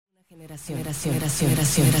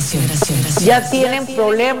Ya tienen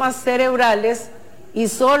problemas cerebrales y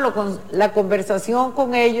solo con la conversación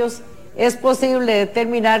con ellos es posible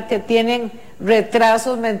determinar que tienen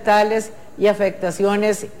retrasos mentales y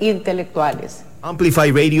afectaciones intelectuales. Amplify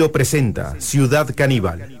Radio presenta Ciudad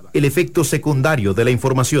Canibal, el efecto secundario de la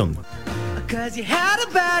información.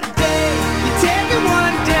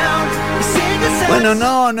 Bueno,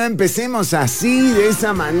 no empecemos así, de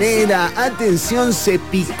esa manera. Atención, se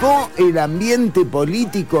picó el ambiente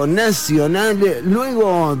político nacional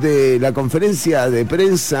luego de la conferencia de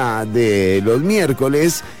prensa de los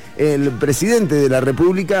miércoles. El presidente de la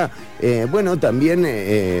República, también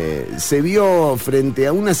se vio frente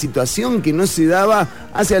a una situación que no se daba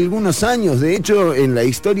hace algunos años. De hecho, en la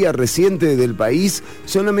historia reciente del país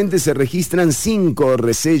solamente se registran 5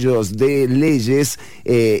 resellos de leyes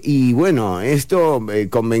y bueno, esto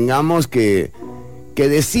convengamos que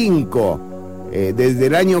de 5... desde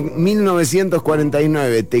el año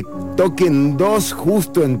 1949 te toquen 2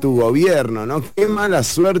 justo en tu gobierno, ¿no? Qué mala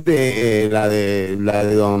suerte la de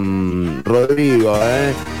don Rodrigo,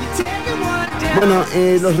 ¿eh? Bueno,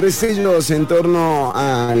 los resellos en torno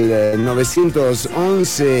al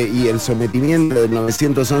 911 y el sometimiento del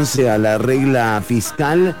 911 a la regla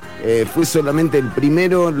fiscal fue solamente el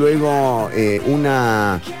primero, luego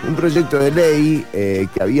un proyecto de ley que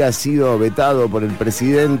había sido vetado por el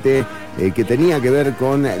presidente que tenía que ver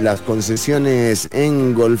con las concesiones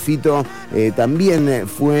en Golfito, también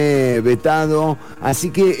fue vetado,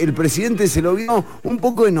 así que el presidente se lo vio un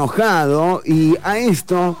poco enojado y a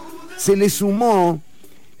esto se le sumó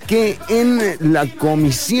que en la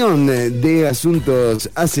Comisión de Asuntos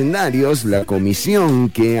Hacendarios, la comisión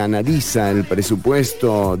que analiza el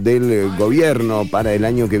presupuesto del gobierno para el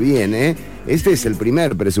año que viene, este es el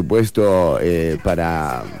primer presupuesto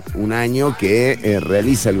para un año que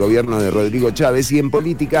realiza el gobierno de Rodrigo Chávez, y en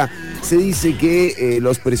política se dice que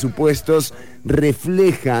los presupuestos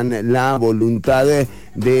reflejan la voluntad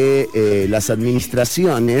de las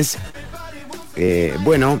administraciones.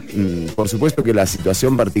 Por supuesto que la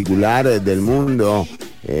situación particular del mundo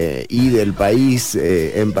y del país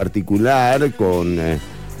en particular, con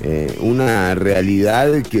una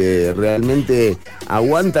realidad que realmente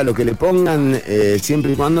aguanta lo que le pongan,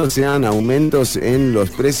 siempre y cuando sean aumentos en los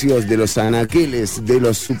precios de los anaqueles de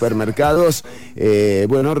los supermercados,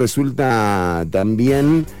 resulta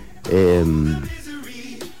también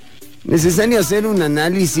necesario hacer un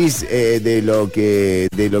análisis de lo que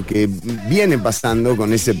viene pasando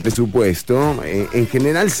con ese presupuesto. En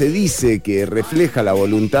general se dice que refleja la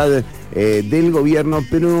voluntad del gobierno,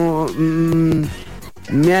 pero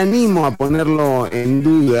me animo a ponerlo en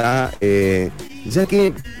duda, ya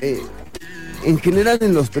que en general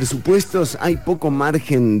en los presupuestos hay poco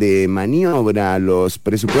margen de maniobra. Los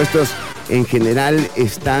presupuestos en general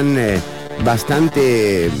están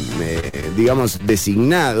bastante,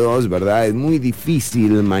 designados, ¿verdad? Es muy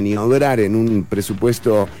difícil maniobrar en un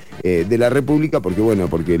presupuesto de la República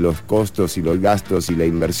porque los costos y los gastos y la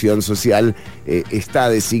inversión social está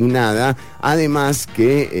designada. Además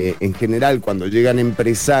que en general cuando llegan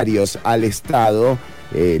empresarios al Estado,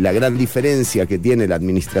 la gran diferencia que tiene la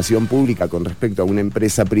administración pública con respecto a una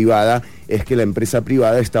empresa privada es que la empresa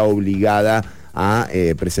privada está obligada a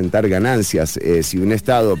presentar ganancias. Si un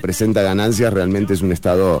Estado presenta ganancias, realmente es un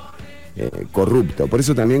Estado corrupto. Por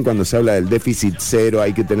eso también cuando se habla del déficit cero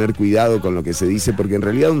hay que tener cuidado con lo que se dice, porque en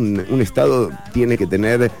realidad un Estado tiene que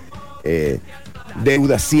tener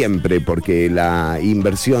deuda siempre, porque la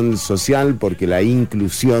inversión social, porque la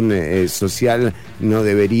inclusión social no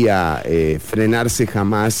debería frenarse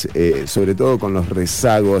jamás, sobre todo con los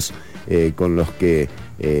rezagos con los que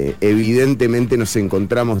evidentemente nos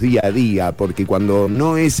encontramos día a día, porque cuando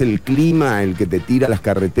no es el clima el que te tira las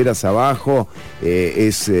carreteras abajo,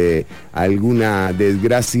 es alguna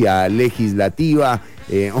desgracia legislativa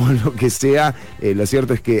o lo que sea, lo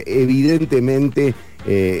cierto es que evidentemente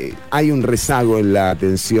hay un rezago en la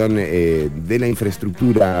atención de la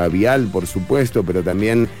infraestructura vial, por supuesto, pero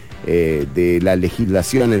también de la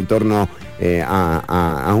legislación en torno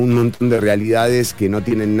a un montón de realidades que no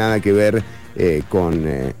tienen nada que ver con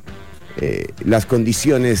las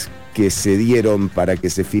condiciones que se dieron para que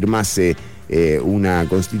se firmase una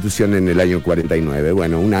constitución en el año 49.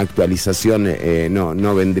 Bueno, una actualización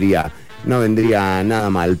no vendría nada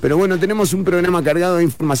mal. Pero bueno, tenemos un programa cargado de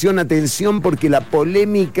información. Atención, porque la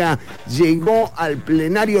polémica llegó al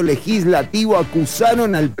plenario legislativo.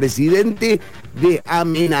 Acusaron al presidente de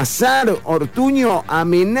amenazar. Ortuño,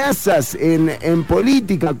 amenazas en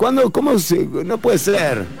política. ¿Cómo no puede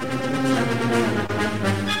ser?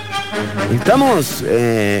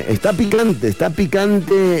 Está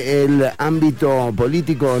picante el ámbito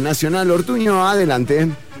político nacional. Ortuño, adelante.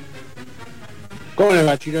 ¿Cómo le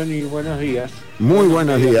va, Chironi? Buenos días. Muy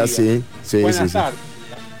buenos días, sí. Buenas tardes.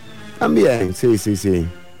 También, sí.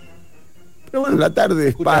 Pero bueno, la tarde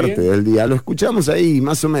es parte del día. Lo escuchamos ahí,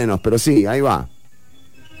 más o menos, pero sí, ahí va.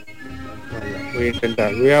 Bueno, voy a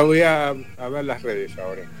intentar. Voy a ver las redes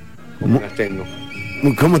ahora. ¿Cómo las tengo?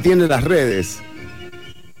 ¿Cómo tiene las redes?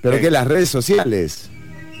 ¿Pero qué, las redes sociales?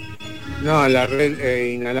 No, la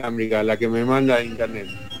red inalámbrica, la que me manda a internet.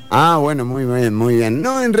 Ah, bueno, muy bien.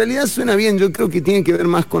 No, en realidad suena bien. Yo creo que tiene que ver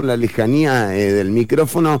más con la lejanía del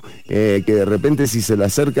micrófono, que de repente si se le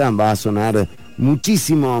acercan va a sonar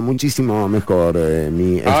muchísimo mejor.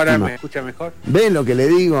 Ahora me escucha mejor. ¿Ve lo que le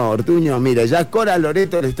digo, Ortuño? Mira, ya Cora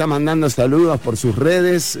Loreto le está mandando saludos por sus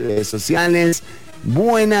redes sociales.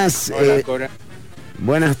 Hola, Cora.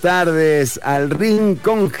 Buenas tardes al ring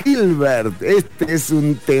con Gilbert. Este es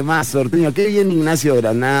un temazo, Ortuño. Qué bien Ignacio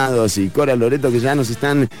Granados y Cora Loreto que ya nos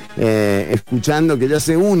están escuchando, que ya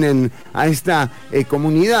se unen a esta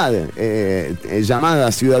comunidad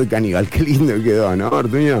llamada Ciudad Canibal. Qué lindo quedó, ¿no,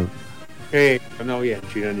 Ortuño? Sonó bien,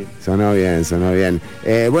 Chironi. Sonó bien.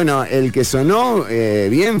 Bueno, el que sonó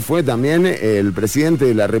bien fue también el presidente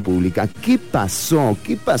de la República. ¿Qué pasó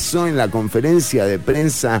en la conferencia de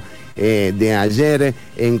prensa de ayer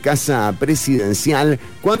en Casa Presidencial,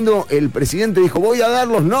 cuando el presidente dijo: voy a dar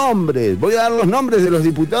los nombres de los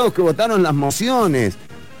diputados que votaron las mociones?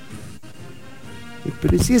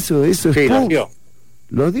 Pero si eso es público.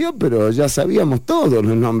 Los dio, pero ya sabíamos todos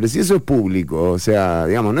los nombres, y eso es público. O sea,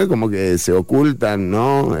 digamos, no es como que se ocultan,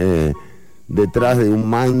 ¿no? Detrás de un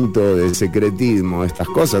manto de secretismo, estas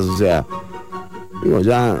cosas, o sea, digo,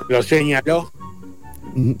 ya... ¿Lo señaló?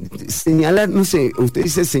 Señalar, no sé, usted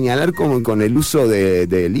dice señalar como con el uso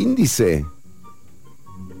del índice.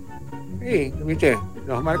 Sí, viste,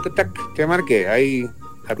 los marqué, te marqué, ahí...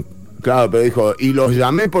 Claro, pero dijo, y los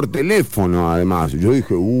llamé por teléfono, además. Yo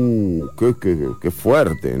dije, qué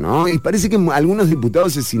fuerte, ¿no? Y parece que algunos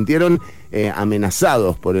diputados se sintieron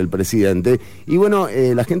amenazados por el presidente. Y bueno,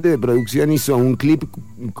 la gente de producción hizo un clip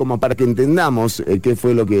como para que entendamos qué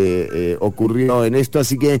fue lo que ocurrió en esto.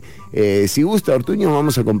 Así que, si gusta, Ortuño,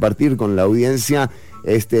 vamos a compartir con la audiencia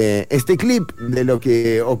este clip de lo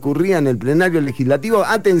que ocurría en el plenario legislativo.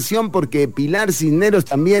 Atención, porque Pilar Cisneros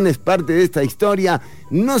también es parte de esta historia.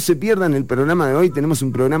 No se pierdan el programa de hoy, tenemos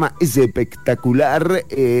un programa espectacular.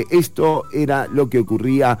 Esto era lo que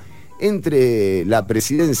ocurría entre la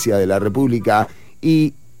presidencia de la República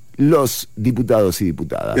y los diputados y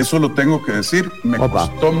diputadas. Eso lo tengo que decir, me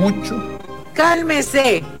costó mucho.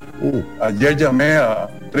 ¡Cálmese! Ayer llamé a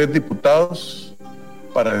 3 diputados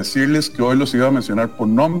para decirles que hoy los iba a mencionar por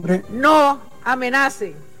nombre. No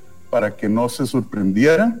amenace. Para que no se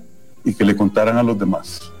sorprendieran y que le contaran a los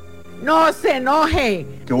demás. No se enoje.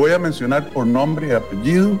 Que voy a mencionar por nombre y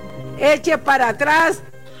apellido. Eche para atrás.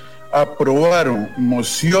 Aprobaron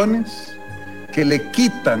mociones que le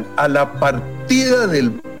quitan a la partida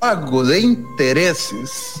del pago de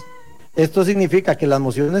intereses. Esto significa que las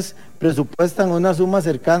mociones presupuestan una suma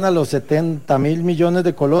cercana a los 70,000 millones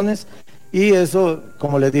de colones. Y eso,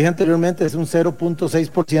 como les dije anteriormente, es un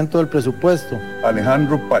 0.6% del presupuesto.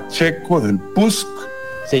 Alejandro Pacheco del PUSC.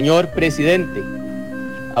 Señor presidente,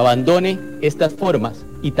 abandone estas formas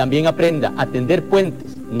y también aprenda a tender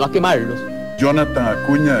puentes, no a quemarlos. Jonathan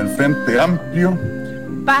Acuña del Frente Amplio.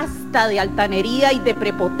 Basta de altanería y de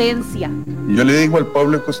prepotencia. Y yo le digo al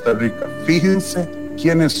pueblo de Costa Rica, fíjense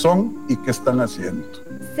quiénes son y qué están haciendo.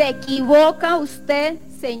 Se equivoca usted,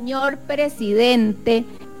 señor presidente.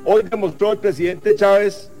 Hoy demostró el presidente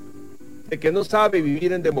Chávez de que no sabe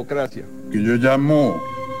vivir en democracia. Que yo llamo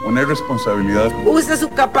una irresponsabilidad. Use su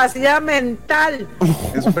capacidad mental.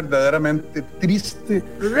 Es verdaderamente triste.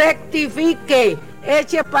 Rectifique,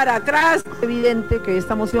 eche para atrás. Es evidente que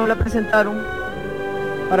esta moción la presentaron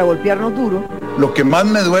para golpearnos duro. Lo que más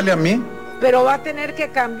me duele a mí. Pero va a tener que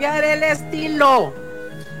cambiar el estilo.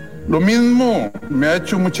 Lo mismo me ha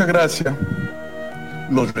hecho mucha gracia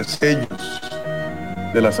los resellos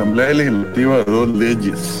de la Asamblea Legislativa de 2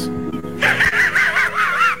 leyes.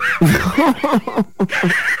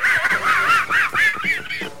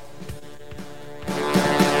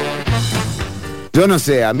 Yo no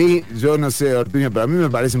sé, Ortuño, pero a mí me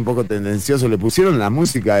parece un poco tendencioso. Le pusieron la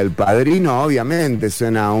música del Padrino, obviamente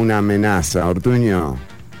suena a una amenaza, Ortuño.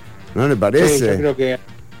 ¿No le parece? Sí, yo creo que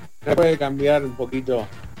se puede cambiar un poquito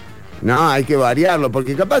No, hay que variarlo,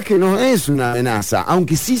 porque capaz que no es una amenaza,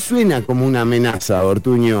 aunque sí suena como una amenaza,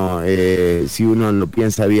 Ortuño, si uno lo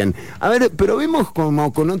piensa bien. A ver, pero vemos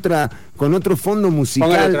como con otro fondo musical.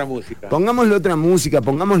 Póngale otra música. Pongámosle otra música,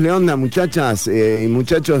 pongámosle onda, muchachas y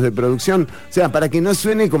muchachos de producción. O sea, para que no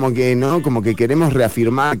suene como que, ¿no? Como que queremos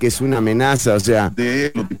reafirmar que es una amenaza, o sea.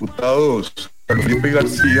 De los diputados Felipe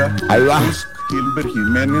García, Ahí va. Gilbert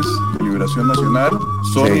Jiménez, de Liberación Nacional,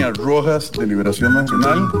 Sonia Rojas, de Liberación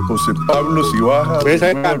Nacional, José Pablo Cibaja,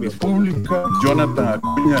 de Nueva República, Jonathan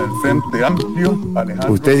Acuña, del Frente Amplio,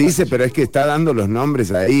 Alejandro... Usted dice, pero es que está dando los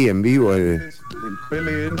nombres ahí en vivo. Del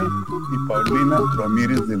PLN y Paulina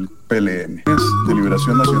Ramírez del PLN. De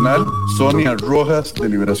Liberación Nacional, Sonia Rojas, de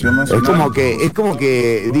Liberación Nacional. Es como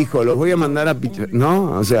que dijo, los voy a mandar a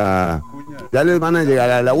 ¿no? O sea, ya les van a llegar,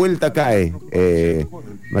 a la vuelta cae.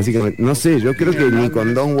 Básicamente, no sé, yo creo que ni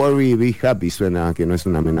con Don't Worry, Be Happy suena que no es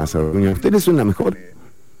una amenaza. ¿Usted le suena mejor?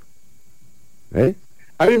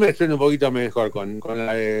 A mí me suena un poquito mejor con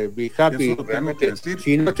la de Be Happy. Realmente,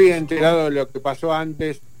 si no estoy enterado de lo que pasó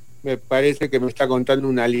antes, me parece que me está contando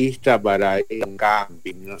una lista para ir a un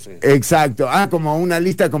camping, no sé. Exacto, como una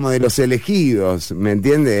lista como de los elegidos, ¿me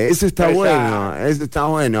entiende? Eso está bueno, eso está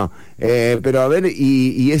bueno. Pero a ver,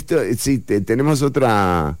 y esto, sí, tenemos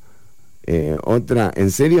otra,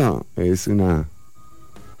 ¿en serio? Es una...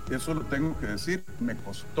 Eso lo tengo que decir, me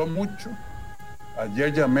costó mucho.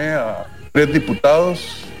 Ayer llamé a 3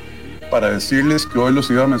 diputados para decirles que hoy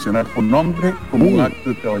los iba a mencionar por nombre, como un acto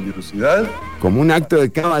de caballerosidad. Como un acto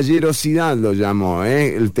de caballerosidad lo llamó,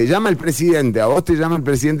 Te llama el presidente, a vos te llama el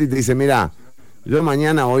presidente y te dice, mira, yo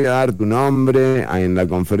mañana voy a dar tu nombre en la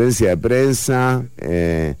conferencia de prensa.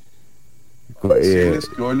 Decirles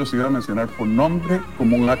que hoy los iba a mencionar por nombre,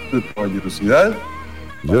 como un acto de caballerosidad.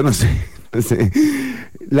 Yo no sé.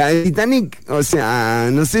 La de Titanic, o sea,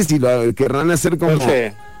 no sé si lo querrán hacer como... No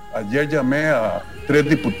sé. Ayer llamé a 3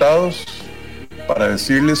 diputados para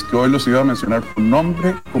decirles que hoy los iba a mencionar por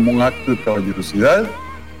nombre, como un acto de caballerosidad,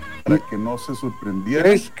 para que no se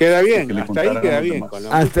sorprendieran. Queda bien, hasta ahí queda bien.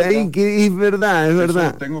 Hasta ahí que es verdad, es verdad.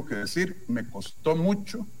 Eso lo tengo que decir, me costó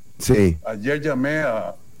mucho. Sí. Ayer llamé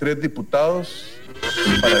a 3 diputados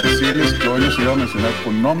para decirles que hoy los iba a mencionar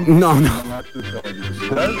por nombre, no. un acto de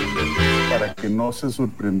caballerosidad, para que no se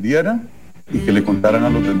sorprendieran y que le contaran a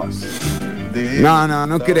los demás.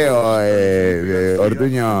 No creo,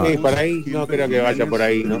 Ortuño. Sí, por ahí, no creo que vaya por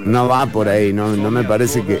ahí, ¿no? No va por ahí, no me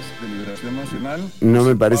parece que... No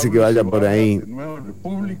me parece que vaya por ahí.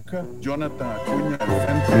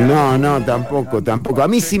 No, tampoco. A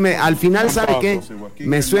mí sí al final, ¿sabe qué?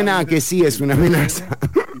 Me suena a que sí es una amenaza.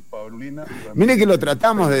 Mire que lo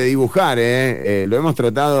tratamos de dibujar, lo hemos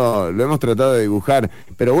tratado de dibujar,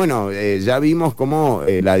 pero bueno, ya vimos cómo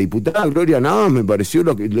la diputada Gloria Navas me pareció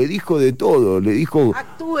lo que le dijo de todo, le dijo...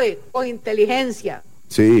 Actúe con inteligencia.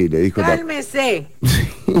 Sí, le dijo... Cálmese,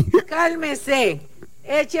 cálmese,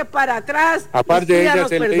 eche para atrás. Aparte ella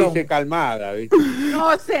se le dice calmada, ¿viste?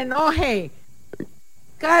 No se enoje,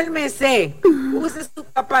 cálmese, use su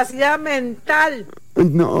capacidad mental.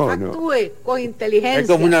 Actúe con inteligencia. Es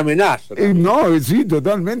como una amenaza. No, sí,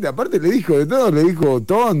 totalmente. Aparte le dijo de todo, le dijo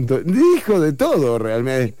tonto, le dijo de todo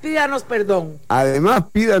realmente. Pídanos perdón. Además,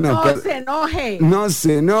 pídanos perdón. No se enoje. No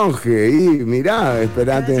se enoje. Y mirá,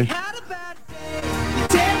 espérate.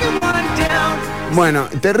 Bueno,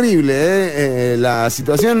 terrible, la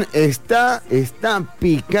situación está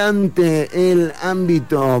picante, el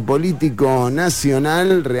ámbito político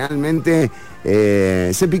nacional realmente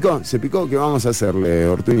se picó, ¿qué vamos a hacerle,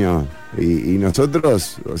 Ortuño? Y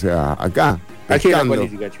nosotros, o sea, acá,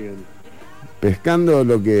 pescando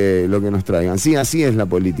lo que nos traigan. Sí, así es la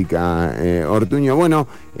política, Ortuño. Bueno,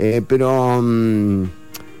 pero...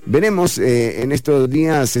 veremos en estos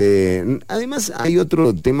días, además hay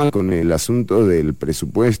otro tema con el asunto del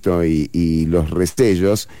presupuesto y los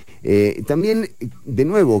resellos. También, de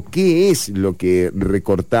nuevo, ¿qué es lo que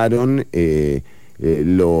recortaron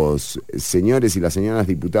los señores y las señoras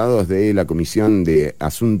diputados de la Comisión de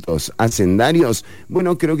Asuntos Hacendarios?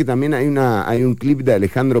 Bueno, creo que también hay un clip de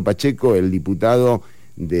Alejandro Pacheco, el diputado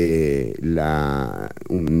de la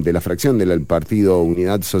fracción del Partido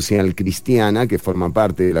Unidad Social Cristiana, que forma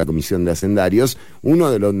parte de la Comisión de Hacendarios,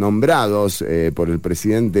 uno de los nombrados por el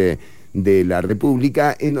presidente de la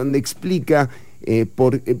República, en donde explica el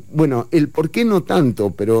por qué no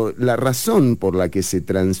tanto, pero la razón por la que se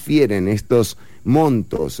transfieren estos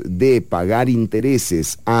montos de pagar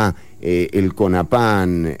intereses a el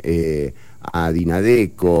CONAPAN, a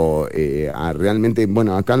Dinadeco, a realmente,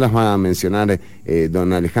 bueno, acá las va a mencionar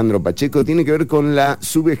don Alejandro Pacheco, tiene que ver con la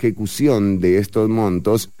subejecución de estos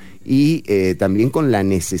montos y también con la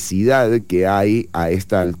necesidad que hay a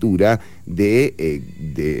esta altura de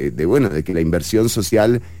que la inversión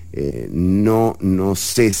social no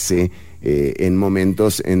cese en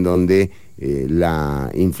momentos en donde la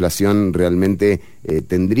inflación realmente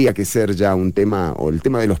tendría que ser ya un tema, o el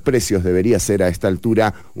tema de los precios debería ser a esta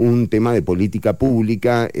altura un tema de política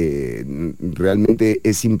pública. Realmente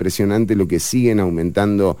es impresionante lo que siguen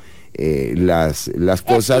aumentando las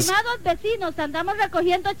cosas. Estimados vecinos, andamos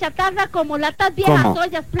recogiendo chatarra como latas viejas,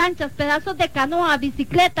 ollas, planchas, pedazos de canoa,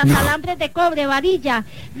 bicicletas, alambres de cobre, varilla,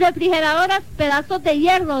 refrigeradoras, pedazos de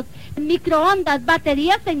hierros, microondas,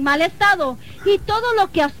 baterías en mal estado, y todo lo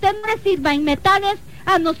que a usted no le sirva en metales,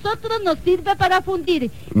 a nosotros nos sirve para fundir.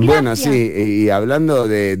 Gracias. Bueno, sí, y hablando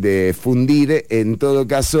de fundir, en todo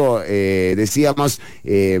caso, decíamos,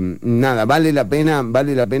 nada, vale la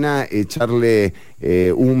pena echarle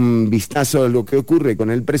un vistazo a lo que ocurre con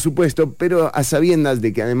el presupuesto, pero a sabiendas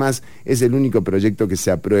de que además es el único proyecto que se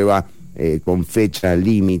aprueba con fecha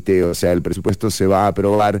límite, o sea, el presupuesto se va a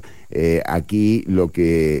aprobar. Aquí lo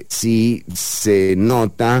que sí se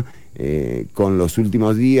nota con los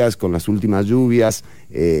últimos días, con las últimas lluvias,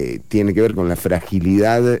 tiene que ver con la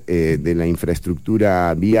fragilidad de la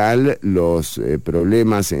infraestructura vial, los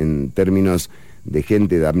problemas en términos de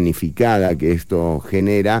gente damnificada que esto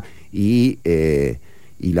genera y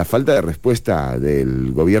la falta de respuesta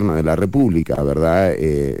del gobierno de la República, ¿verdad?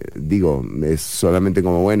 Digo, es solamente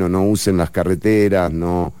como, bueno, no usen las carreteras,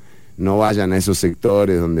 no vayan a esos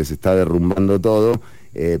sectores donde se está derrumbando todo.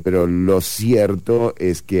 Pero lo cierto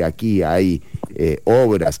es que aquí hay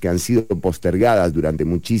obras que han sido postergadas durante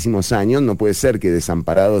muchísimos años. No puede ser que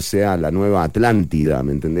Desamparados sea la nueva Atlántida,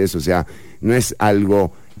 ¿me entendés? O sea, no es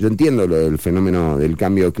algo... Yo entiendo lo del fenómeno del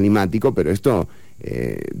cambio climático, pero esto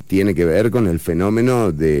tiene que ver con el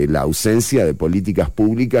fenómeno de la ausencia de políticas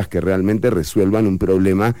públicas que realmente resuelvan un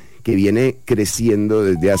problema que viene creciendo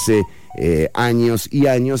desde hace años y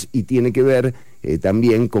años, y tiene que ver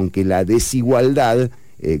también con que la desigualdad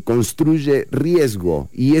construye riesgo,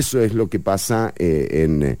 y eso es lo que pasa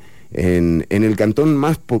en el cantón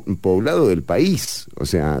más poblado del país. O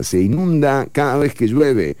sea, se inunda cada vez que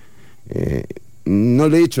llueve. No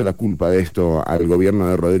le echo la culpa de esto al gobierno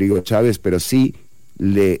de Rodrigo Chávez, pero sí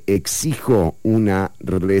le exijo una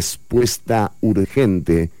respuesta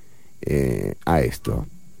urgente a esto.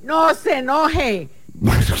 No se enoje.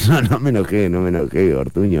 Bueno, no me enojé,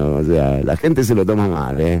 Ortuño. O sea, la gente se lo toma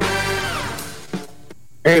mal,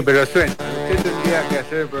 Pero suena, usted tendría que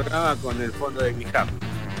hacer el programa con el fondo de Be Happy.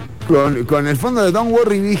 Con el fondo de Don't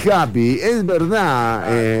Worry, Be Happy. Es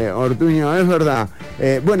verdad, Ortuño, es verdad.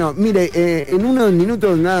 Bueno, mire, en unos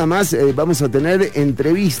minutos nada más vamos a tener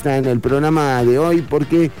entrevista en el programa de hoy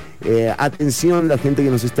porque, atención, la gente que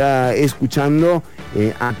nos está escuchando,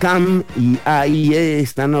 ACAM y AIE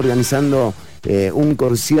están organizando un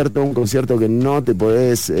concierto que no te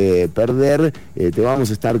podés perder. Te vamos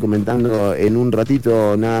a estar comentando en un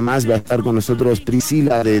ratito nada más. Va a estar con nosotros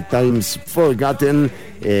Priscila de Times Forgotten.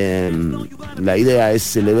 La idea es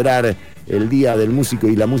celebrar el Día del Músico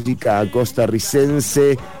y la Música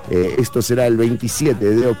Costarricense. Esto será el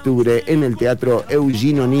 27 de octubre en el Teatro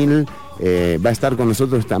Eugene O'Neill. Va a estar con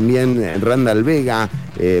nosotros también Randall Vega,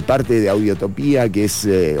 parte de Audiotopía, que es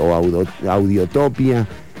Audiotopia.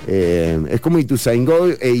 Es como Ituzaingó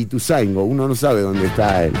e Ituzaingó, uno no sabe dónde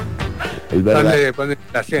está el verdad.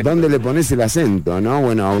 ¿Dónde le pones el acento? ¿No?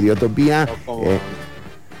 Bueno, Audiotopía,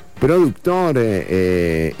 productor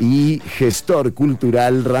y gestor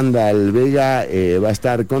cultural Randall Vega va a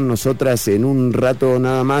estar con nosotras en un rato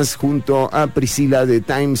nada más, junto a Priscila de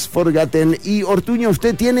Times Forgotten. Y Ortuño,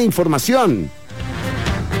 usted tiene información.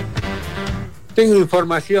 Tengo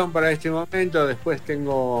información para este momento, después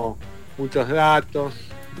tengo muchos datos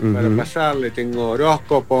para pasarle, tengo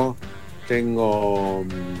horóscopo, tengo...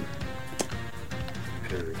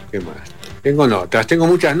 ¿qué más? Tengo notas, tengo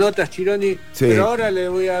muchas notas, Chironi, sí. Pero ahora le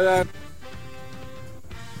voy a dar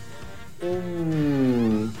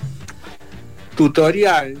un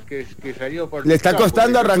tutorial que salió por... ¿Le está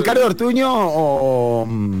costando arrancar, Ortuño, o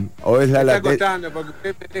es la... Me está costando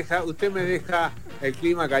porque usted me deja el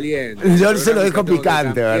clima caliente. Yo se lo dejo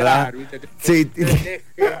picante, ¿verdad? Sí.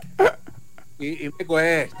 Y me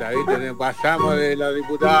cuesta, ¿viste? Pasamos de los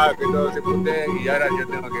diputados que todos se punten y ahora yo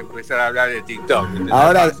tengo que empezar a hablar de TikTok.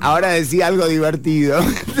 Ahora decía algo divertido.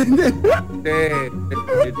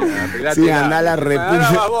 Sí, anda a la repulsa.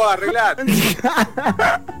 Ahora vos arreglate.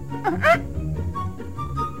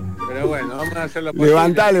 Pero bueno, vamos a hacerlo.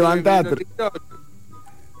 Levantá.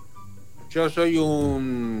 yo soy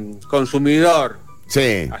un consumidor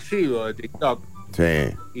Sí, asiduo de TikTok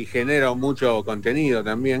sí. y genero mucho contenido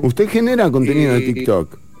también. ¿Usted genera contenido de Y-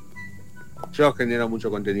 TikTok? Yo genero mucho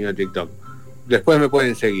contenido de TikTok. Después me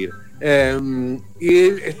pueden seguir. Y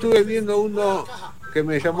estuve viendo uno que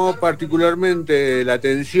me llamó particularmente la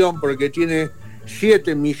atención porque tiene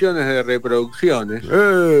 7 millones de reproducciones,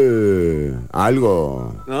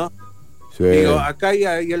 Algo. ¿no? Sí. Digo, acá hay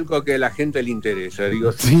algo que a la gente le interesa.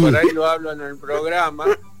 Digo, si Sí. por ahí lo hablo en el programa,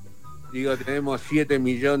 digo, tenemos 7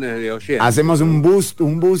 millones de oyentes. Hacemos un boost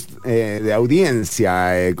de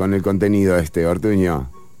audiencia con el contenido Ortuño.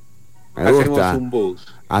 Me Hacemos gusta. un boost.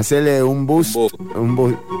 Hacele un boost. Un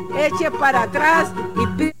boost. Eche para atrás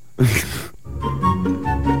y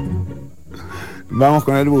Vamos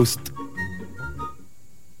con el boost.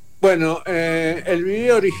 Bueno, el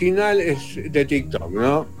video original es de TikTok,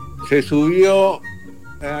 ¿no? Se subió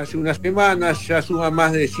hace unas semanas, ya suma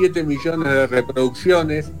más de 7 millones de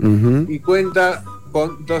reproducciones y cuenta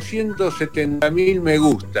con 270.000 me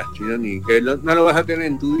gustas, Chironi, que no lo vas a tener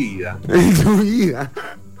en tu vida. En tu vida.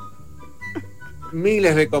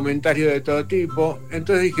 Miles de comentarios de todo tipo.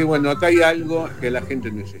 Entonces dije, bueno, acá hay algo que la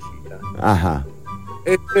gente necesita. Ajá.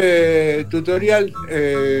 Este tutorial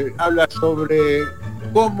habla sobre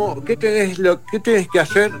qué tenés que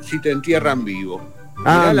hacer si te entierran vivo.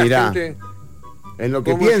 Mirá. En lo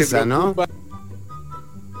que piensa, ¿no?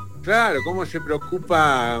 Claro, cómo se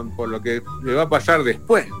preocupa por lo que le va a pasar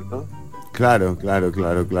después, ¿no? Claro.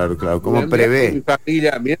 ¿Cómo prevé?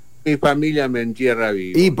 Mi familia me entierra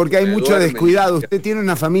vivo. Y porque hay Me mucho duerme. descuidado. Usted tiene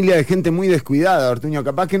una familia de gente muy descuidada, Ortuño.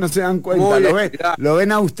 Capaz que no se dan cuenta. Muy Lo descuidada.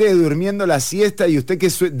 ven a usted durmiendo la siesta y usted que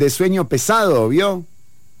es de sueño pesado, ¿vio?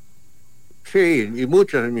 Sí, y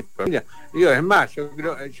muchos de mi familia. Digo, es más, yo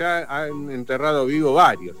creo que ya han enterrado vivo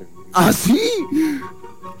varios. ¿Ah, sí?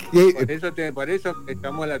 Por eso me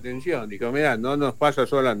llamó la atención. Dijo, mira, no nos pasa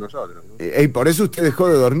solo a nosotros, ¿no? ¿Y por eso usted dejó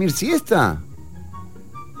de dormir siesta?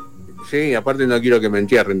 Sí, aparte no quiero que me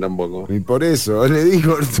entierren tampoco. Y por eso, le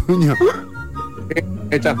digo, Ortuño.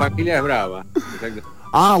 Esta familia es brava. Exacto.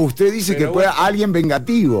 Ah, usted dice Pero que puede bueno. alguien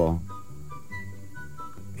vengativo.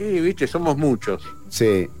 Sí, viste, somos muchos.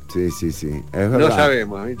 Sí, es verdad. No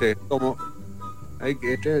sabemos, viste, como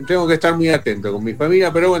tengo que estar muy atento con mi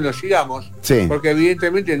familia, pero bueno, sigamos. Sí. Porque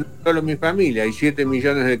evidentemente no solo mi familia, hay 7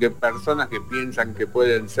 millones de personas que piensan que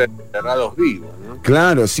pueden ser enterrados vivos, ¿no?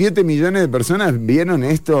 Claro, 7 millones de personas vieron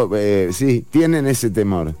esto, sí, tienen ese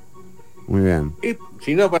temor. Muy bien. Y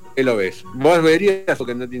si no, ¿para qué lo ves? ¿Vos verías o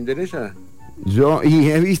que no te interesa? Yo,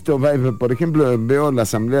 y he visto, por ejemplo, veo la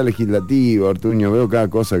Asamblea Legislativa, Ortuño, veo cada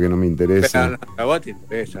cosa que no me interesa. Pero a vos te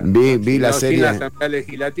interesa. Vi la serie. Sin la Asamblea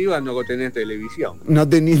Legislativa no tenés televisión. No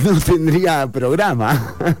tendría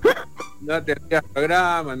programa. No tendrías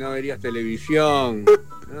programa, no verías televisión.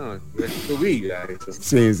 No, es tu vida eso.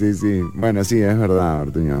 Sí. Bueno, sí, es verdad,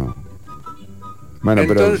 Ortuño. Bueno,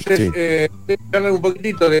 entonces, pero sí. Voy a hablar un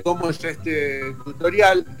poquitito de cómo es este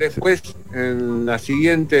tutorial. Después, en la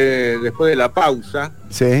siguiente, después de la pausa,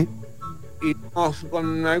 Sí. y vamos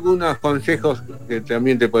con algunos consejos que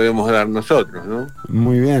también te podemos dar nosotros, ¿no?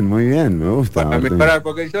 Muy bien, me gusta. Para Ortuño. mejorar,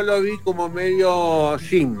 porque yo lo vi como medio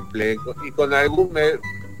simple y con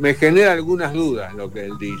me genera algunas dudas lo que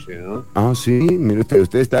él dice, ¿no? Ah, sí, mire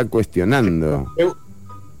usted está cuestionando.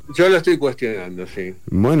 Yo lo estoy cuestionando, sí.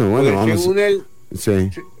 Bueno, Porque vamos.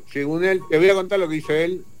 según él, te voy a contar lo que dice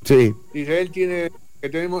él. Sí. Dice él que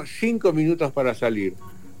tenemos 5 minutos para salir.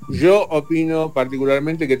 Yo opino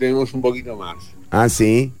particularmente que tenemos un poquito más. Ah,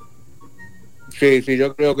 sí. Sí,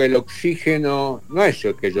 yo creo que el oxígeno, no es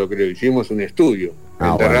lo que yo creo, hicimos un estudio.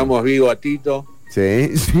 Enterramos vivo a Tito.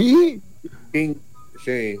 Sí.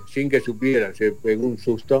 Sin que supiera, se pegó un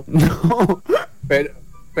susto. No.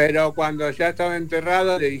 Pero cuando ya estaba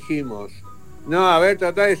enterrado le dijimos, no, a ver,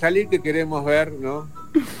 tratá de salir que queremos ver, ¿no?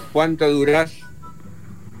 ¿Cuánto durás?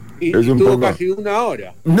 Y tuvo casi 1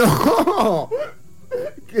 hora. ¡No!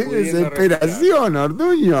 ¡Qué desesperación,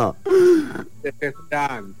 Ortuño!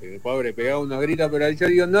 Desesperante, pobre, pegaba unos gritos, pero yo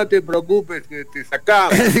digo, no te preocupes, que te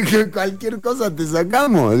sacamos. Cualquier cosa te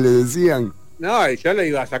sacamos, le decían. No, yo lo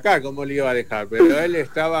iba a sacar, ¿cómo lo iba a dejar? Pero él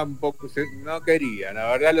estaba un poco, no quería,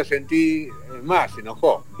 la verdad lo sentí, más, se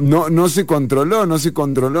enojó. No se controló, se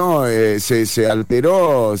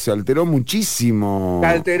alteró muchísimo. Se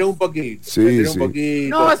alteró un poquito. Sí. Un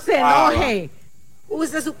poquito. No se enoje.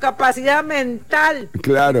 Use su capacidad mental.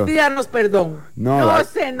 Claro. Pídanos perdón. No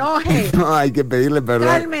se enoje. No, hay que pedirle perdón.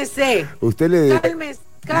 Cálmese.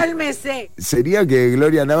 Cálmese. ¿Sería que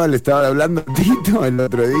Gloria Nava le estaba hablando a Tito el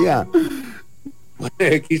otro día?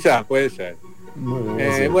 Quizás, puede ser.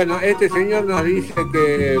 Bueno, este señor nos dice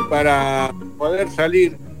que para poder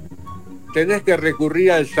salir tenés que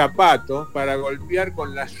recurrir al zapato para golpear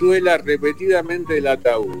con la suela repetidamente el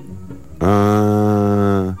ataúd.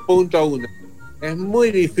 Punto 1. Es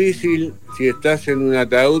muy difícil, si estás en un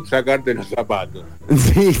ataúd, sacarte los zapatos.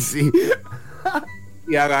 Sí.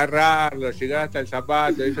 Y agarrarlo, llegar hasta el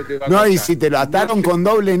zapato, eso te va a No, costar. y si te lo ataron con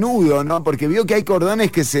doble nudo, ¿no? Porque vio que hay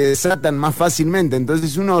cordones que se desatan más fácilmente,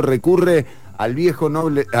 entonces uno recurre al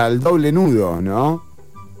al doble nudo, ¿no?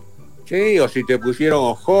 Sí, o si te pusieron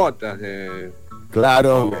ojotas.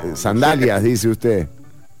 Claro, sandalias, dice usted.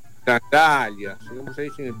 Sandalias, ¿cómo se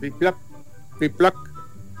dice? Flip-flap. Flip-flap.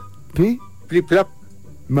 ¿Sí? Flip-flap.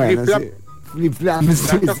 Bueno, Flip-flap. sí. Flip-flap, sí,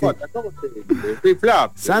 sí. ¿Cómo se dice?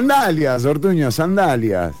 Flip-flap. Sandalias, Ortuño,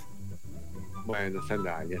 sandalias. Bueno,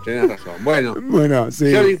 sandalias, tenés razón. Bueno,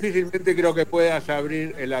 sí. Yo difícilmente creo que puedas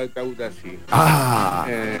abrir el ataúd así.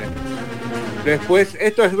 Después,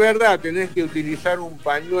 esto es verdad, tenés que utilizar un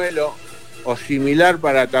pañuelo o similar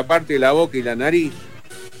para taparte la boca y la nariz.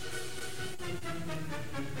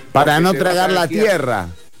 Para no tragar la tierra.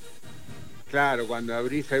 Claro, cuando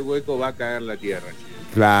abrís el hueco va a caer la tierra.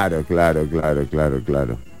 Claro.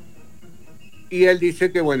 Y él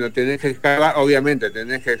dice que, bueno, tenés que escarbar, obviamente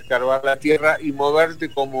tenés que escarbar la tierra y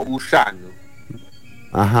moverte como gusano.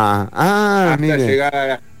 Ajá. Hasta mire. llegar a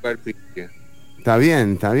la superficie. Está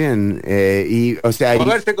bien.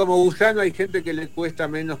 Moverse como gusano hay gente que le cuesta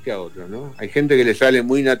menos que a otros, ¿no? Hay gente que le sale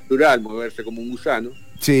muy natural moverse como un gusano.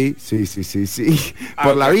 Sí.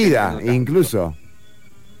 Por la vida, no incluso.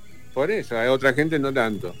 Por eso, hay otra gente no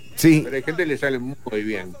tanto. Sí. Pero hay gente que le sale muy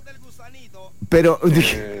bien. Pero...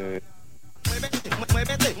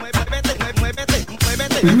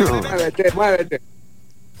 No. Muévete.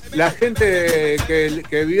 La gente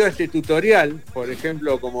que vio este tutorial, por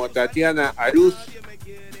ejemplo, como Tatiana Aruz,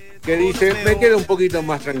 que dice, me quedo un poquito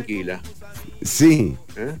más tranquila. Sí.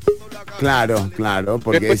 Claro,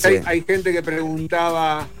 porque después hay gente que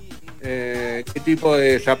preguntaba qué tipo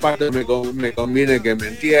de zapatos me conviene que me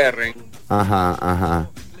entierren. Ajá.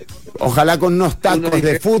 Ojalá con unos tacos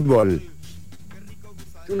de fútbol.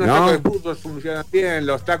 Unos tacos de fútbol funcionan bien,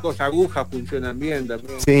 los tacos agujas funcionan bien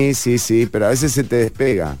también. Sí, pero a veces se te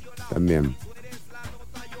despega también.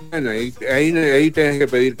 Bueno, ahí tenés que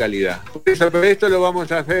pedir calidad. Pero esto lo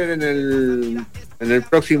vamos a hacer en el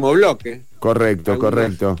próximo bloque.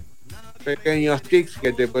 Correcto. Pequeños tics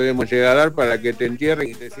que te podemos llegar a dar para que te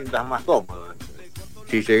entierren y te sientas más cómodo.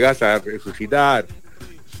 Si llegás a resucitar,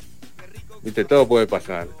 viste, todo puede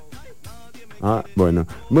pasar. Bueno,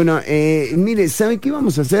 mire, ¿sabe qué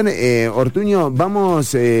vamos a hacer, Ortuño?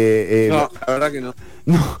 Vamos... no, la verdad que no.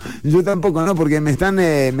 No, yo tampoco, no, porque me están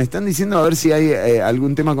diciendo a ver si hay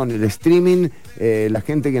algún tema con el streaming, la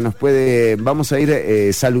gente que nos puede... Vamos a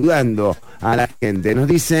ir saludando a la gente. Nos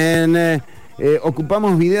dicen...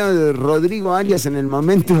 ocupamos video de Rodrigo Arias en el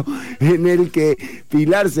momento en el que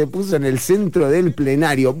Pilar se puso en el centro del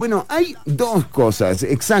plenario. Bueno, hay dos cosas,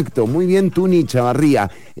 exacto, muy bien Tuni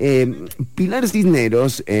Chavarría. Pilar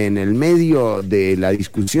Cisneros, en el medio de la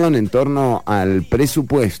discusión en torno al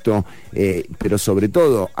presupuesto, pero sobre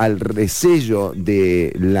todo al resello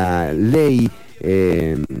de la ley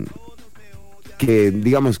que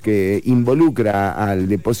digamos que involucra al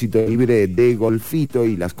depósito libre de Golfito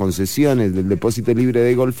y las concesiones del depósito libre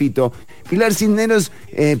de Golfito, Pilar Cisneros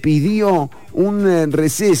pidió un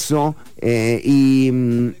receso y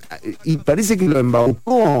parece que lo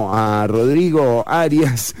embaucó a Rodrigo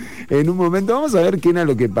Arias en un momento. Vamos a ver qué era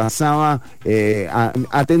lo que pasaba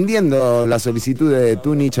atendiendo la solicitud de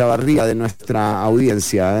Tuni Chavarría de nuestra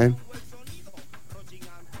audiencia.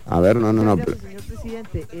 A ver, no. Señor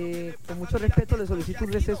presidente, con mucho respeto le solicito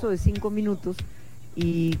un receso de 5 minutos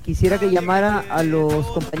y quisiera que llamara a los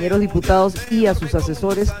compañeros diputados y a sus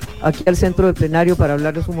asesores aquí al centro del plenario para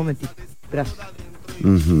hablarles un momentito. Gracias.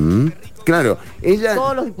 Claro, ella...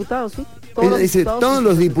 Todos los diputados, ¿sí? Ella dice, todos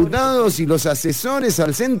los diputados y los asesores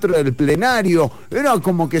al centro del plenario. Era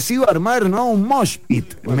como que se iba a armar, ¿no? Un mosh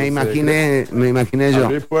pit. Bueno, me imaginé yo.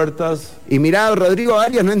 Abrir puertas. Y mirá, Rodrigo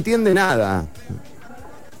Arias no entiende nada.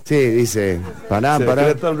 Sí, dice, pará.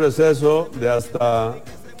 Decreta un receso de hasta...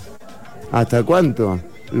 ¿Hasta cuánto?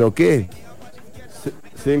 ¿Lo qué?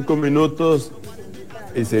 5 minutos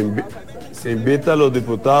y se invita a los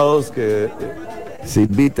diputados que... Se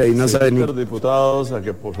invita y no saben ni... a los diputados a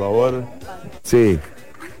que por favor... Sí.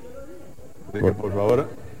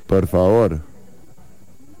 Por favor.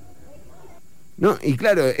 No, y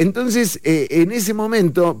claro, entonces en ese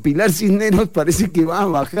momento Pilar Cisneros parece que va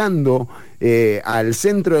bajando al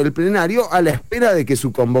centro del plenario a la espera de que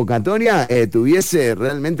su convocatoria tuviese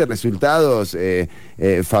realmente resultados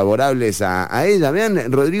favorables a ella.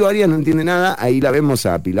 Vean, Rodrigo Arias no entiende nada, ahí la vemos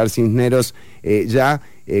a Pilar Cisneros ya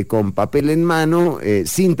con papel en mano,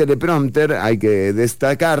 sin teleprompter, hay que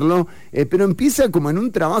destacarlo, pero empieza como en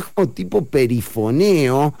un trabajo tipo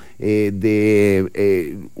perifoneo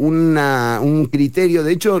de un criterio.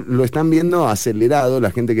 De hecho lo están viendo acelerado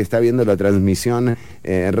la gente que está viendo la transmisión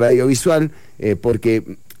radiovisual,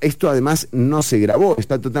 porque esto además no se grabó,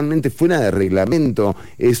 está totalmente fuera de reglamento,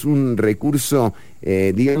 es un recurso,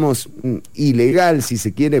 digamos, ilegal, si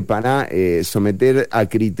se quiere, para someter a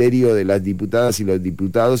criterio de las diputadas y los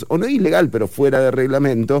diputados, o no ilegal, pero fuera de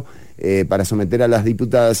reglamento, para someter a las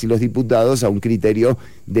diputadas y los diputados a un criterio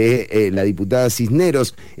de la diputada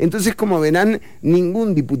Cisneros. Entonces, como verán,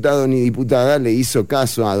 ningún diputado ni diputada le hizo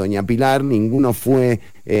caso a doña Pilar, ninguno fue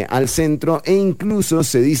al centro, e incluso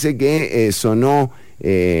se dice que sonó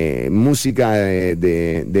música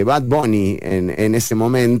de Bad Bunny en ese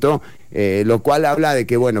momento, lo cual habla de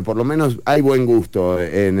que, bueno, por lo menos hay buen gusto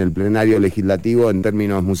en el plenario legislativo en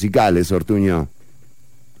términos musicales, Ortuño.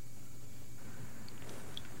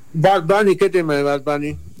 Bad Bunny, ¿qué tema de Bad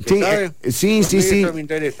Bunny? Sí. Eso me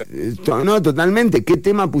interesa. No, totalmente. ¿Qué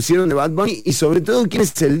tema pusieron de Bad Bunny? Y sobre todo, ¿quién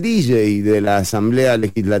es el DJ de la Asamblea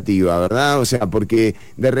Legislativa, verdad? O sea, porque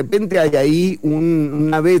de repente hay ahí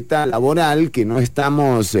una beta laboral que no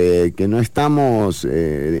estamos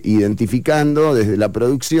identificando desde la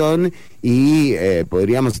producción, y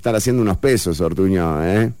podríamos estar haciendo unos pesos, Ortuño,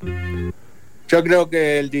 ¿eh? Yo creo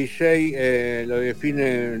que el DJ lo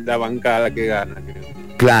define la bancada que gana.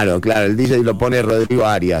 Claro, el DJ lo pone Rodrigo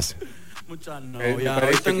Arias. Creo,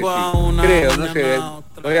 no sé,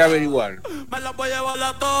 voy a averiguar.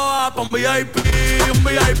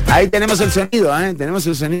 Ahí tenemos el sonido, tenemos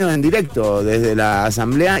el sonido en directo desde la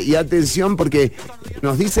asamblea, y atención porque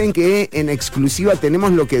nos dicen que en exclusiva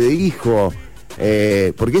tenemos lo que dijo,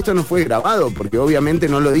 porque esto no fue grabado, porque obviamente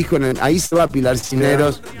no lo dijo ahí se va Pilar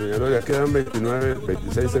Cisneros. Ya quedan 29,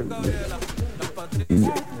 26.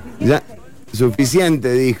 Ya,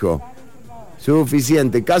 suficiente, dijo.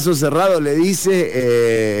 Suficiente. Caso cerrado, le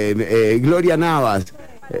dice Gloria Navas.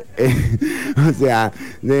 O sea,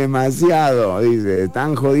 demasiado, dice,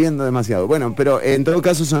 están jodiendo demasiado. Bueno, pero en todo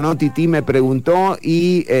caso sonó Titi me preguntó,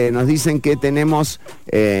 y nos dicen que tenemos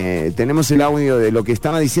el audio de lo que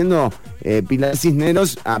estaba diciendo Pilar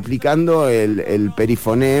Cisneros, aplicando el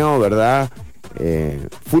perifoneo, ¿verdad?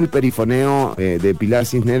 Full perifoneo de Pilar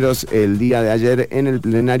Cisneros el día de ayer en el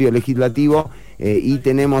plenario legislativo, y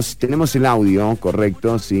tenemos el audio,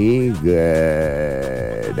 correcto, sí,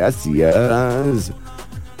 gracias.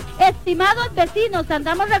 Estimados vecinos,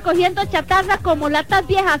 andamos recogiendo chatarra como latas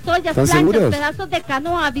viejas, ollas, planchas, pedazos de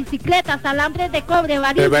canoa, bicicletas, alambres de cobre,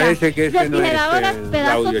 varillas, refrigeradoras,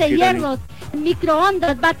 pedazos de hierros,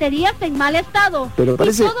 microondas, baterías en mal estado. Pero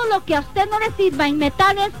parece... Y todo lo que a usted no le sirva en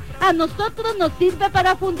metales, a nosotros nos sirve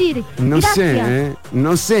para fundir. No Gracias.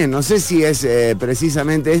 sé, no sé si es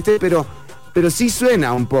precisamente pero sí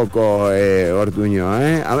suena un poco, Ortuño,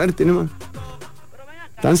 A ver, tenemos...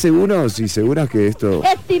 ¿Están seguros y seguras que esto...?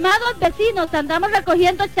 Estimados vecinos, andamos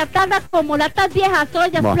recogiendo chatarras como latas viejas,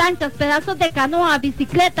 ollas, planchas, pedazos de canoa,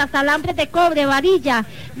 bicicletas, alambres de cobre, varilla,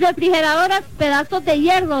 refrigeradoras, pedazos de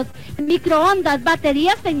hierros, microondas,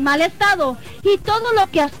 baterías en mal estado. Y todo lo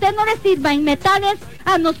que a usted no le sirva en metales,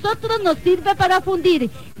 a nosotros nos sirve para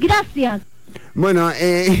fundir. Gracias. Bueno,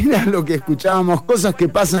 era lo que escuchábamos, cosas que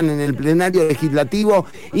pasan en el plenario legislativo,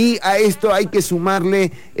 y a esto hay que sumarle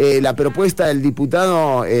la propuesta del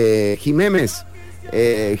diputado Gilbert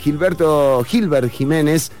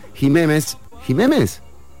Jiménez,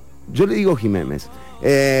 yo le digo Jiménez,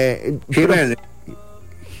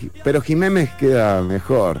 pero Jiménez queda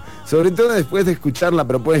mejor, sobre todo después de escuchar la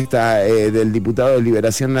propuesta del diputado de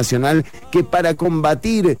Liberación Nacional, que para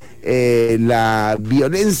combatir la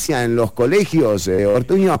violencia en los colegios,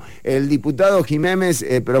 Ortuño, el diputado Jiménez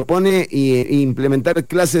propone implementar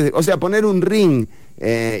clases, o sea, poner un ring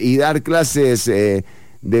y dar clases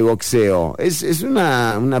de boxeo. Es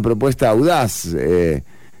una propuesta audaz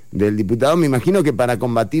del diputado. Me imagino que para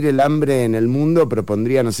combatir el hambre en el mundo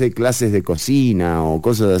propondría, no sé, clases de cocina o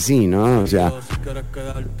cosas así, ¿no? O sea...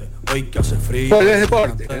 Pues es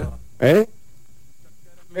deporte,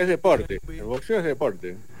 Es deporte, el boxeo es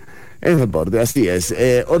deporte. Es deporte, así es.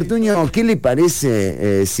 Ortuño, ¿qué le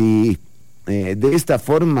parece si de esta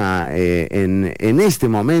forma, en este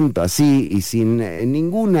momento así y sin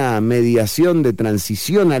ninguna mediación de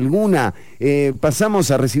transición alguna, pasamos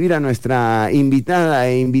a recibir a nuestra invitada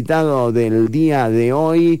e invitado del día de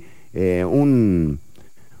hoy, un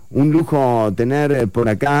un lujo tener por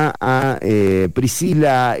acá a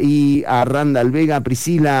Priscila y a Randall Vega.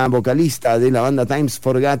 Priscila, vocalista de la banda Times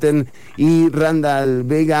Forgotten, y Randall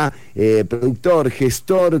Vega, productor,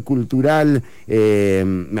 gestor cultural,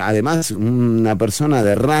 además una persona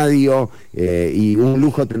de radio, y un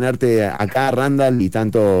lujo tenerte acá, Randall, y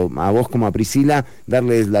tanto a vos como a Priscila,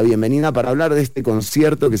 darles la bienvenida para hablar de este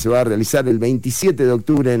concierto que se va a realizar el 27 de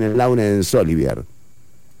octubre en el Launens Olivier.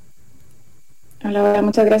 Hola,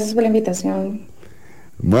 muchas gracias por la invitación.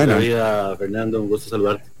 Bueno, Hola, Fernando, un gusto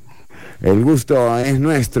saludarte. El gusto es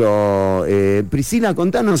nuestro. Priscila,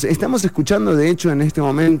 contanos, estamos escuchando de hecho en este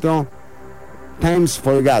momento Times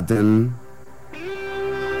Forgotten.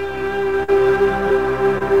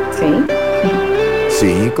 Sí.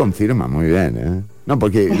 Sí, confirma, muy bien, No,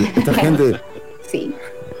 porque esta gente... Sí.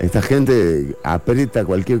 Esta gente aprieta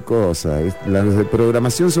cualquier cosa. Los de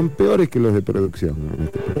programación son peores que los de producción en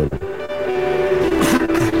este programa.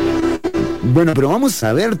 Bueno, pero vamos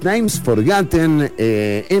a ver Times Forgotten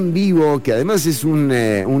en vivo, que además es un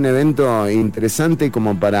evento interesante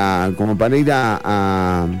como para ir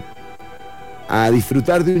a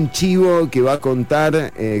disfrutar de un chivo que va a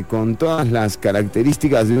contar con todas las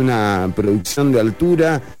características de una producción de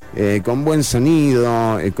altura, con buen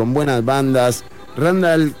sonido, con buenas bandas.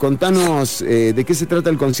 Randall, contanos de qué se trata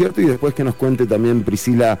el concierto y después que nos cuente también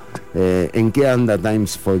Priscila en qué anda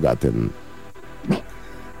Times Forgotten.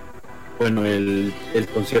 Bueno, el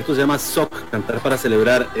concierto se llama SOC, Cantar para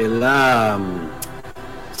Celebrar. Es la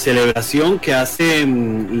celebración que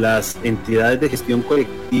hacen las entidades de gestión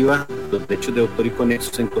colectiva, los derechos de autor y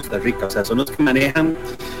conexos en Costa Rica. O sea, son los que manejan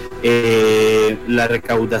la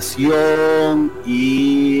recaudación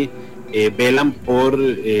y velan por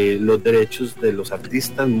los derechos de los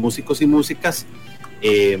artistas, músicos y músicas,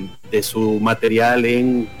 de su material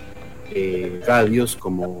en radios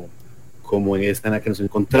como en esta en la que nos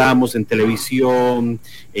encontramos, en televisión,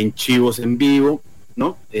 en chivos en vivo,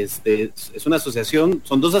 ¿no? Es una asociación,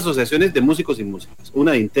 son dos asociaciones de músicos y músicas,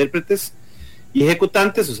 una de intérpretes y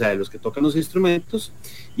ejecutantes, o sea, de los que tocan los instrumentos,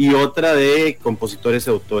 y otra de compositores y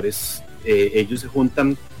autores. Ellos se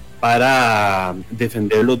juntan para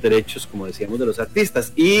defender los derechos, como decíamos, de los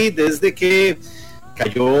artistas. Y desde que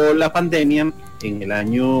cayó la pandemia en el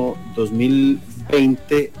año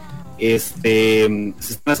 2020, se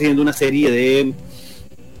están haciendo una serie de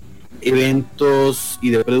eventos y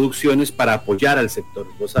de producciones para apoyar al sector.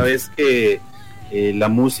 Vos sabés que la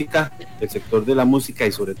música, el sector de la música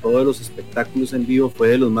y sobre todo de los espectáculos en vivo fue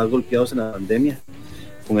de los más golpeados en la pandemia,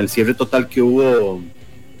 con el cierre total que hubo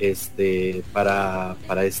para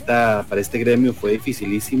este gremio. Fue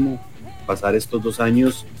dificilísimo pasar estos 2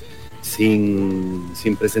 años sin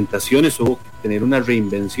presentaciones. Hubo que tener una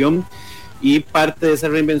reinvención, y parte de esa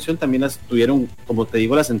reinvención también las tuvieron, como te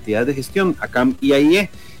digo, las entidades de gestión, ACAM y AIE,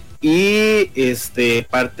 y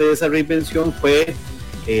parte de esa reinvención fue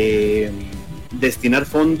destinar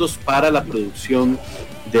fondos para la producción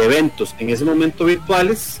de eventos, en ese momento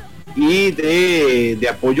virtuales, y de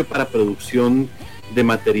apoyo para producción de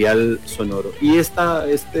material sonoro. Y esta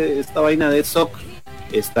vaina de SOC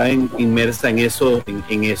está inmersa en eso.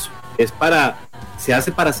 Se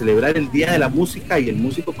hace para celebrar el Día de la Música y el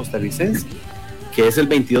Músico Costarricense, que es el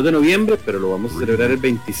 22 de noviembre, pero lo vamos a celebrar el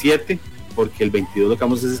 27, porque el 22 lo que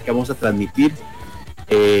vamos a hacer es que vamos a transmitir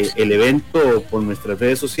el evento por nuestras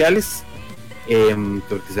redes sociales,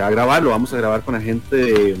 porque se va a grabar, lo vamos a grabar con la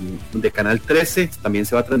gente de Canal 13, también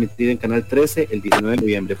se va a transmitir en Canal 13 el 19 de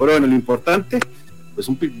noviembre. Pero bueno, lo importante, pues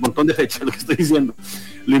un montón de fechas lo que estoy diciendo,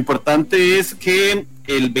 lo importante es que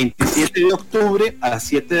el 27 de octubre a las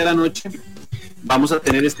 7 de la noche vamos a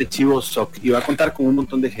tener este chivo SOC, y va a contar con un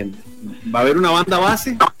montón de gente. Va a haber una banda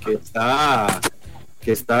base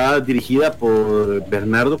que está dirigida por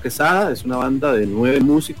Bernardo Quesada. Es una banda de 9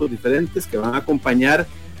 músicos diferentes que van a acompañar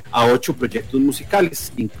a 8 proyectos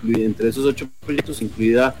musicales, entre esos 8 proyectos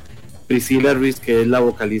incluida Priscila Ruiz, que es la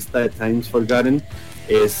vocalista de Times Forgotten.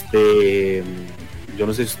 Yo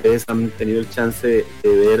no sé si ustedes han tenido el chance de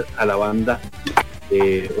ver a la banda o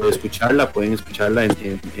de escucharla. Pueden escucharla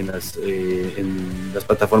en las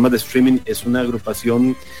plataformas de streaming. Es una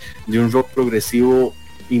agrupación de un rock progresivo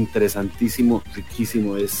interesantísimo,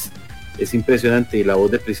 riquísimo, es impresionante, y la voz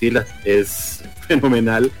de Priscila es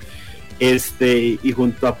fenomenal. Y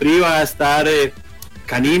junto a Pri va a estar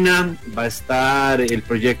Canina, va a estar el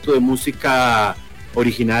proyecto de música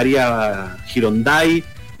originaria Girondai,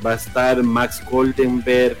 va a estar Max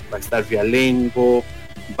Goldenberg, va a estar Rialengo,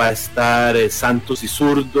 va a estar Santos y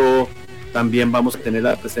Zurdo. También vamos a tener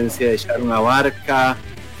la presencia de Sharon Abarca,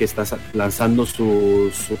 que está lanzando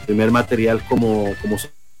su primer material como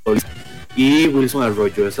solista, y Wilson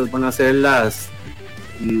Arroyo. Esas van a ser las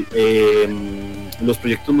los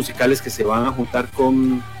proyectos musicales que se van a juntar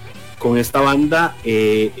con esta banda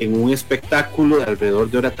en un espectáculo de alrededor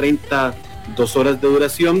de hora 30, 2 horas de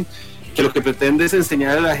duración, que lo que pretende es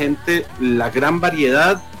enseñar a la gente la gran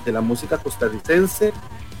variedad de la música costarricense,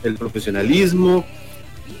 el profesionalismo,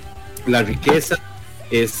 la riqueza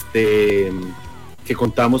que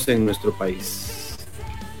contamos en nuestro país.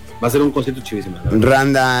 Va a ser un concierto chivísimo.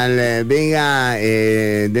 Randall Vega,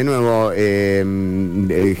 de nuevo,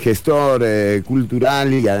 gestor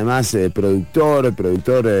cultural y además productor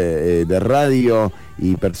de radio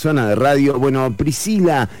y persona de radio. Bueno,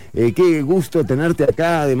 Priscila, qué gusto tenerte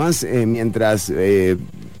acá. Además, mientras te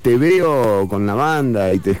veo con la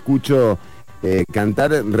banda y te escucho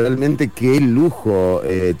cantar, realmente qué lujo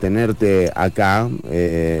tenerte acá.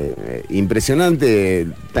 Impresionante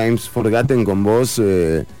Times Forgotten con vos.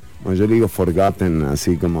 Bueno, yo le digo forgotten,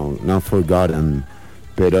 así como no forgotten,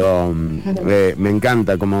 pero me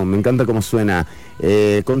encanta cómo suena.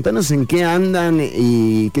 Contanos en qué andan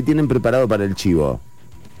y qué tienen preparado para el chivo.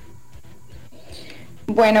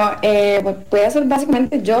 Bueno, voy a ser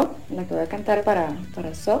básicamente yo la que voy a cantar para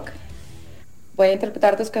SOC. Voy a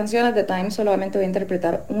interpretar 2 canciones. De Time solamente voy a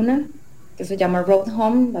interpretar una, que se llama Road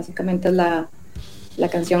Home. Básicamente es la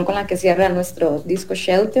canción con la que cierra nuestro disco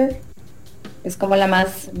Shelter. Es como la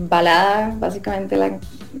más balada, básicamente la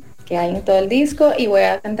que hay en todo el disco. Y voy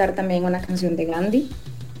a cantar también una canción de Gandhi.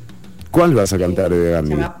 ¿Cuál vas a cantar de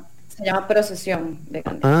Gandhi? Se llama Procesión de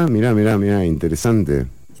Gandhi. Ah, mira, interesante.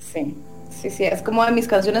 Sí, es como de mis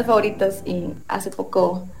canciones favoritas. Y hace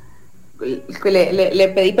poco le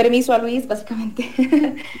pedí permiso a Luis, básicamente,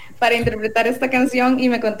 para interpretar esta canción, y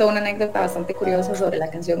me contó una anécdota bastante curiosa sobre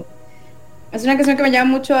la canción. Es una canción que me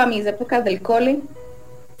llama mucho a mis épocas del cole.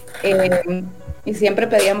 Y siempre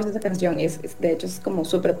pedíamos esa canción, y de hecho es como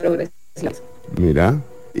súper progresiva. Mira,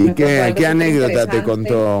 ¿y qué anécdota te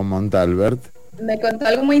contó Montalbert? Me contó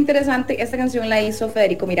algo muy interesante. Esta canción la hizo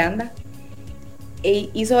Federico Miranda, e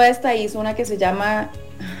hizo una que se llama,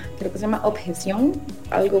 creo que se llama Objeción,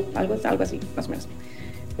 algo así, más o menos.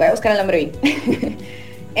 Voy a buscar el nombre bien.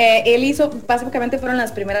 Él hizo, básicamente fueron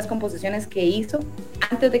las primeras composiciones que hizo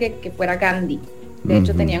antes de que fuera Gandhi. De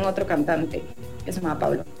hecho tenían otro cantante que se llamaba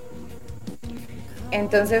Pablo.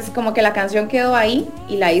 Entonces como que la canción quedó ahí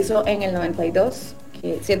y la hizo en el 92.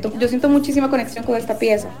 Yo siento muchísima conexión con esta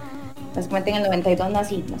pieza. Básicamente en el 92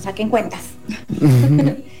 nací, no saquen cuentas.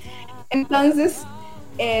 Entonces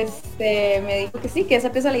me dijo que sí, que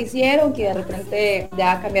esa pieza la hicieron, que de repente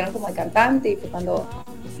ya cambiaron como de cantante, y fue cuando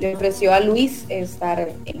le ofreció a Luis estar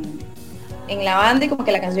en la banda, y como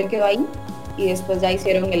que la canción quedó ahí. Y después ya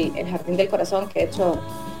hicieron el Jardín del Corazón, que de hecho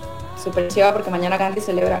súper chiva, porque mañana Gandhi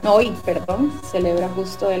celebra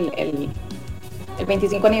justo el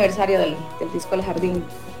 25 aniversario del disco El Jardín.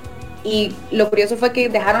 Y lo curioso fue que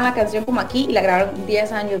dejaron la canción como aquí y la grabaron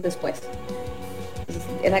 10 años después.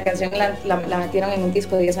 Entonces, la canción la metieron en un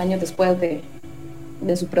disco 10 años después de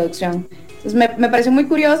su producción. Entonces me pareció muy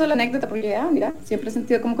curioso la anécdota, porque mira, siempre he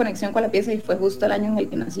sentido como conexión con la pieza, y fue justo el año en el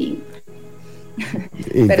que nací.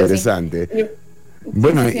 Interesante. Sí.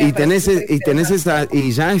 Bueno,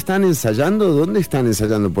 y ya están ensayando. ¿Dónde están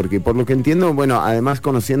ensayando? Porque por lo que entiendo, bueno, además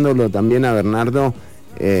conociéndolo también a Bernardo,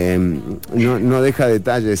 no deja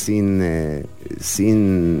detalle sin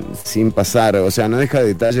pasar, o sea, no deja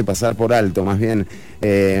detalle pasar por alto, más bien.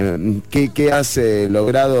 ¿Qué has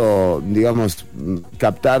logrado, digamos,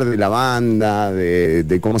 captar de la banda,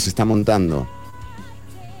 de cómo se está montando?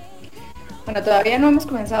 Bueno, todavía no hemos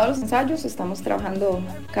comenzado los ensayos, estamos trabajando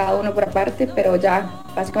cada uno por aparte, pero ya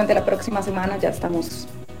básicamente la próxima semana ya estamos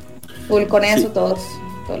full con eso, todos.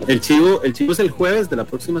 El chivo es el jueves de la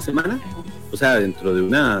próxima semana, o sea, dentro de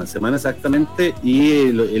una semana exactamente, y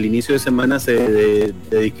el inicio de semana se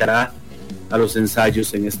dedicará a los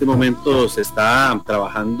ensayos. En este momento se está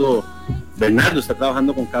trabajando, Bernardo está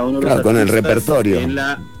trabajando con cada uno de los artistas, con el repertorio. En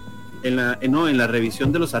la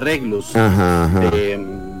revisión de los arreglos.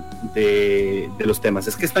 De los temas.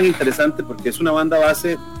 Es que es tan interesante porque es una banda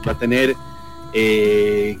base, va a tener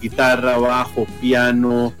guitarra, bajo,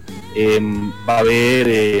 piano, va a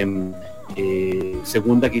haber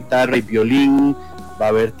segunda guitarra y violín, va a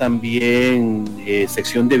haber también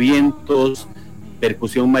sección de vientos,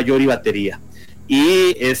 percusión mayor y batería.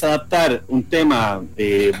 Y es adaptar un tema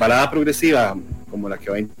de balada progresiva como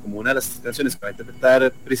una de las canciones que va a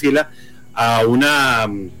interpretar Priscila a una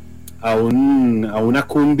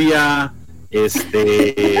cumbia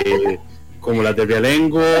como las de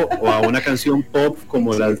Realengo, o a una canción pop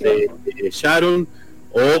como las de Sharon,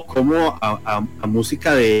 o como a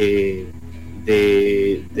música a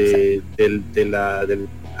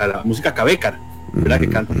la música cabecar, ¿verdad? Que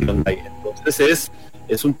canta. Entonces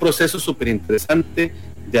es un proceso súper interesante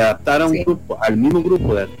de adaptar a un grupo, al mismo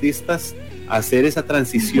grupo de artistas, a hacer esa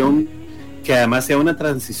transición, que además sea una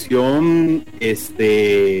transición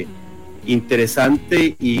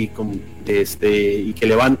interesante y que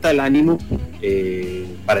levanta el ánimo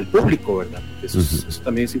para el público, ¿verdad? Eso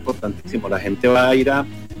también es importantísimo. La gente va a ir a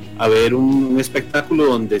ver un espectáculo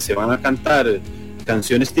donde se van a cantar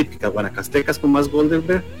canciones típicas guanacastecas con más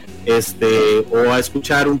Goldenberg, o a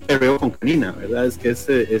escuchar un perreo con canina, ¿verdad? Es que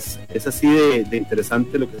es así de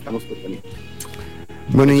interesante lo que estamos proponiendo.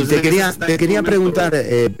 Bueno, y te quería preguntar,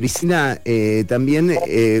 Priscila, también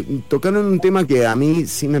tocaron un tema que a mí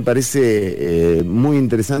sí me parece muy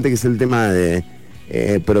interesante, que es el tema de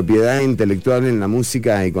propiedad intelectual en la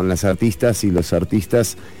música y con las artistas y los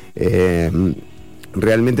artistas.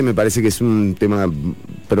 Realmente me parece que es un tema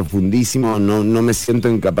profundísimo, no me siento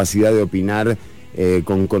en capacidad de opinar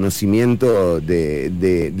con conocimiento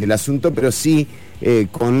del asunto, pero sí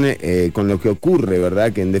con lo que ocurre,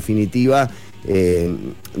 ¿verdad? Que en definitiva,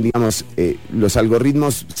 los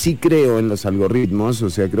algoritmos, sí creo en los algoritmos, o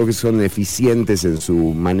sea, creo que son eficientes en su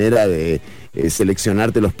manera de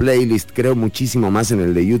seleccionarte los playlists. Creo muchísimo más en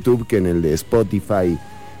el de YouTube que en el de Spotify.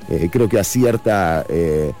 Creo que acierta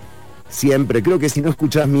siempre. Creo que si no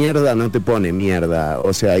escuchas mierda, no te pone mierda.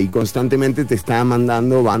 O sea, y constantemente te está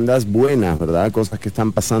mandando bandas buenas, ¿verdad? Cosas que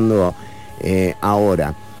están pasando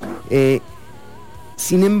ahora.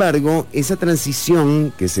 Sin embargo, esa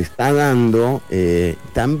transición que se está dando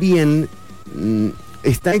también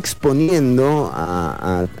está exponiendo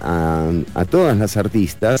a todas las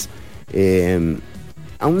artistas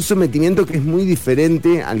a un sometimiento que es muy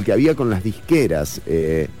diferente al que había con las disqueras.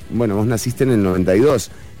 Bueno, vos naciste en el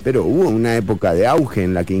 92, pero hubo una época de auge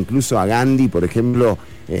en la que incluso a Gandhi, por ejemplo,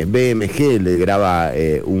 BMG le graba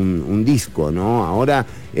un disco, ¿no? Ahora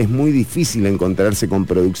es muy difícil encontrarse con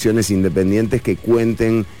producciones independientes que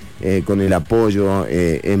cuenten con el apoyo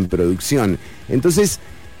en producción. Entonces,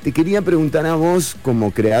 te quería preguntar a vos,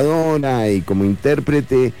 como creadora y como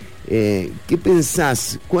intérprete, ¿qué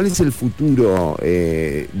pensás? ¿Cuál es el futuro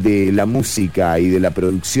de la música y de la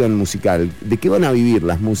producción musical? ¿De qué van a vivir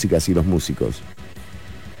las músicas y los músicos?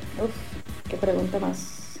 Qué pregunta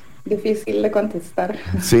más difícil de contestar.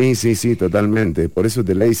 Sí, totalmente. Por eso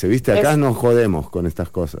te la hice, ¿viste? Acá nos jodemos con estas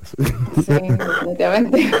cosas. Sí,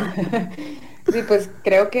 definitivamente. Sí, pues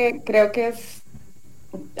creo que es,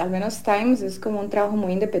 al menos Times es como un trabajo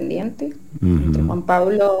muy independiente. Entre Juan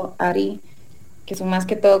Pablo, Ari, que son más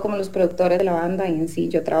que todo como los productores de la banda, y en sí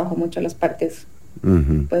yo trabajo mucho las partes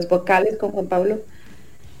pues vocales con Juan Pablo.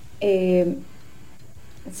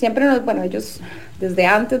 Siempre ellos desde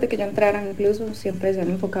antes de que yo entrara incluso siempre se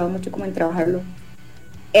han enfocado mucho como en trabajarlo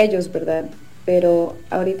ellos, ¿verdad? Pero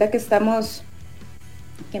ahorita que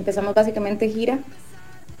empezamos básicamente gira,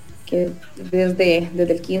 que desde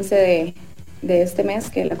el 15 de este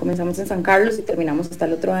mes, que la comenzamos en San Carlos y terminamos hasta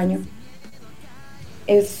el otro año,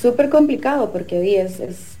 es súper complicado porque es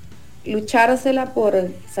luchársela por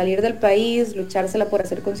salir del país, luchársela por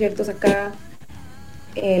hacer conciertos acá.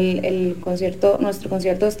 Nuestro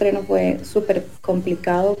concierto de estreno fue súper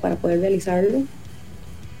complicado para poder realizarlo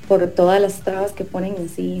por todas las trabas que ponen en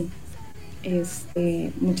sí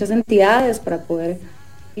muchas entidades para poder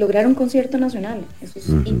lograr un concierto nacional. Eso es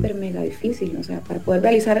hiper mega difícil, o sea, para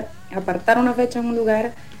poder apartar una fecha en un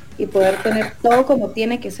lugar y poder tener todo como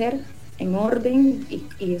tiene que ser en orden,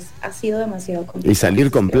 ha sido demasiado complicado. Y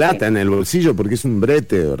salir con plata en el bolsillo, porque es un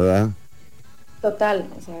brete, ¿verdad? Total,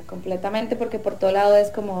 o sea, completamente, porque por todo lado es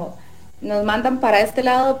como, nos mandan para este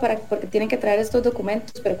lado porque tienen que traer estos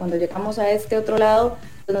documentos, pero cuando llegamos a este otro lado,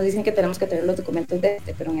 pues nos dicen que tenemos que tener los documentos de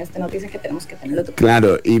pero en este nos dicen que tenemos que tener los documentos.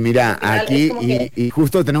 Claro, y mira, aquí, y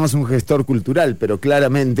justo tenemos un gestor cultural, pero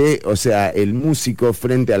claramente, o sea, el músico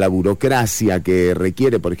frente a la burocracia que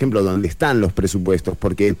requiere, por ejemplo, ¿dónde están los presupuestos?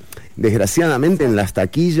 Porque desgraciadamente en las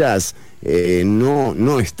taquillas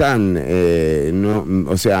no están,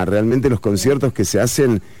 o sea, realmente los conciertos que se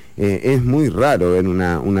hacen es muy raro ver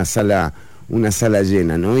una sala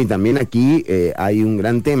llena, ¿no? Y también aquí hay un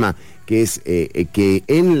gran tema, que es que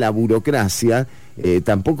en la burocracia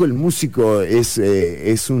tampoco el músico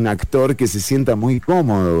es un actor que se sienta muy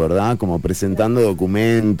cómodo, ¿verdad? Como presentando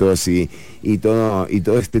documentos y todo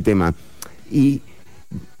este tema. Y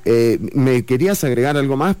 ¿me querías agregar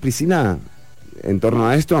algo más, Priscila, en torno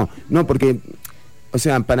a esto? No, porque, o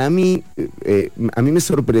sea, para mí, a mí me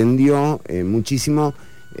sorprendió muchísimo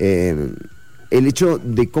el hecho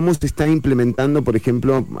de cómo se está implementando, por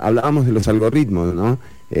ejemplo, hablábamos de los algoritmos, ¿no?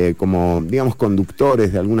 Como, digamos,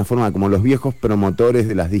 conductores de alguna forma, como los viejos promotores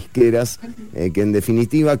de las disqueras, que en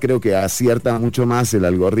definitiva creo que acierta mucho más el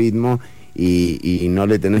algoritmo y no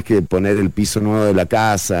le tenés que poner el piso nuevo de la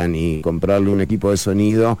casa ni comprarle un equipo de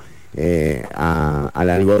sonido al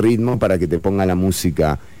algoritmo para que te ponga la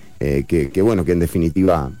música que en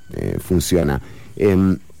definitiva funciona.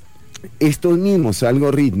 Estos mismos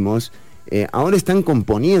algoritmos ahora están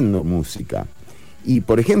componiendo música y,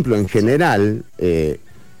 por ejemplo, en general,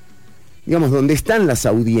 digamos, donde están las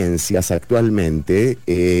audiencias actualmente,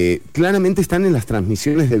 claramente están en las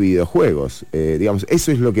transmisiones de videojuegos. Digamos,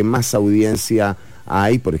 eso es lo que más audiencia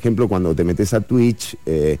hay. Por ejemplo, cuando te metes a Twitch,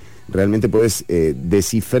 realmente puedes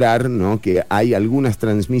descifrar, ¿no?, que hay algunas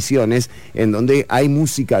transmisiones en donde hay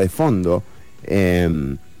música de fondo,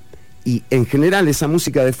 y en general esa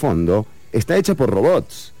música de fondo está hecha por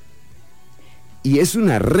robots. Y es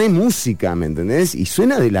una música, ¿me entendés? Y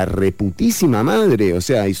suena de la reputísima madre, o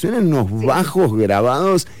sea, y suenan unos bajos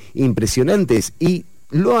grabados impresionantes, y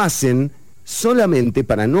lo hacen solamente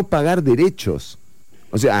para no pagar derechos.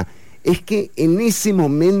 O sea, es que en ese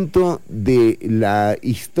momento de la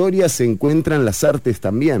historia se encuentran las artes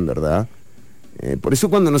también, ¿verdad? Por eso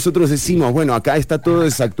cuando nosotros decimos, bueno, acá está todo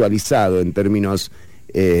desactualizado en términos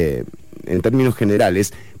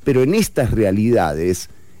generales, pero en estas realidades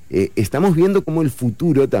estamos viendo cómo el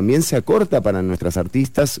futuro también se acorta para nuestras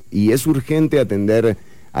artistas y es urgente atender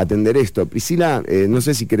esto. Priscila, no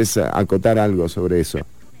sé si querés acotar algo sobre eso.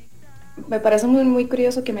 Me parece muy, muy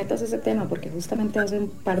curioso que metas ese tema, porque justamente hace un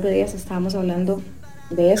par de días estábamos hablando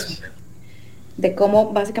de eso, de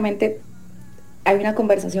cómo básicamente hay una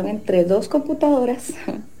conversación entre dos computadoras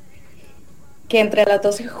que entre las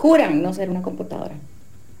dos se juran no ser una computadora,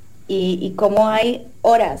 y cómo hay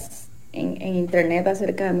horas en internet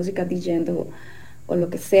acerca de música DJ o lo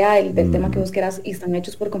que sea del tema que vos quieras, y están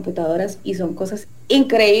hechos por computadoras y son cosas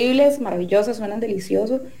increíbles, maravillosas, suenan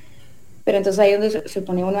deliciosos. Pero entonces ahí es donde se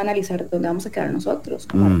pone uno a analizar dónde vamos a quedar nosotros,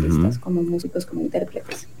 como artistas, como músicos, como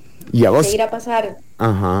intérpretes. ¿Y a vos? ¿Qué irá a pasar?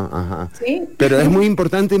 Ajá. ¿Sí? Pero es muy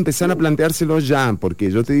importante empezar a planteárselo ya,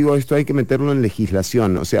 porque yo te digo, esto hay que meterlo en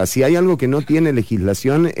legislación. O sea, si hay algo que no tiene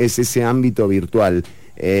legislación, es ese ámbito virtual.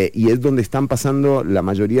 Y es donde están pasando la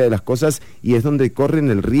mayoría de las cosas y es donde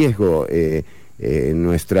corren el riesgo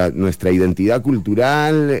nuestra identidad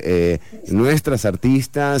cultural, nuestras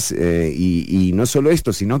artistas, y no solo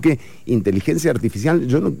esto, sino que inteligencia artificial.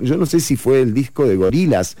 Yo no sé si fue el disco de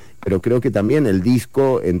Gorillaz, pero creo que también el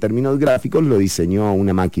disco en términos gráficos lo diseñó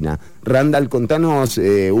una máquina. Randall, contanos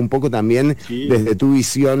un poco también, sí, desde tu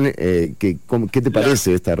visión, ¿qué te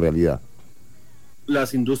parece esta realidad?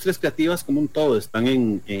 Las industrias creativas como un todo están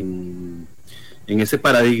en ese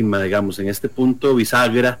paradigma, digamos, en este punto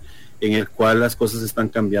bisagra en el cual las cosas están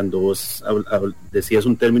cambiando. Vos decías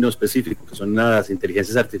un término específico, que son las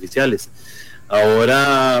inteligencias artificiales.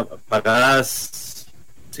 Ahora pagás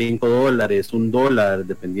 $5, $1,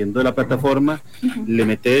 dependiendo de la plataforma, le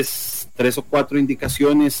metes 3 o 4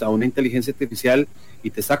 indicaciones a una inteligencia artificial y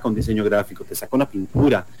te saca un diseño gráfico, te saca una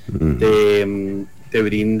pintura, te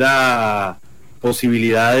brinda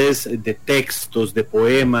posibilidades de textos, de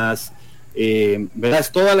poemas, ¿verdad?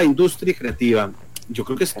 Es toda la industria creativa. Yo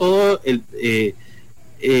creo que es todo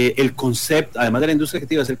el concepto, además de la industria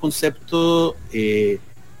creativa, es el concepto de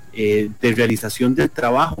realización del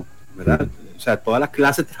trabajo, ¿verdad? O sea, toda la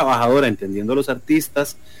clase trabajadora, entendiendo a los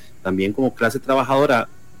artistas también como clase trabajadora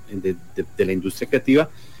de la industria creativa,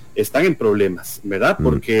 están en problemas, ¿verdad?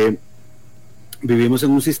 Porque vivimos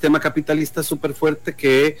en un sistema capitalista súper fuerte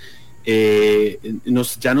que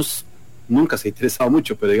nunca se ha interesado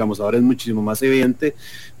mucho, pero digamos ahora es muchísimo más evidente,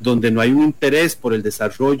 donde no hay un interés por el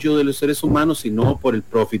desarrollo de los seres humanos, sino por el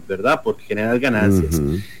profit, ¿verdad? Por generar ganancias.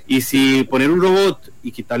 Y si poner un robot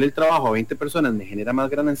y quitarle el trabajo a 20 personas me genera más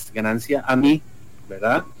ganancia a mí,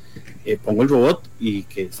 ¿verdad? Pongo el robot y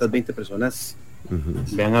que esas 20 personas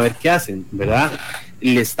vean a ver qué hacen, ¿verdad?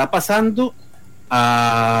 Le está pasando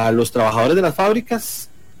a los trabajadores de las fábricas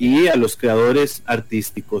y a los creadores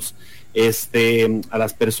artísticos, a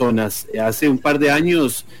las personas. Hace un par de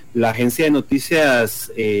años la agencia de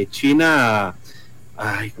noticias china,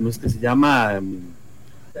 ¿cómo es que se llama?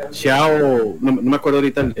 Xiao, no me acuerdo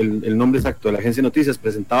ahorita el nombre exacto de la agencia de noticias,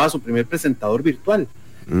 presentaba a su primer presentador virtual,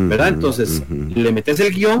 ¿verdad? Entonces le metes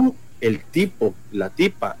el guión, la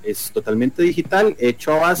tipa es totalmente digital,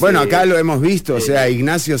 hecho a base. Bueno, acá lo hemos visto, o sea,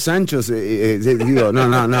 Ignacio Sancho, digo,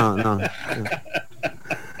 no. No.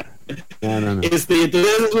 Entonces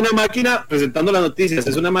es una máquina presentando las noticias,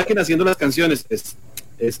 es una máquina haciendo las canciones,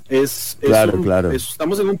 claro.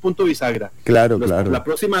 Estamos en un punto bisagra. Claro. La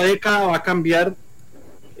próxima década va a cambiar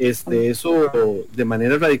eso de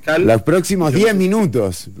manera radical. Los próximos 10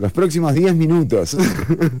 minutos.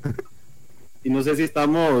 Y no sé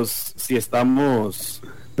si estamos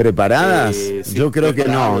 ¿Preparadas? Sí, yo creo que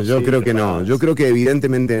no, yo creo que no, yo creo que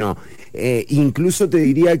evidentemente no. Incluso te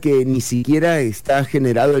diría que ni siquiera está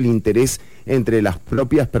generado el interés entre las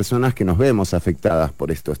propias personas que nos vemos afectadas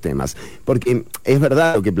por estos temas. Porque es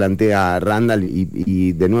verdad lo que plantea Randall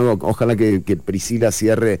y de nuevo, ojalá que Priscila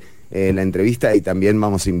cierre la entrevista, y también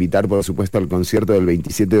vamos a invitar, por supuesto, al concierto del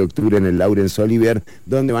 27 de octubre en el Laurence Olivier,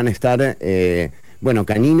 donde van a estar... bueno,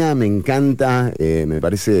 Canina me encanta, me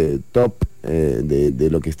parece top de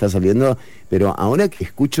lo que está saliendo, pero ahora que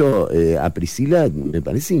escucho a Priscila, me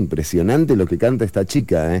parece impresionante lo que canta esta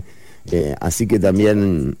chica, así que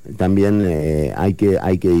también hay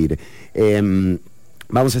que ir.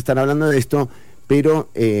 Vamos a estar hablando de esto, pero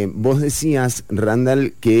vos decías,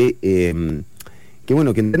 Randall, que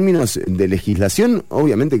bueno, que en términos de legislación,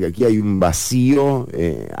 obviamente que aquí hay un vacío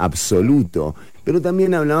absoluto, pero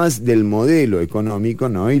también hablabas del modelo económico,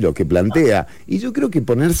 ¿no? Y lo que plantea. Y yo creo que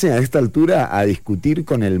ponerse a esta altura a discutir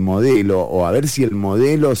con el modelo, o a ver si el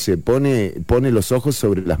modelo se pone los ojos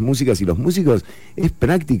sobre las músicas y los músicos, es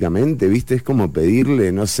prácticamente, ¿viste? Es como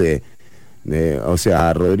pedirle, no sé, o sea,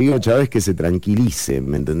 a Rodrigo Chávez que se tranquilice,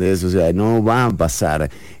 ¿me entendés? O sea, no va a pasar.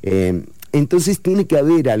 Entonces tiene que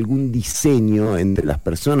haber algún diseño entre las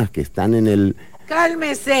personas que están en el...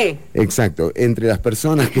 ¡Cálmese! Exacto, entre las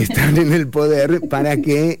personas que están en el poder para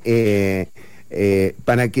que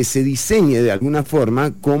se diseñe de alguna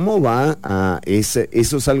forma cómo va a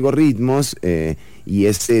esos algoritmos y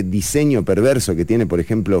ese diseño perverso que tiene, por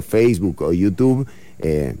ejemplo, Facebook o YouTube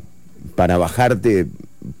para bajarte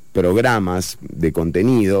programas de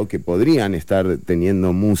contenido que podrían estar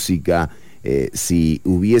teniendo música si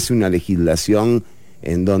hubiese una legislación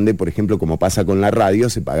en donde, por ejemplo, como pasa con la radio,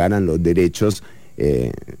 se pagaran los derechos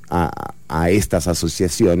a estas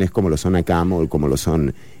asociaciones como lo son ACAM o como lo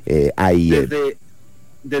son AIE.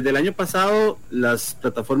 Desde el año pasado, las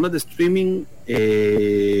plataformas de streaming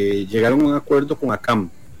llegaron a un acuerdo con ACAM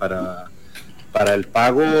para el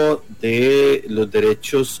pago de los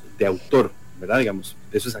derechos de autor, ¿verdad? Digamos,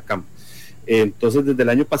 eso es ACAM. Entonces, desde el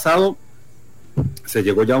año pasado se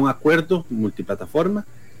llegó ya a un acuerdo multiplataforma,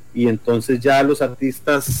 y entonces ya los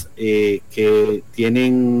artistas que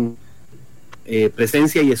tienen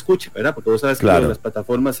presencia y escucha, ¿verdad? Porque vos sabes que las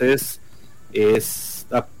plataformas es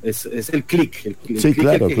el clic, sí,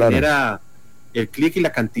 claro, que genera el clic y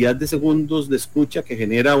la cantidad de segundos de escucha que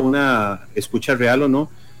genera una escucha real o no.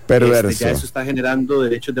 Perverso. Ya eso está generando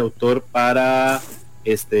derechos de autor para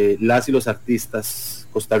las y los artistas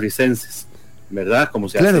costarricenses, ¿verdad? Como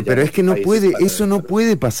se claro, hace pero es que no puede, eso no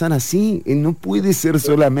puede pasar así, no puede ser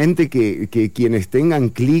solamente que quienes tengan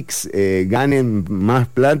clics ganen más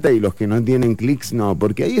plata y los que no tienen clics no,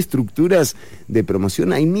 porque hay estructuras de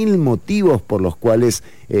promoción, hay 1000 motivos por los cuales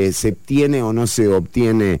se obtiene o no se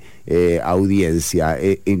obtiene audiencia.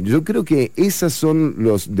 Yo creo que esos son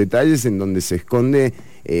los detalles en donde se esconde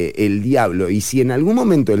el diablo, y si en algún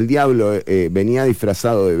momento el diablo venía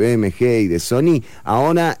disfrazado de BMG y de Sony,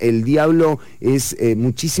 ahora el diablo es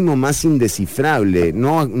muchísimo más indescifrable,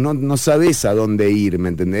 no sabes a dónde ir, ¿me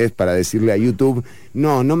entendés? Para decirle a YouTube,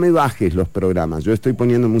 no me bajes los programas, yo estoy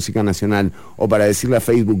poniendo música nacional, o para decirle a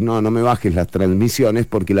Facebook, no me bajes las transmisiones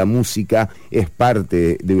porque la música es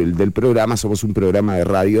parte del programa, somos un programa de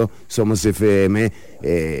radio, somos FM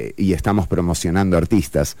y estamos promocionando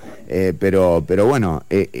artistas, pero bueno,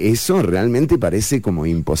 eso realmente parece como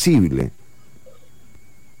imposible.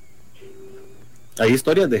 Hay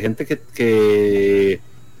historias de gente que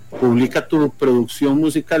publica tu producción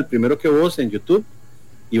musical primero que vos en YouTube,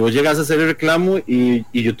 y vos llegas a hacer el reclamo y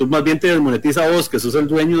YouTube más bien te desmonetiza a vos, que sos el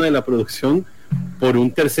dueño de la producción, por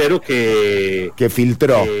un tercero que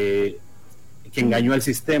filtró, que engañó al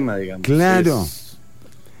sistema, digamos. Claro.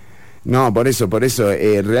 No, por eso,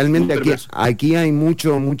 realmente aquí hay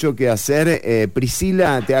mucho que hacer.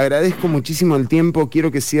 Priscila, te agradezco muchísimo el tiempo,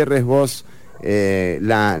 quiero que cierres vos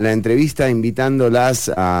la entrevista invitándolas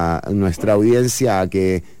a nuestra audiencia a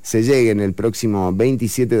que se lleguen el próximo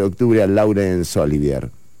 27 de octubre al Laurence Olivier.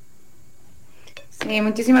 Sí,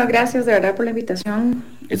 muchísimas gracias de verdad por la invitación.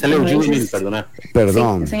 Es el Eugene O'Neill, perdona.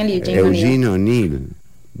 Perdón, sí, es el Eugene O'Neill.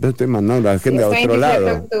 Yo estoy mandando a la gente a otro lado.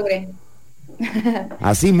 De octubre.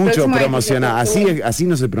 Así mucho promociona, así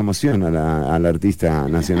no se promociona al artista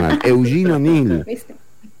nacional. Eugene O'Neill.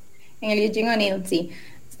 En el Eugene O'Neill, sí.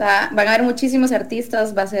 Van a haber muchísimos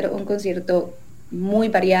artistas, va a ser un concierto muy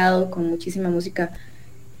variado, con muchísima música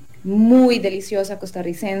muy deliciosa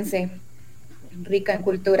costarricense, rica en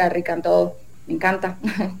cultura, rica en todo. Me encanta.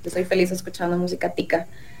 Yo soy feliz escuchando música tica.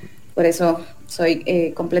 Por eso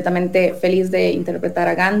soy completamente feliz de interpretar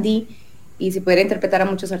a Gandhi, y si pudiera interpretar a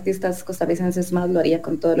muchos artistas costarricenses más, lo haría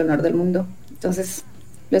con todo el honor del mundo. Entonces,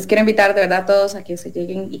 los quiero invitar de verdad a todos a que se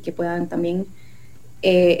lleguen y que puedan también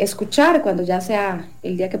escuchar cuando ya sea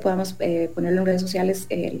el día que podamos ponerlo en redes sociales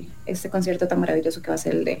este concierto tan maravilloso que va a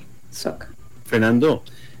ser el de SOC. Fernando,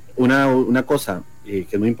 una cosa que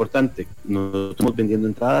es muy importante, no estamos vendiendo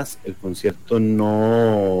entradas, el concierto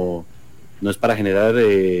no es para generar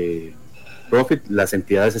profit, las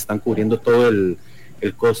entidades están cubriendo todo el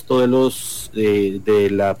costo de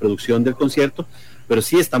la producción del concierto, pero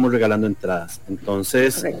sí estamos regalando entradas.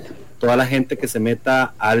 Entonces, correcto, toda la gente que se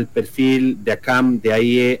meta al perfil de ACAM, de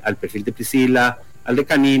AIE, al perfil de Priscila, al de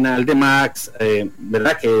Canina, al de Max,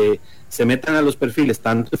 ¿verdad? Que se metan a los perfiles,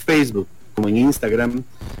 tanto en Facebook como en Instagram.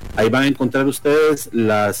 Ahí van a encontrar ustedes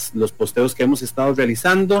los posteos que hemos estado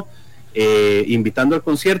realizando, invitando al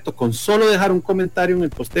concierto. Con solo dejar un comentario en el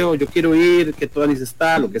posteo, yo quiero ir, que toda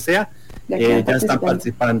está, lo que sea, ya están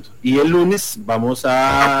participando. Y el lunes vamos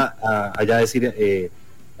a ya decir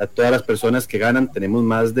a todas las personas que ganan, tenemos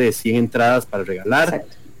más de 100 entradas para regalar.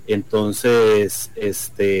 Exacto. Entonces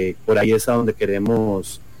por ahí es a donde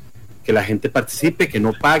queremos que la gente participe, que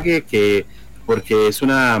no pague, porque es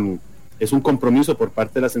un compromiso por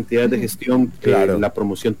parte de las entidades de gestión, claro, la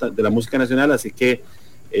promoción de la música nacional, así que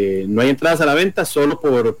no hay entradas a la venta, solo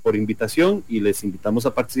por invitación, y les invitamos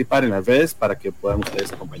a participar en las redes para que puedan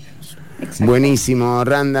ustedes acompañarnos. Exacto. Buenísimo,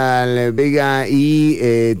 Randall Vega,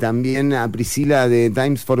 y también a Priscila de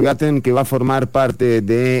Times Forgotten, que va a formar parte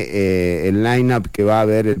de el line-up que va a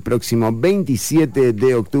haber el próximo 27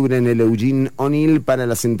 de octubre en el Eugene O'Neill. Para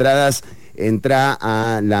las entradas, entra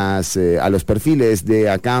a los perfiles de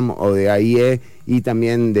ACAM o de AIE, y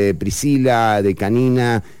también de Priscila, de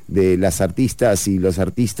Canina, de las artistas y los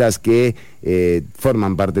artistas que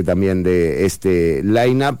forman parte también de este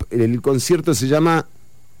line-up. El concierto se llama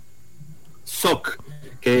SOC,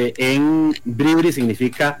 que en Bribri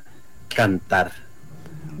significa cantar.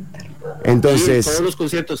 Entonces, en todos los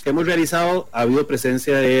conciertos que hemos realizado ha habido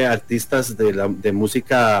presencia de artistas de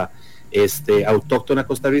música autóctona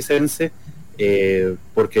costarricense,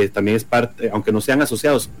 porque también es parte, aunque no sean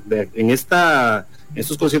asociados, en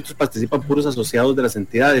estos conciertos participan puros asociados de las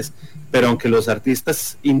entidades, pero aunque los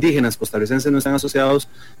artistas indígenas costarricenses no están asociados,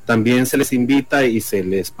 también se les invita y se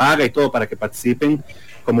les paga y todo para que participen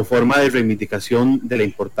como forma de reivindicación de la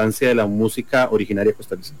importancia de la música originaria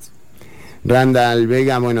costarricense. Randall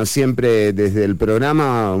Vega, bueno, siempre desde el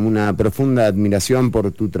programa una profunda admiración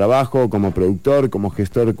por tu trabajo como productor, como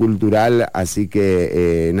gestor cultural, así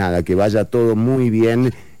que nada, que vaya todo muy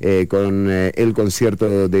bien con el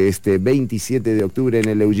concierto de este 27 de octubre en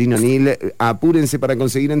el Eugene O'Neill. Apúrense para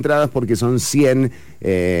conseguir entradas porque son 100,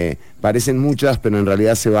 parecen muchas, pero en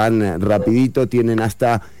realidad se van rapidito, tienen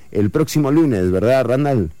hasta el próximo lunes, ¿verdad,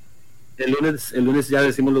 Randall? El lunes ya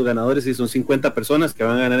decimos los ganadores, y son 50 personas que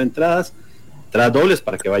van a ganar entradas dobles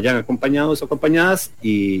para que vayan acompañados o acompañadas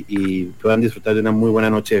y puedan disfrutar de una muy buena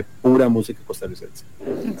noche de pura música costarricense.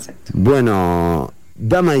 Exacto. Bueno,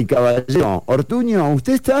 dama y caballero, Ortuño,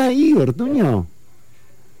 ¿usted está ahí, Ortuño?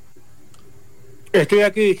 Estoy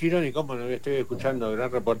aquí, Girón, y cómo no, estoy escuchando el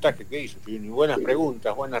gran reportaje que hizo, y buenas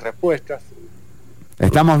preguntas, buenas respuestas.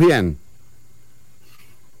 ¿Estamos bien?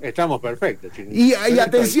 Estamos perfectos. Y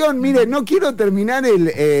atención, mire, no quiero terminar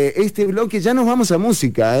este bloque, ya nos vamos a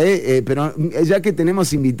música, pero ya que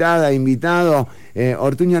tenemos invitado,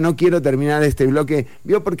 Ortuño, no quiero terminar este bloque,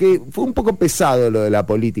 vio, porque fue un poco pesado lo de la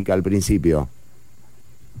política al principio.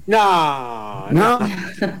 No. O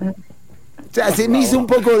sea, se me hizo un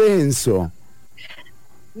poco denso.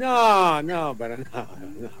 No, para nada.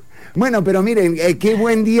 No. Bueno, pero miren, qué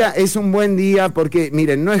buen día, es un buen día, porque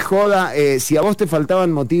miren, no es joda, si a vos te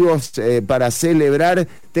faltaban motivos para celebrar,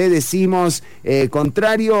 te decimos,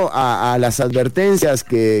 contrario a las advertencias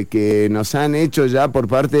que nos han hecho ya por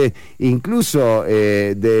parte incluso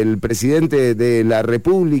del presidente de la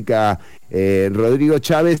República, Rodrigo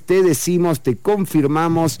Chávez, te decimos, te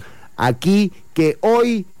confirmamos aquí que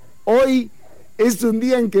hoy es un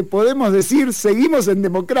día en que podemos decir, seguimos en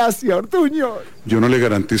democracia, Ortuño. Yo no le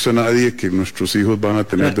garantizo a nadie que nuestros hijos van a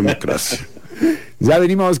tener democracia. Ya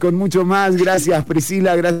venimos con mucho más. Gracias,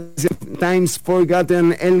 Priscila, gracias, Times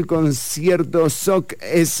Forgotten. El concierto SOC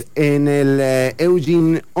es en el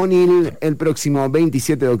Eugene O'Neill el próximo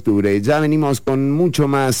 27 de octubre. Ya venimos con mucho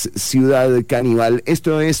más Ciudad Canibal.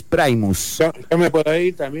 Esto es Primus. ¿Yo me puedo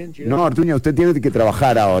ir también, Chino? No, Ortuño, usted tiene que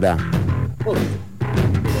trabajar ahora.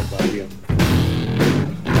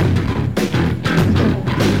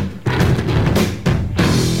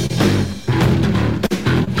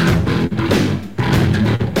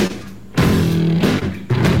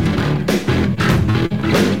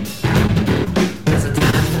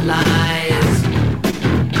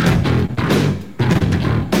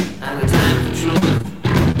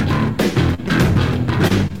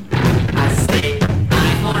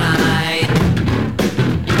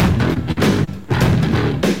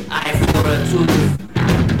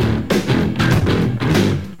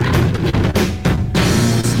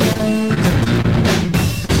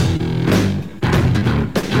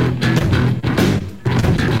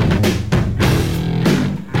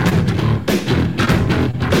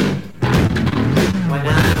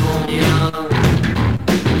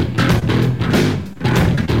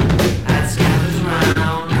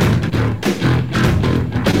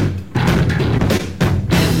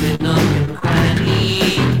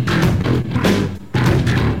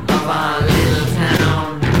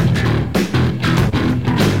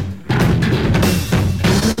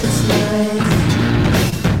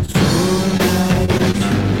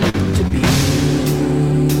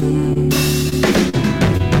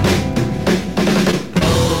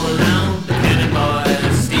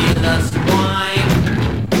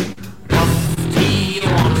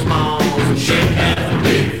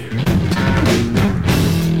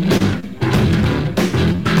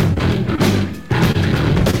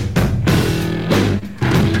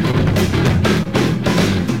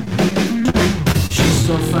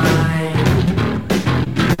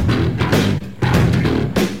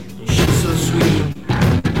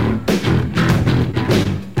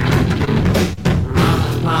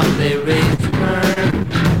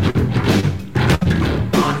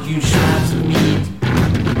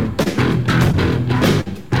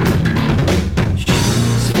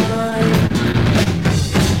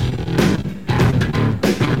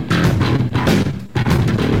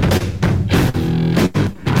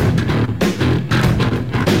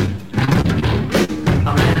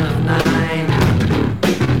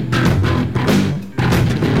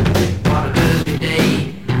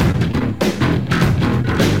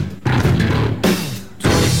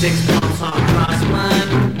 6 pumps on a cross one,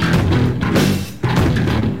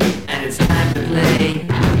 and it's time to play.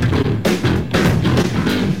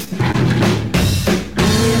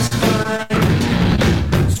 It's fine,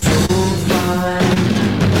 so fine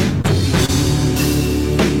to be.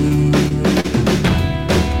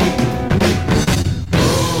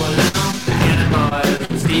 Oh, now the cannonball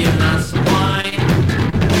is stealing us some wine.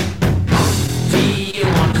 Tea, you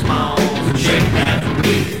want smalls, and shake that for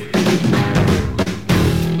me.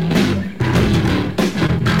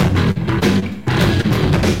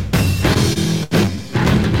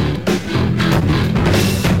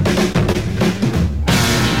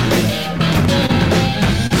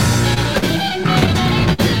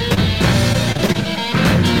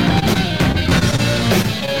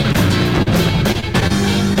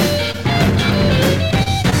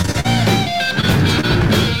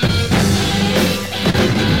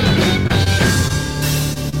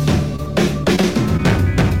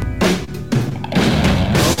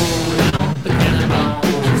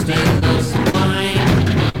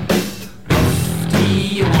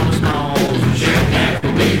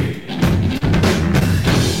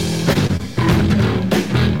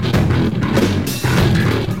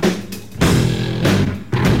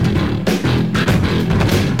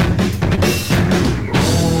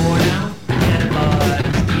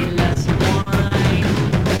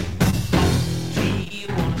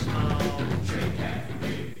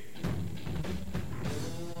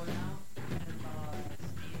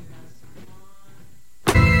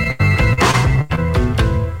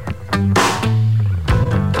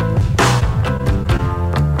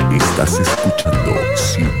 Estás escuchando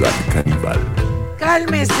Ciudad Canibal.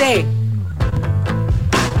 ¡Cálmese!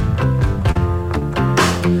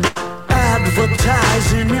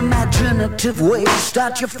 Advertise in imaginative ways.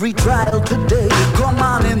 Start your free trial today. Come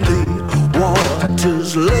on in the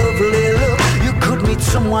waters, lovely look. You could meet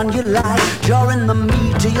someone you like. You're in the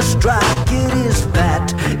meat of your strike. It is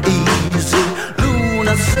that easy.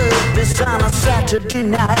 Lunar surface on a Saturday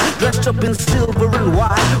night. Dressed up in silver and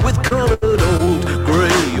white with colored old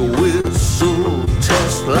gray whistle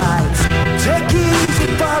test lights. Take it easy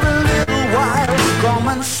for a little while. Come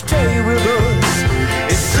and stay with us.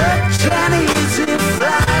 It's such an easy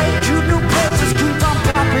flight. You new places keep on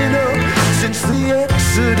popping up since the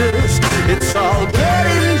Exodus. It's all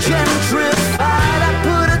getting gentrified. I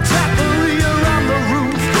put a taqueria on the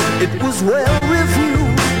roof. It was well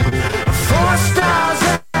reviewed. 4 stars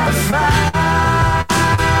out of 5.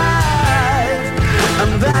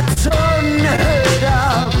 And that's unheard of.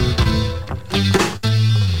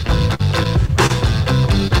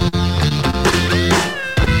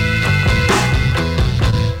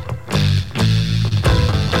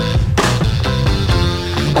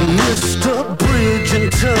 Mr. Bridge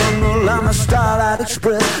and Tunnel on a Starlight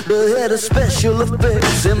Express, the head of special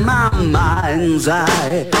effects in my mind's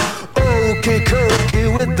eye. Okay, cookie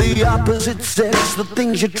with the opposite sex, the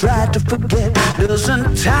things you try to forget.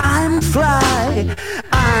 Doesn't time fly?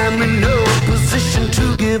 I'm in no position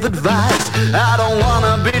to give advice. I don't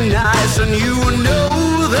wanna be nice, and you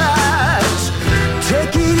know that.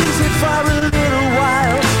 Take it easy for a little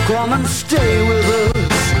while. Come and stay with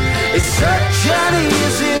us. It's such an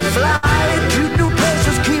easy flight. Cute new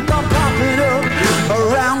places keep on popping up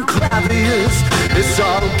around claviers. It's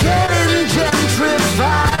all getting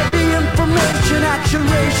gentrified. The information action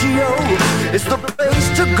ratio is the place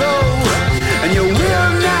to go, and you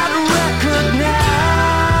will not recognize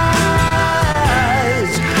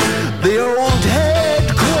the old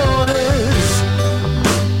headquarters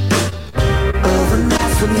of the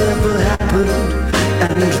nights that never happened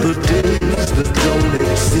and the days that don't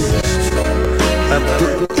exist. At the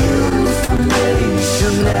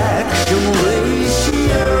information action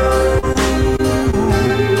ratio,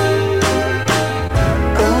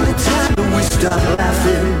 only time that we stop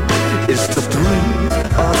laughing is to breathe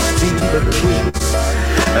or steal a kiss.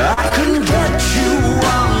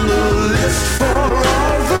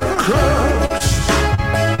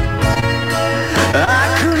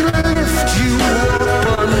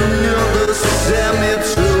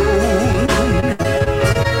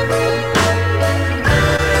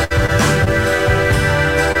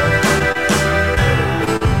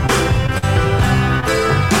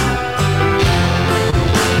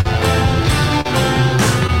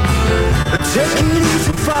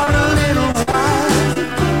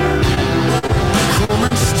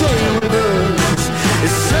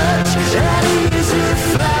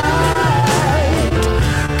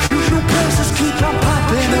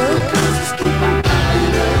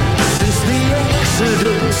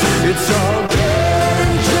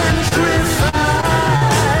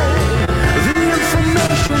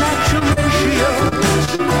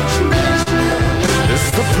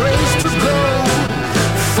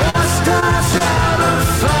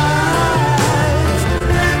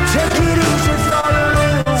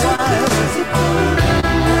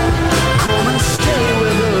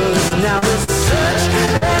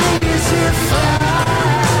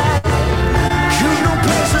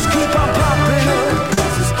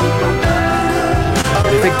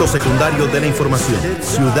 efecto secundario de la información.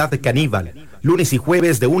 Ciudad Caníbal, lunes y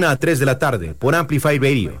jueves de 1 a 3 de la tarde por Amplify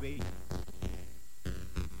Radio.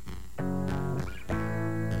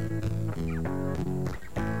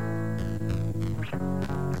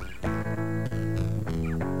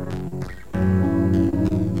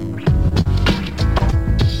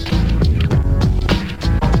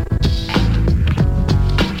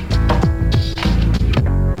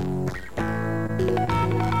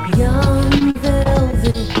 Young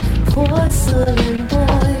velvet porcelain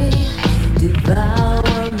boy, devour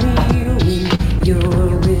me when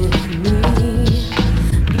you're with me.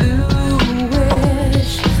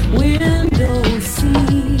 Bluish window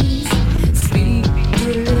seas, sweet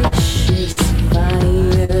delicious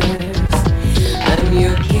fires. I'm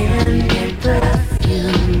your candy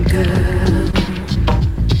perfume girl,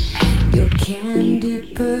 your candy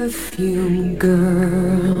perfume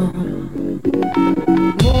girl.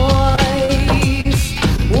 Moist,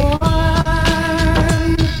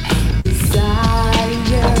 warm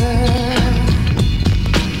desire.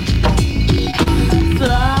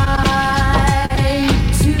 Fly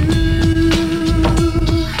to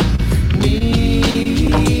me.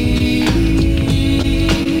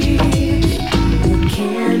 You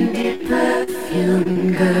candy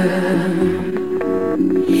perfume girl.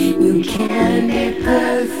 You candy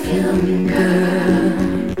perfume girl.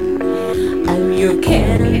 I'm your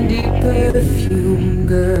candy perfume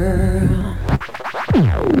girl.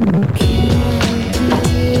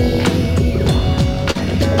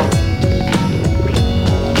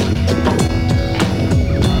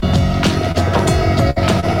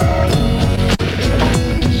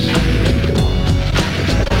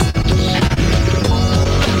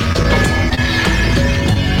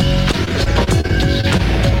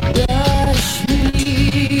 Rush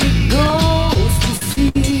me, goes to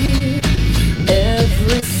see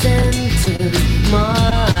every sentence,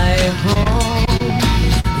 my home.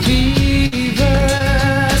 Fever,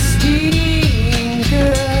 steam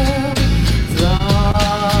girl,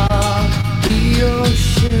 from the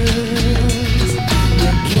oceans.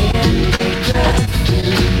 You candy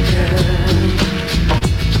perfume girl.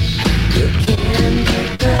 You candy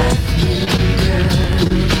perfume girl.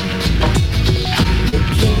 You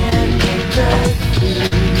candy perfume girl.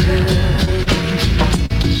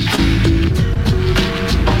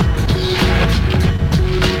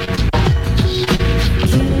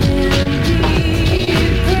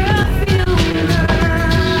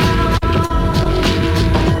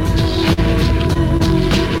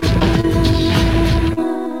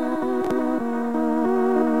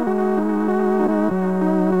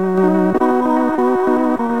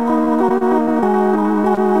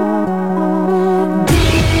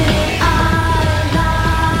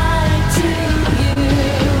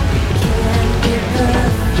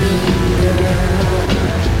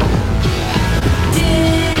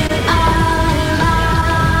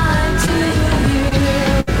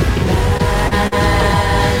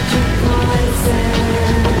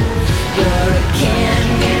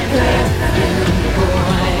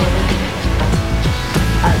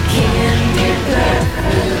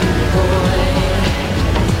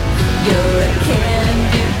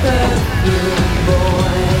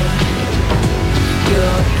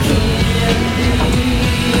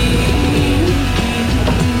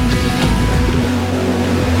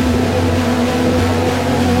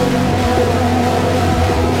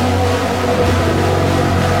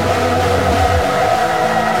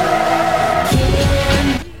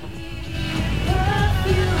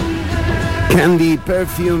 Candy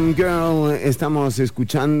Perfume Girl, estamos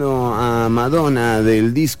escuchando a Madonna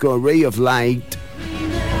del disco Ray of Light.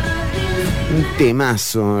 Un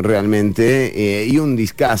temazo realmente, y un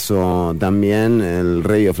discazo también, el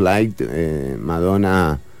Ray of Light,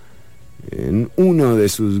 Madonna en uno de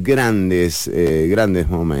sus grandes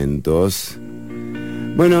momentos.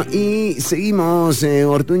 Bueno, y seguimos,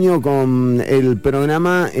 Ortuño, con el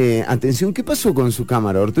programa. Atención, ¿qué pasó con su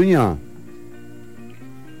cámara, Ortuño?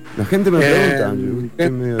 La gente me pregunta,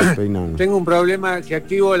 estoy medio despeinado. Tengo un problema, si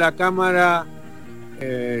activo la cámara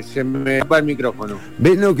se me va el micrófono.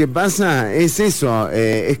 ¿Ves lo que pasa? Es eso,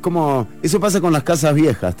 es como, eso pasa con las casas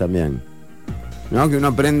viejas también, ¿no? Que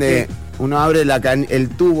uno prende, sí. Uno abre el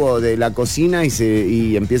tubo de la cocina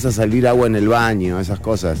y empieza a salir agua en el baño, esas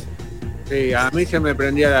cosas. Sí, a mí se me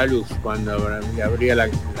prendía la luz cuando abría la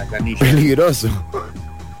canilla. Peligroso.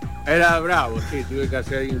 Era bravo, sí, tuve que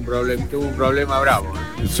hacer tuve un problema bravo.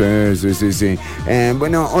 Sí.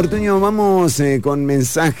 Bueno, Ortuño, vamos con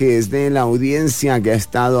mensajes de la audiencia que ha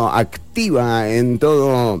estado activa en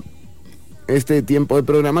todo este tiempo de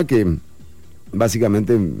programa, que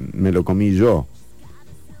básicamente me lo comí yo.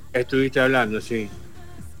 Estuviste hablando, sí.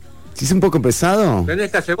 Si es un poco pesado, Vos tenés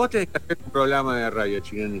que hacer un programa de radio,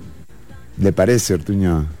 Chironi. ¿le parece,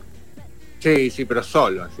 Ortuño? Sí, pero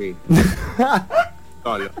solo, así.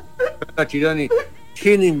 Solo. Chironi,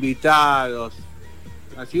 sin invitados.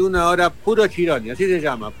 Así 1 hora, puro Chironi, así se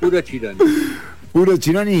llama, puro Chironi. Puro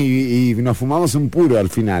Chironi y nos fumamos un puro al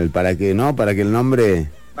final, para que el nombre...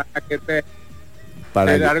 Para que te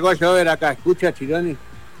Para largó a llover acá. ¿Escucha, Chironi?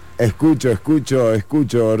 Escucho,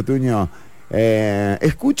 Ortuño.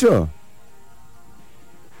 ¿Escucho?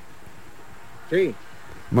 Sí.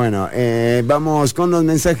 Bueno, vamos con los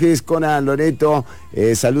mensajes. Cora Loreto,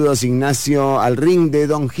 saludos Ignacio al ring de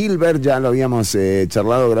Don Gilbert, ya lo habíamos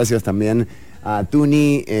charlado, gracias también a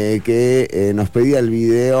Tuni que nos pedía el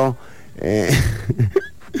video.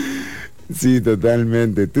 Sí,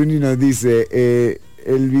 totalmente. Tuni nos dice,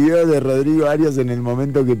 el video de Rodrigo Arias en el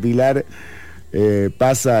momento que Pilar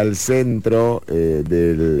pasa al centro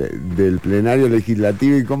del plenario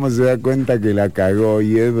legislativo y cómo se da cuenta que la cagó,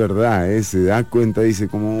 y es verdad, se da cuenta, dice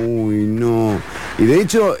como, uy, no. Y de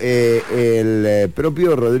hecho, el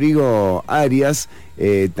propio Rodrigo Arias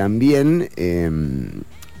también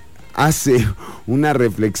hace una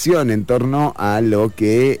reflexión en torno a lo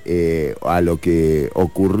que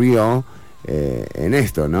ocurrió en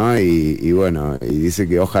esto, ¿no? Y bueno, y dice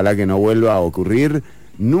que ojalá que no vuelva a ocurrir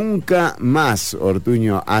nunca más,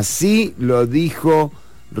 Ortuño. Así lo dijo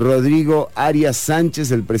Rodrigo Arias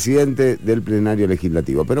Sánchez, el presidente del plenario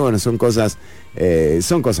legislativo. Pero bueno, son cosas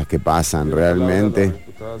que pasan realmente.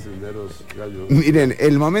 Miren,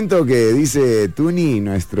 el momento que dice Tuni,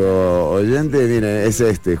 nuestro oyente, miren, es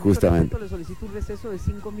justamente. Le solicito un receso de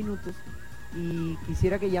 5 minutos y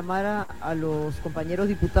quisiera que llamara a los compañeros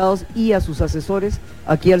diputados y a sus asesores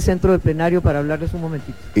aquí al centro del plenario para hablarles un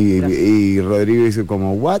momentito. Y Rodrigo dice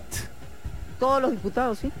como, ¿what? Todos los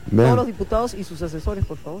diputados, sí. Vean. Todos los diputados y sus asesores,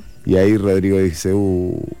 por favor. Y ahí Rodrigo dice,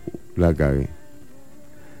 la cagué.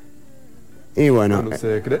 Y bueno,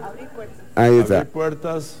 ahí está. Abrir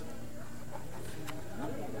puertas.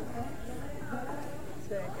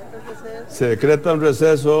 Se decreta un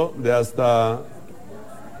receso de hasta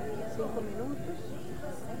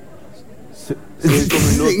 5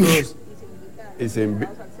 minutos y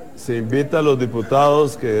se invita a los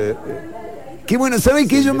diputados que... Qué bueno, ¿saben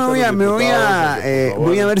qué? Yo voy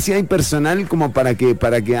a ver si hay personal como para que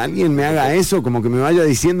alguien me haga eso, como que me vaya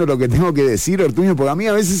diciendo lo que tengo que decir, Ortuño, porque a mí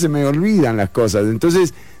a veces se me olvidan las cosas.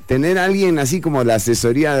 Entonces, tener a alguien así como la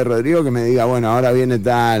asesoría de Rodrigo que me diga, bueno, ahora viene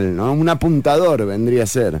tal, ¿no? Un apuntador vendría a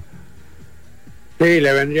ser. Sí,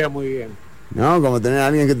 le vendría muy bien. ¿No? Como tener a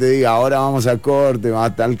alguien que te diga, ahora vamos a corte, va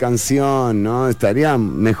a tal canción, ¿no?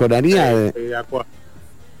 Mejoraría. Sí, de acuerdo.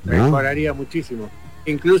 ¿No? Mejoraría muchísimo.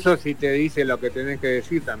 Incluso si te dice lo que tenés que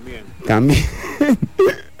decir también. También.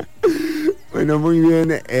 Bueno, muy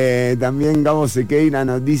bien. También Gabo Sequeira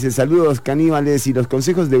nos dice, saludos caníbales, y los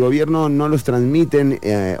consejos de gobierno no los transmiten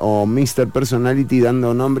o Mr. Personality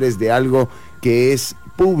dando nombres de algo que es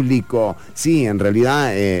público. Sí, en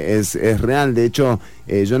realidad es real. De hecho,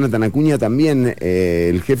 Jonathan Acuña también,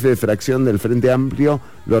 el jefe de fracción del Frente Amplio,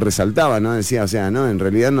 lo resaltaba, ¿no? Decía, o sea, no, en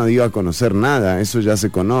realidad no dio a conocer nada, eso ya se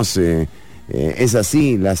conoce. Es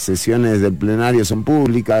así, las sesiones del plenario son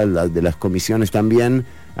públicas, las de las comisiones también,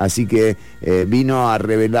 así que vino a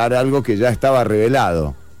revelar algo que ya estaba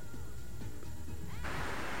revelado.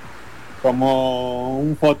 Como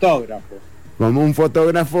un fotógrafo. Como un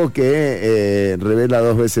fotógrafo que revela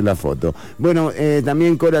 2 veces la foto. Bueno,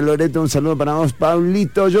 también Cora Loreto, un saludo para vos,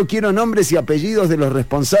 Pablito. Yo quiero nombres y apellidos de los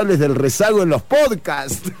responsables del rezago en los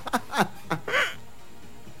podcasts.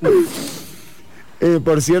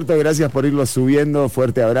 Por cierto, gracias por irlos subiendo,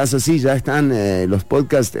 fuerte abrazo. Sí, ya están, los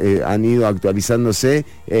podcasts han ido actualizándose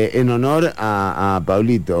en honor a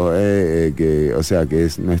Pablito, que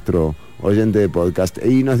es nuestro oyente de podcast.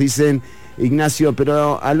 Y nos dicen, Ignacio,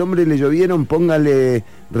 pero al hombre le llovieron, póngale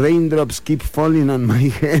Raindrops Keep Falling on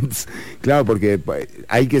My Heads. Claro, porque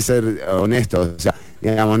hay que ser honestos, o sea,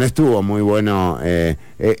 digamos, no estuvo muy bueno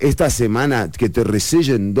esta semana, que te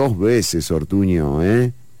resellen 2 veces, Ortuño,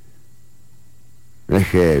 Es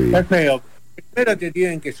heavy. Es feo. Primero te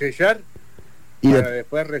tienen que sellar y para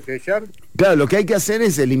después resellar. Claro, lo que hay que hacer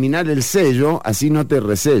es eliminar el sello, así no te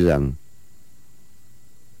resellan.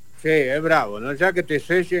 Sí, es bravo, ¿no? Ya que te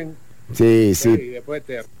sellen. Sí. Y después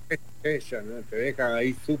te sellan, ¿no? Te dejan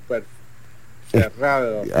ahí súper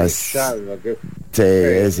cerrado, sellado. Sí,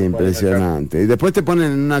 es impresionante. Y después te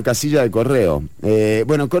ponen en una casilla de correo.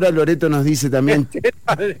 Bueno, Cora Loreto nos dice también...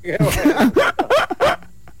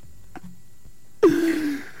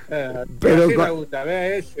 Pero me gusta,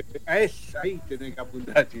 ahí tenés que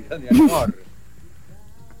apuntar, Chironi, amor.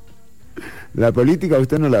 ¿La política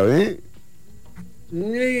usted no la ve?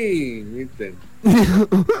 Sí, ¿viste?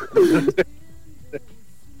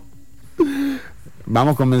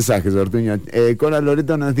 Vamos con mensajes, Ortuño. Cora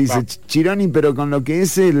Loreto nos dice, Chironi, pero con lo que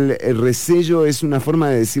es el resello, ¿es una forma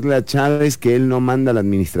de decirle a Chávez que él no manda a la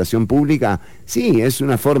administración pública? Sí, es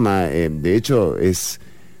una forma, de hecho,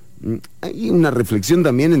 hay una reflexión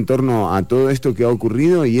también en torno a todo esto que ha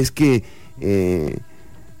ocurrido, y es que,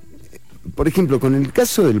 por ejemplo, con el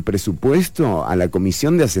caso del presupuesto, a la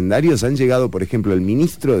Comisión de Hacendarios han llegado, por ejemplo, el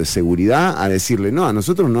ministro de Seguridad a decirle, no, a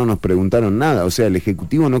nosotros no nos preguntaron nada, o sea, el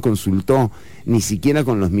Ejecutivo no consultó ni siquiera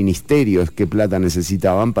con los ministerios qué plata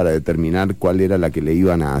necesitaban para determinar cuál era la que le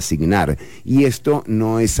iban a asignar. Y esto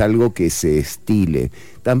no es algo que se estile.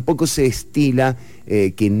 Tampoco se estila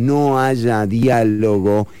que no haya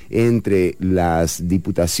diálogo entre las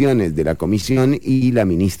diputaciones de la comisión y la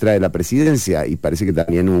ministra de la Presidencia, y parece que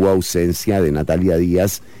también hubo ausencia de Natalia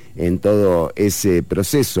Díaz en todo ese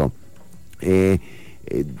proceso.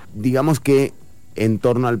 Digamos que en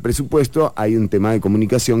torno al presupuesto hay un tema de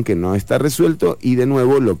comunicación que no está resuelto, y de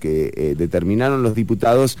nuevo lo que determinaron los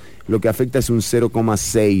diputados, lo que afecta es un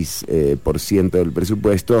 0,6% del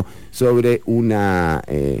presupuesto sobre una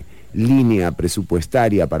línea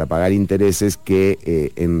presupuestaria para pagar intereses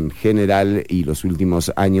que en general y los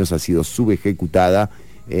últimos años ha sido subejecutada,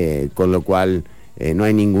 con lo cual no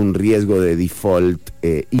hay ningún riesgo de default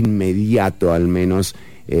inmediato, al menos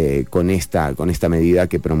con esta medida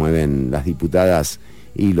que promueven las diputadas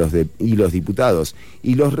y los diputados.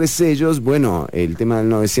 Y los resellos, bueno, el tema del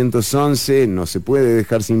 911, no se puede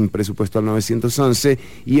dejar sin presupuesto al 911,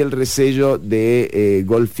 y el resello de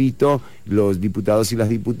Golfito, los diputados y las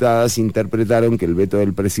diputadas interpretaron que el veto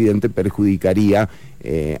del presidente perjudicaría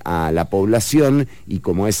a la población, y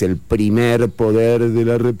como es el primer poder de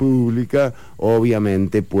la República,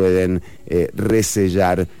 obviamente pueden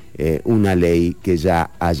resellar una ley que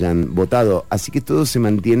ya hayan votado. Así que todo se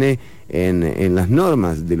mantiene en las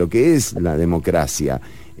normas de lo que es la democracia.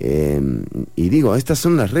 Y digo, estas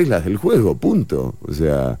son las reglas del juego, punto. O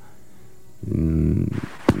sea,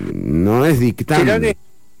 no es dictamen.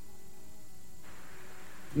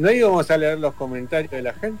 ¿No íbamos a leer los comentarios de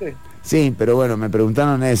la gente? Sí, pero bueno, me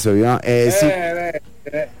preguntaron eso, ¿vio? Sí.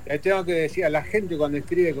 Tengo que decir a la gente cuando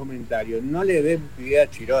escribe comentarios, no le den idea a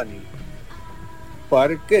Chironi.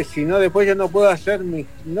 Porque si no, después yo no puedo hacer mis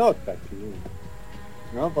notas,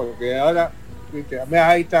 ¿no? Porque ahora, viste,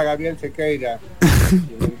 ahí está Gabriel Sequeira,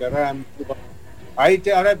 ahora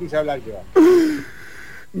empieza a hablar yo.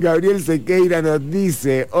 Gabriel Sequeira nos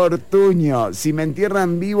dice, Ortuño, si me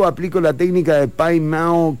entierran vivo aplico la técnica de Pai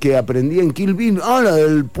Mao que aprendí en Kill Bill. La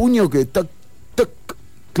del puño que tac, tac.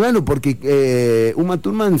 Claro, porque Uma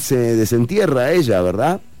Thurman se desentierra a ella,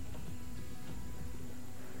 ¿verdad?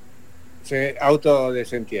 Se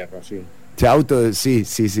autodesentierra, sí.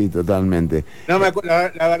 Sí, totalmente. No me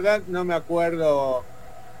la verdad no me acuerdo,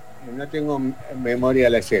 no tengo memoria de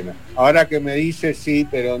la escena. Ahora que me dice sí,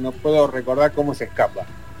 pero no puedo recordar cómo se escapa.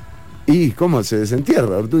 ¿Y cómo se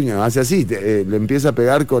desentierra, Ortuño? Hace así, le empieza a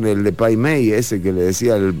pegar con el de Pai Mei, ese que le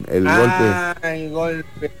decía el golpe. El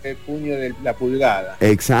golpe de puño de la pulgada.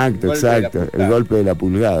 Exacto, el golpe de la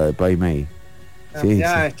pulgada de Pai Mei. Sí.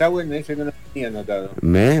 Está bueno, ese no lo tenía anotado.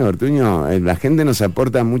 Ortuño, la gente nos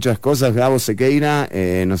aporta muchas cosas. Gabo Sequeira,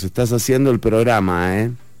 nos estás haciendo el programa,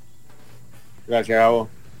 Gracias, Gabo.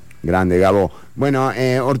 Grande, Gabo. Bueno,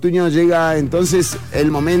 Ortuño, llega entonces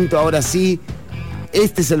el momento, ahora sí.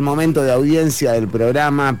 Este es el momento de audiencia del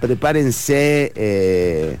programa.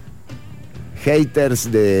 Prepárense,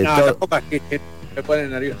 haters de todo. No, que me pone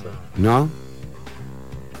nervioso. ¿No?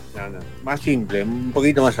 No, más simple, un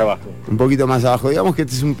poquito más abajo. Un poquito más abajo, digamos que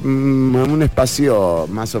este es un espacio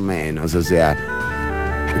más o menos, o sea,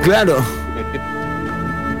 claro.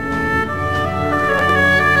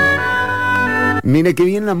 Mire qué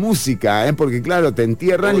bien la música, porque claro, te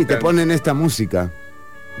entierran y te ponen esta música,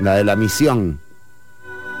 la de la misión.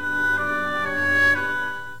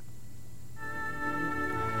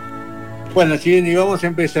 Bueno, Chironi, vamos a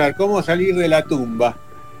empezar. ¿Cómo salir de la tumba?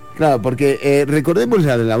 Claro, porque recordemos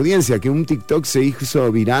a la audiencia que un TikTok se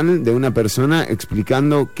hizo viral de una persona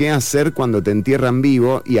explicando qué hacer cuando te entierran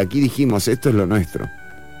vivo, y aquí dijimos, esto es lo nuestro.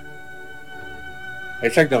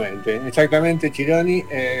 Exactamente, Chironi.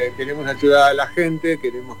 Queremos ayudar a la gente,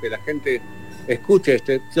 queremos que la gente escuche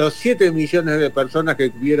los 7 millones de personas que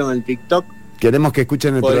vieron el TikTok. Queremos que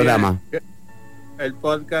escuchen el programa. El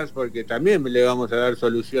podcast, porque también le vamos a dar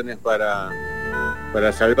soluciones para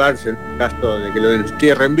salvarse en el caso de que lo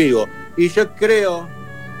entierren vivo. Y yo creo,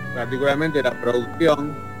 particularmente la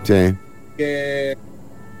producción, que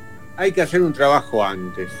hay que hacer un trabajo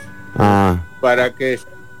antes para que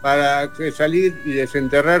para que salir y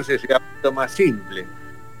desenterrarse sea mucho más simple.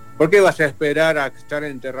 ¿Por qué vas a esperar a estar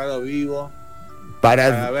enterrado vivo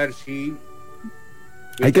para ver si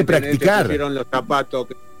hay que practicar? Te pusieron los zapatos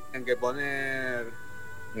que tienen que poner,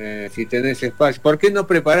 si tenés espacio. ¿Por qué no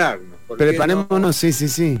prepararnos? Preparémonos,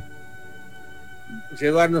 sí.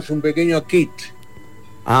 Llevarnos un pequeño kit.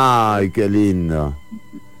 Ay, qué lindo.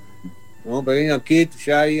 Un pequeño kit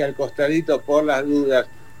ya ahí al costadito por las dudas.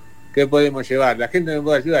 ¿Qué podemos llevar? La gente me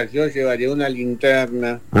puede ayudar. Yo llevaría una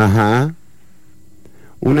linterna. Ajá.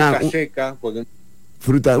 Una fruta seca, porque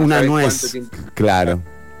fruta, no una nuez. Claro.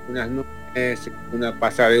 Unas nueces, una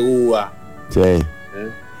pasa de uva. Sí.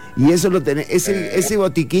 Y eso lo tenés, ese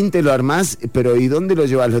botiquín te lo armás, pero ¿y dónde lo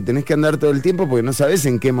llevas? Lo tenés que andar todo el tiempo porque no sabes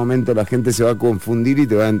en qué momento la gente se va a confundir y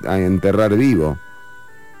te va a enterrar vivo.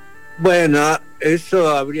 Bueno, eso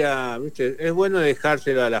habría, ¿viste? Es bueno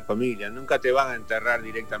dejárselo a la familia. Nunca te van a enterrar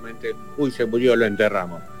directamente. Uy, se murió, lo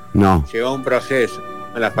enterramos. No. Lleva un proceso.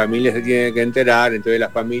 La familia se tiene que enterar, entonces la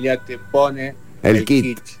familia te pone el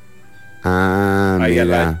kit. Ah, ahí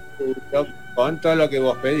mira. Con todo lo que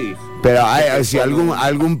vos pedís. Pero si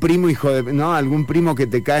algún primo algún primo que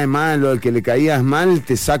te cae mal o el que le caías mal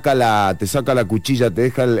te saca la cuchilla, te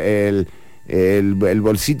deja el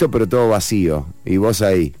bolsito pero todo vacío y vos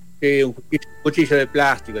ahí. Sí, un cuchillo de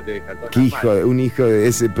plástico te deja todo. Un hijo de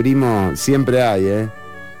ese primo siempre hay,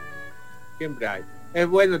 Siempre hay. Es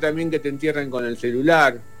bueno también que te entierren con el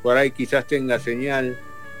celular, por ahí quizás tenga señal.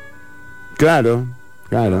 Claro.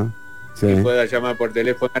 Sí. Que puedas llamar por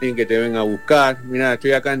teléfono a alguien que te venga a buscar. Mira,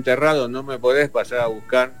 estoy acá enterrado, no me podés pasar a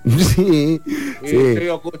buscar. Sí.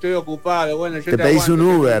 Estoy ocupado. Bueno, yo te pedís un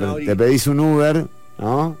Uber,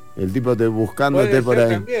 ¿no? El tipo te buscándote por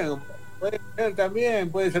ahí. Puede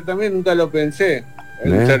ser también, nunca lo pensé.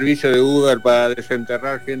 Un servicio de Uber para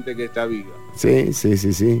desenterrar gente que está viva. Sí.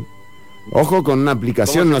 Ojo con una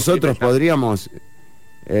aplicación, nosotros podríamos...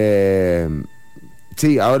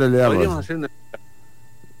 sí, ahora le damos. Podríamos hacer una...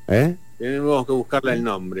 Tenemos que buscarle el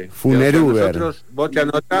nombre. Funeruber. Nosotros, vos te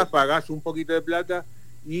anotás, pagás un poquito de plata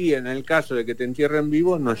y en el caso de que te entierren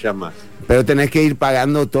vivo, nos llamás. Pero tenés que ir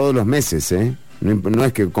pagando todos los meses, No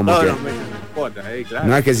es que como todos que... los meses, cuota, claro.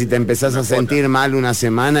 No es que si te empezás a sentir mal una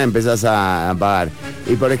semana, empezás a pagar.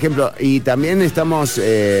 Y por ejemplo, y también estamos,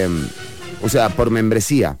 por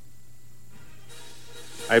membresía.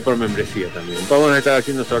 Hay por membresía también. Podemos estar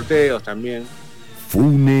haciendo sorteos también.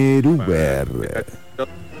 Funeruber.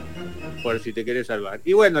 Por si te querés salvar.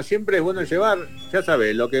 Y bueno, siempre es bueno llevar, ya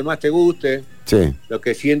sabes, lo que más te guste, lo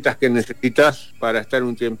que sientas que necesitas para estar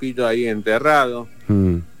un tiempito ahí enterrado,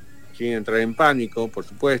 sin entrar en pánico, por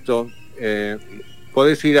supuesto.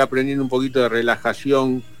 Podés ir aprendiendo un poquito de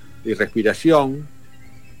relajación y respiración.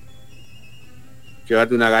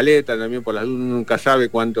 Llevarte una galeta también, por las dudas, uno nunca sabe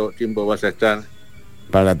cuánto tiempo vas a estar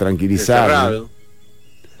para tranquilizar.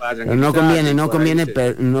 Pero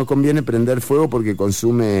no conviene prender fuego porque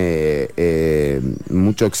consume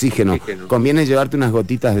mucho oxígeno. Conviene llevarte unas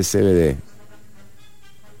gotitas de CBD.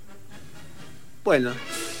 Bueno,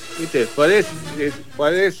 viste, podés,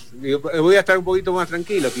 voy a estar un poquito más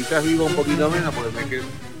tranquilo, quizás vivo un poquito menos porque me quedo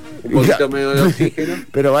un poquito menos de oxígeno.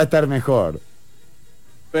 Pero va a estar mejor.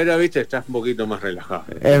 Pero viste, estás un poquito más relajado.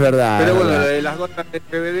 Es verdad. Pero bueno, las gotas de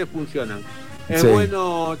CBD funcionan. Es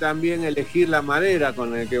bueno también elegir la madera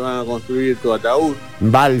con la que van a construir tu ataúd.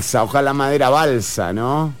 Balsa, ojalá madera balsa,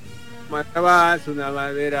 ¿no? Una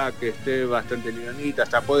madera que esté bastante livianita,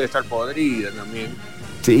 hasta puede estar podrida también.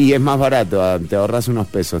 Sí, y es más barato, te ahorras unos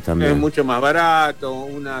pesos también. Es mucho más barato,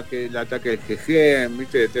 una que le ataque el jeje,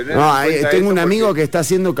 ¿viste? Tengo un amigo que está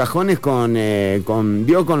haciendo cajones con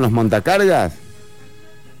los montacargas.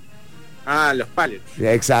 Ah, los pallets.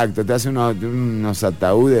 Exacto, te hace unos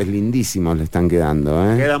ataúdes lindísimos le están quedando,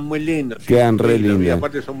 Quedan muy lindos. Quedan re lindos. Y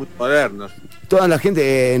aparte son muy modernos. Toda la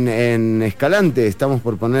gente en Escalante estamos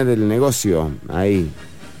por poner el negocio ahí.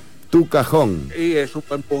 Tu cajón. Y es un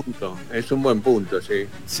buen punto, sí.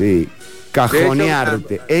 Sí,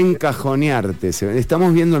 cajonearte, encajonearte.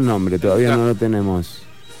 Estamos viendo el nombre, todavía no lo tenemos.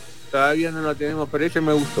 Todavía no lo tenemos, pero ese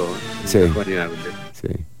me gustó. Sí. Encajonearte. Sí.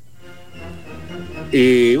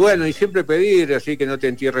 Y bueno, y siempre pedir así que no te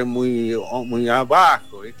entierren muy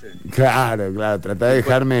abajo, ¿viste? Claro, trata de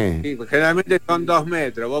dejarme... Sí, generalmente son 2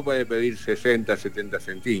 metros, vos podés pedir 60, 70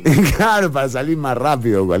 centímetros. Claro, para salir más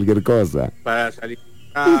rápido, cualquier cosa. Para salir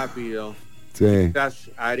rápido. Sí. Quizás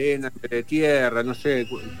arena de tierra, no sé,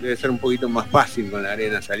 debe ser un poquito más fácil con la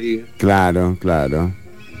arena salir. Claro.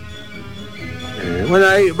 Bueno,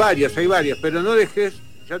 hay varias, pero no dejes,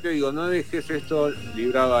 ya te digo, no dejes esto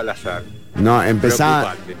librado al azar. No, empezá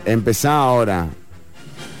ahora.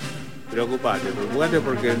 Preocupate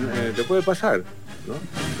porque te puede pasar. ¿no?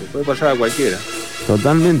 Le puede pasar a cualquiera.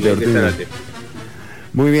 Totalmente, Y hay que estar Ortuño. atento.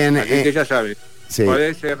 Muy bien. Así que ya sabes, sí.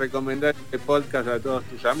 podés recomendar este podcast a todos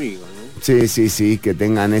tus amigos, ¿no? Sí, que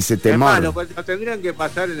tengan ese temor. Es más, lo tendrían que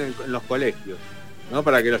pasar en los colegios, ¿no?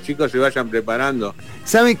 Para que los chicos se vayan preparando.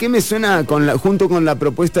 ¿Sabe qué me suena junto con la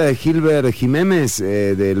propuesta de Gilbert Jiménez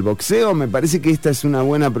del boxeo? Me parece que esta es una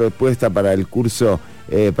buena propuesta para el curso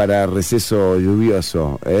para receso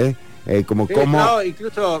lluvioso. Como Sí, cómo... no,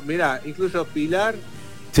 incluso Pilar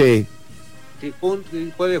Sí.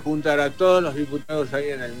 puede juntar a todos los diputados ahí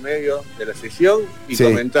en el medio de la sesión y Sí.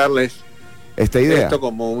 comentarles Esta idea. esto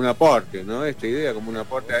como un aporte, ¿no? Esta idea como un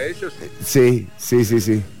aporte a ellos. Sí.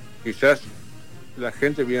 Quizás la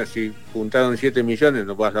gente, mira, si juntaron 7 millones,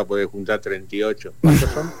 no vas a poder juntar 38. ¿Cuántos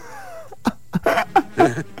son?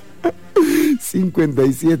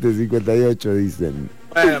 57, 58 dicen.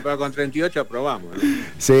 Bueno, pero con 38 aprobamos, ¿no?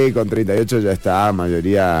 Sí, con 38 ya está,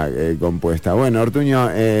 mayoría compuesta. Bueno, Ortuño,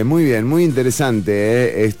 muy bien, muy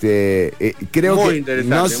interesante. Creo Muy que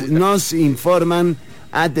interesante, nos informan,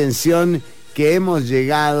 atención, que hemos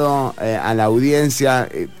llegado a la audiencia.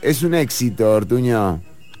 Es un éxito, Ortuño.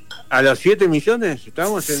 ¿A los 7 millones?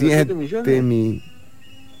 ¿Estamos en los 7 millones?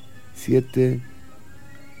 7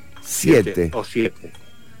 o 7.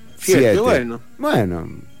 7, bueno.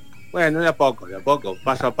 Bueno, de a poco,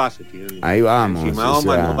 paso a paso. Ahí vamos. Si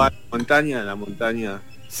Mahoma no va a la montaña...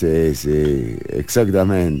 Sí,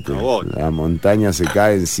 exactamente. La montaña se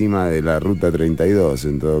cae encima de la ruta 32,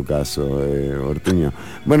 en todo caso, Ortuño.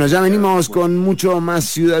 Bueno, ya venimos con mucho más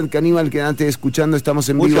Ciudad Caníbal, quédate escuchando, estamos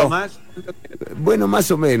en vivo. ¿Mucho más? Bueno, más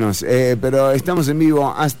o menos, pero estamos en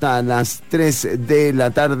vivo hasta las 3 de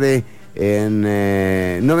la tarde en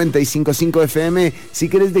 95.5 FM. Si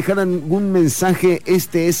querés dejar algún mensaje,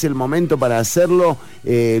 este es el momento para hacerlo.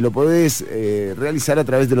 Lo podés realizar a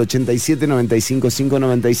través del 87 95.5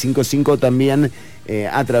 95.5, también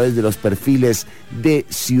a través de los perfiles de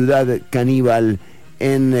Ciudad Caníbal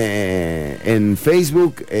en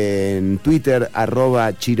Facebook, en Twitter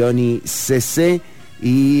 @ChironiCC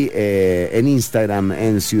y en Instagram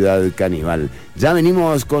en Ciudad Caníbal. Ya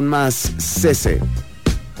venimos con más CC.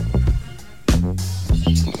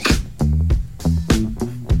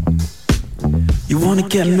 You wanna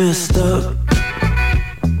get messed up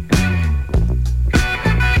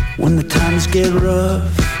when the times get rough.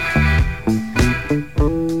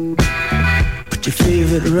 Put your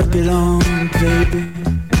favorite record on, baby,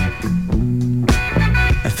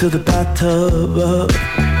 and fill the bathtub up.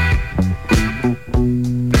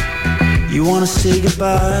 You wanna say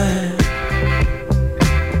goodbye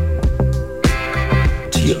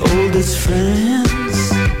to your oldest friends.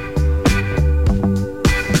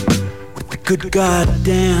 Good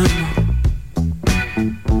goddamn,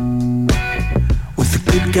 with a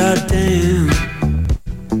good goddamn.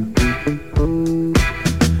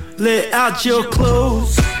 Lay out your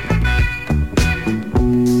clothes,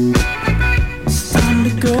 it's time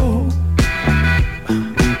to go.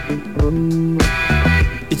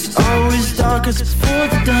 It's always darkest before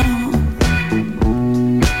the dawn,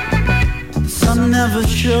 the sun never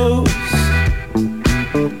shows.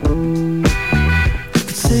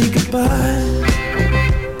 Say goodbye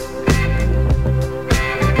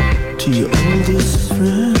to your oldest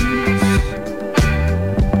friends.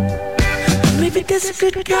 Maybe there's a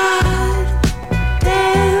good God,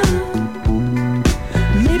 damn.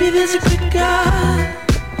 Maybe there's a good God,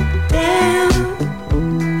 damn.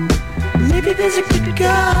 Maybe there's a good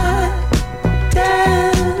God,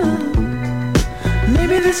 damn.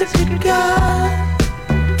 Maybe there's a good God,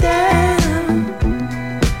 damn.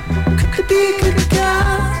 Could be a good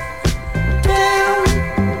God, damn.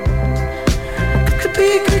 Could be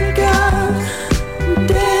a good God,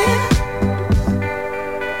 damn.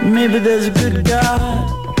 Maybe there's a good God,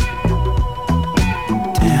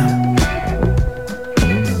 damn.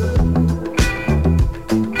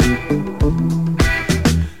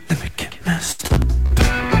 Let me get messed up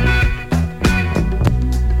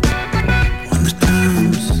when the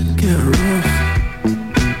times get rough.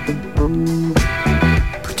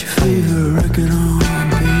 Put your favorite record on,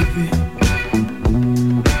 baby.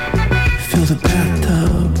 Fill the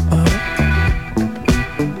bathtub up.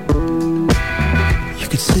 You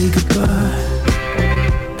could say goodbye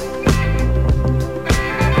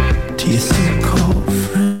to your so-called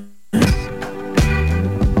friends.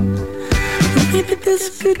 Maybe there's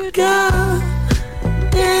a good God,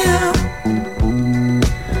 damn.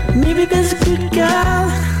 Maybe there's a good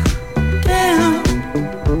God, damn.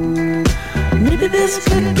 Maybe there's a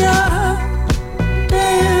good God,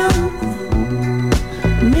 damn.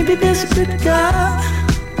 Maybe there's a good God,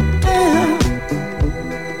 damn.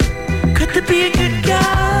 Could there be a good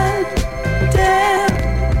God, damn?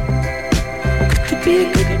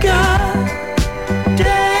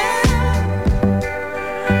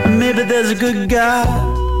 there's a good God.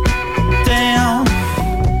 Damn.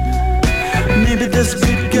 Maybe there's a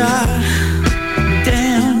good God.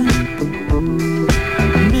 Damn.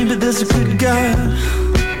 Maybe there's a good God.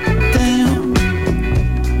 Damn.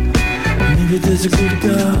 Maybe there's a good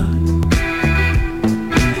God.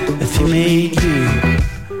 If he made you.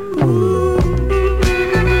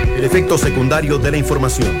 El efecto secundario de la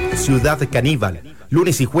información. Ciudad Caníbal.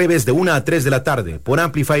 Lunes y jueves de 1 a 3 de la tarde por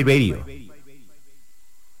Amplify Radio.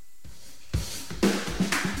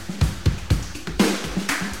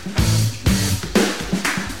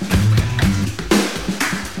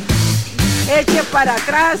 Eche para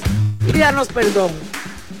atrás y danos perdón.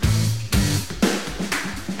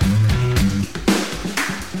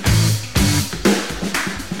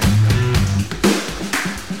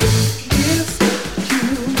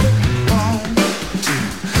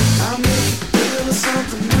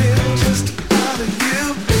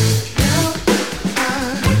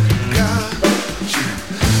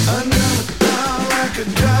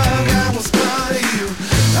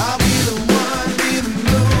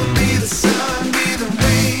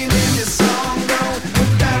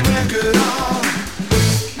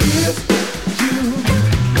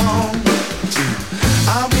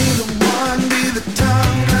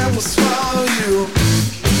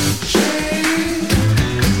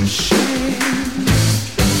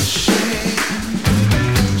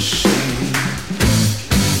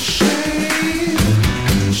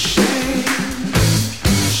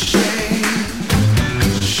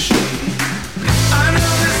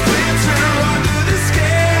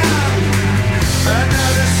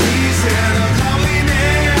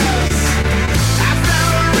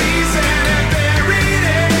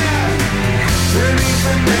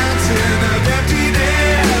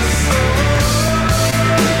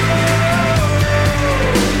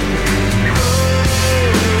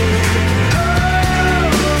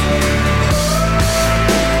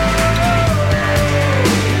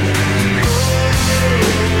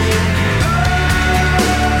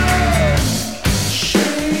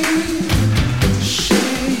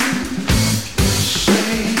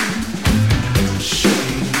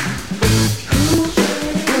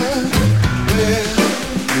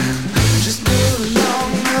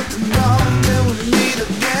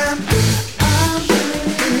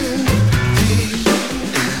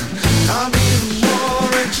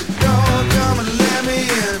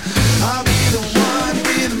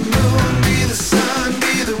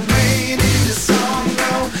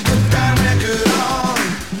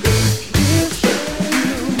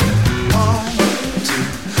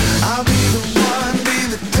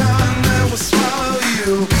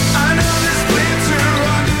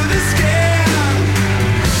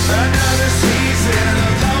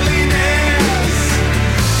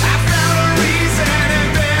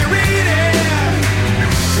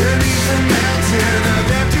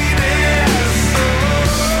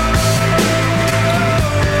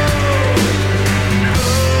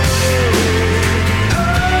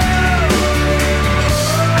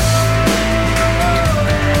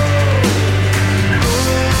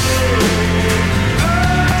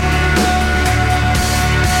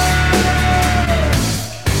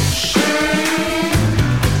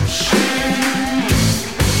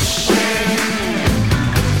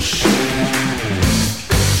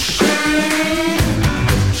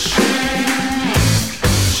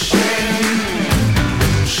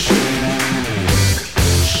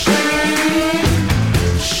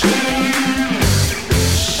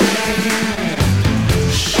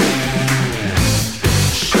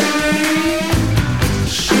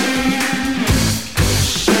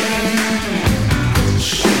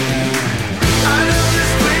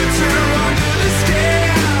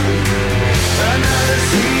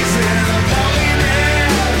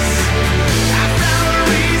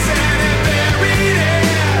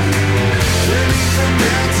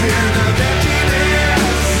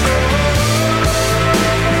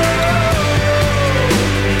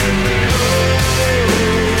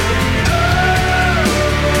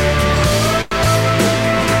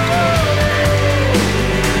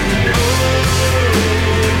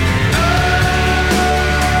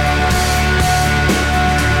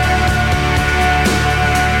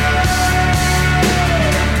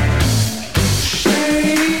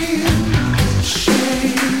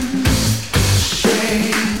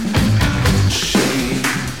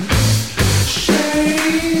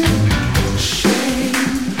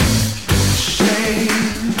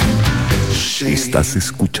 Estás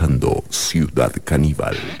escuchando Ciudad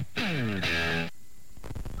Caníbal.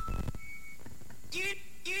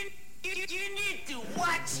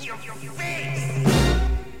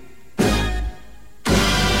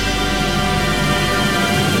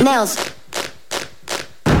 Nels.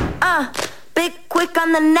 quick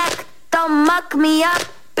on the neck, don't muck me up.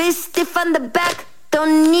 Be stiff on the back,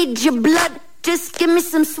 don't need your blood. Just give me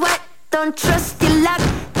some sweat, don't trust your luck.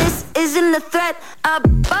 This isn't a threat. Up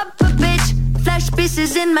a bitch, flash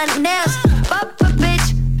pieces in my nails. Up a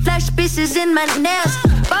bitch, flash pieces in my nails.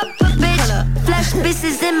 Up a bitch, flash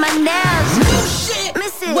pieces in my nails. Shit,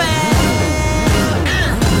 miss it.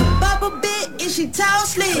 Bop a bit, is she tall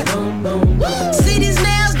slick? See these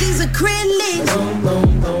nails, these acrylics.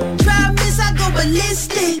 Try miss, I go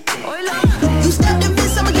ballistic. You step to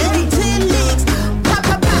miss, I'ma give you 10 licks. Pop,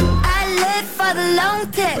 pop, pop. I live for the long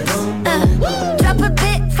tips. Drop a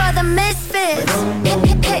bit for the misfits.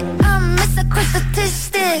 Hey, miss a quick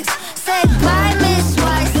statistics. Say bye, Miss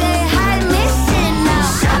White. Say hi, Miss Chin now.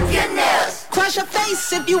 Shop your nails. Crush your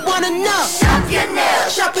face if you wanna know. Shop your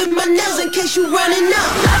nails. Shopping my nails in case you running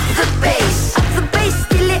up. Up the bass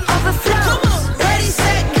till it overflows. Come on, ready,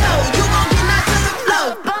 set, go. You gon' get knocked to the floor.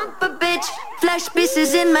 Bump a bitch, flash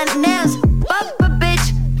pieces in my nails. Bump a bitch,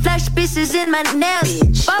 flash pieces in my nails.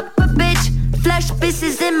 Bump a bitch, flash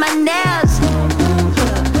pieces in my nails.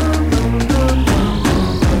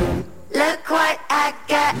 Look what I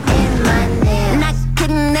got in my nails. Not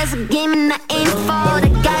kidding, there's a game and I ain't fall. I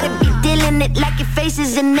gotta be dealing it like your face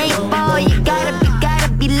is an 8-ball. You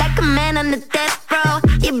gotta be like a man on the death row.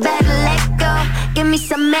 You better let go, give me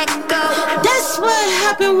some echo. That's what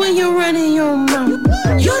happen when you're running your mouth.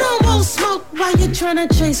 You don't want smoke while you're trying to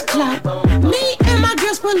chase clout. Me and my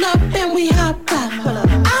girls pull up and we hop out.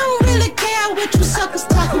 I don't really care what you suckers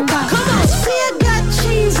talking about. Come on, see I got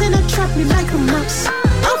cheese in a trap, me like a mouse.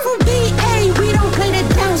 I'm from BA, we don't play that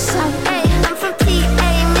down south. Hey, I'm from PA,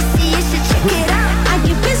 Missy, you should check it out. I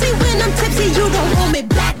get busy when I'm tipsy, you don't hold me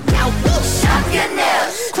back now. Shop your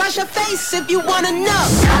nails. Crush your face if you wanna know.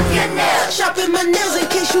 Shop your nails. Shopping my nails in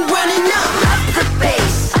case you running up. Up the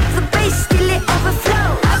bass till it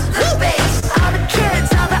overflows. Up the bass, all the kids,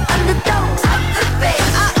 all the underdogs. Up the bass.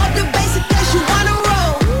 I up the bass in case you wanna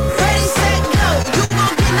roll. Ready, set, go. You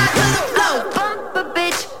gon' get knocked to the floor. Bump a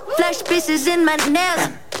bitch, flash pieces in my nails.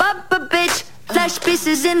 Bump a bitch, flash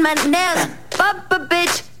pieces in my nails. Bump a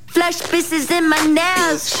bitch, flash pieces in my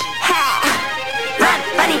nails. Ha! Run,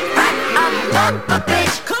 buddy, run. Bump a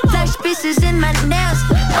bitch, flash pieces in my nails.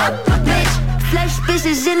 Bump a bitch, flash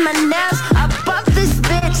pieces in my nails. I bump this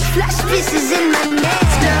bitch, flash pieces in my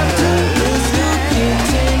nails.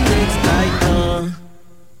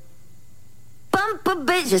 Bump a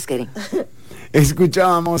bitch, just kidding.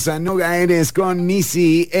 Escuchábamos a Noga Eres con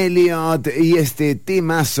Missy Elliott y este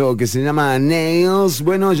temazo que se llama Nails.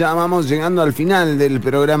 Bueno, ya vamos llegando al final del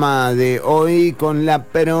programa de hoy con la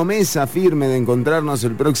promesa firme de encontrarnos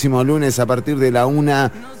el próximo lunes a partir de la 1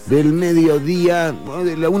 del mediodía, o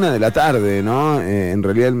de la 1 de la tarde, ¿no? En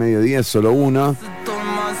realidad el mediodía es solo 1.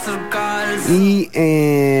 Y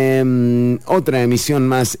otra emisión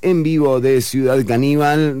más en vivo de Ciudad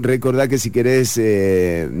Canibal. Recordá que si querés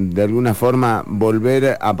de alguna forma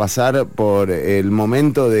volver a pasar por el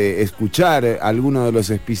momento de escuchar alguno de los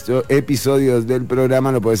episodios del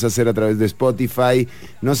programa, lo podés hacer a través de Spotify.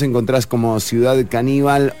 Nos encontrás como Ciudad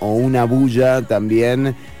Canibal o Una Bulla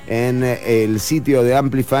también en el sitio de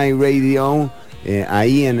Amplify Radio.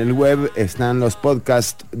 Ahí en el web están los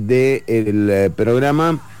podcasts del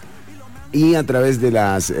programa y a través de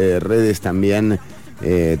las redes también,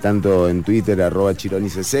 tanto en Twitter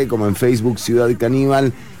 @chironicc como en Facebook Ciudad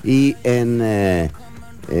Canibal y en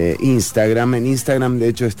Instagram. En Instagram de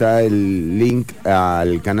hecho está el link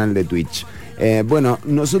al canal de Twitch. Bueno,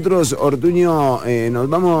 nosotros, Ortuño, nos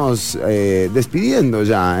vamos despidiendo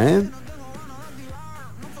ya, ¿eh?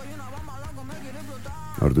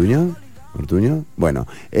 ¿Ortuño? Bueno,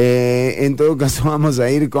 en todo caso vamos a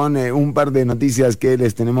ir con un par de noticias que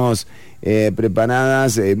les tenemos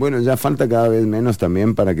preparadas. Bueno, ya falta cada vez menos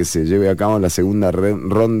también para que se lleve a cabo la segunda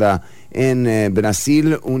ronda en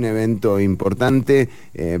Brasil, un evento importante.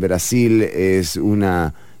 Brasil es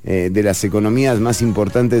una de las economías más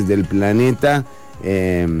importantes del planeta.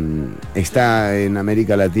 Está en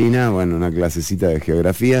América Latina, bueno, una clasecita de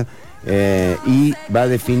geografía. Y va a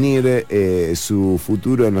definir su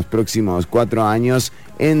futuro en los próximos 4 años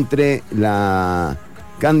entre la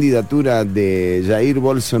candidatura de Jair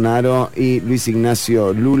Bolsonaro y Luis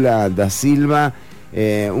Ignacio Lula da Silva,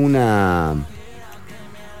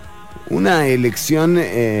 una elección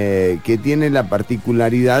que tiene la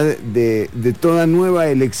particularidad de toda nueva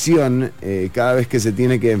elección, cada vez que se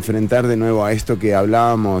tiene que enfrentar de nuevo a esto que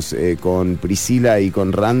hablábamos con Priscila y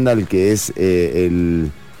con Randall, que es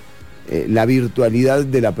la virtualidad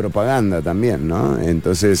de la propaganda también, ¿no?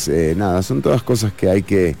 Entonces, nada, son todas cosas que hay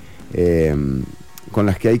que con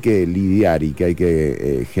las que hay que lidiar y que hay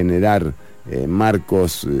que generar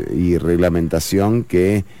marcos y reglamentación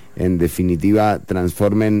que en definitiva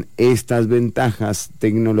transformen estas ventajas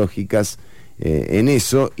tecnológicas en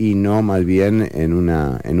eso y no más bien en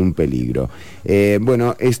un peligro.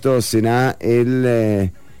 Bueno, esto será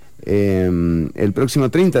el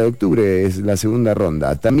próximo 30 de octubre, es la segunda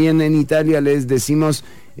ronda. También en Italia les decimos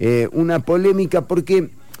una polémica porque,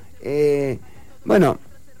 bueno,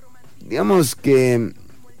 digamos que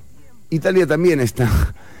Italia también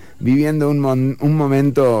está viviendo un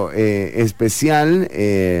momento especial.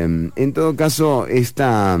 En todo caso,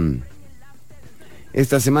 esta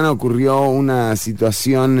semana ocurrió una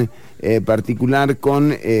situación particular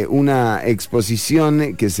con una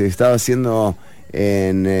exposición que se estaba haciendo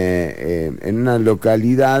en una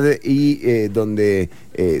localidad y donde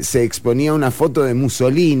se exponía una foto de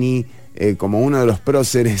Mussolini como uno de los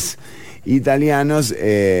próceres italianos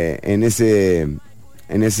en ese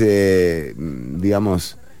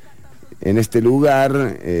digamos, en este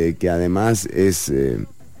lugar que además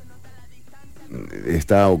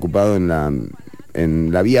está ocupado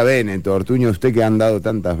en la vía Véneto. Ortuño, usted que ha andado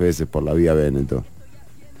tantas veces por la vía Véneto.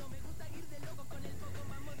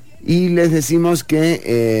 Y les decimos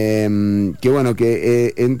que bueno,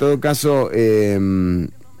 que en todo caso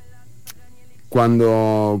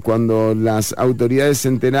cuando las autoridades se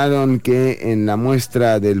enteraron que en la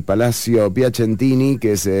muestra del Palacio Piacentini,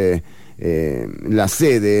 que es la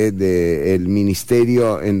sede del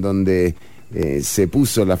ministerio en donde se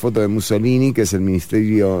puso la foto de Mussolini, que es el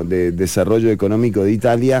Ministerio de Desarrollo Económico de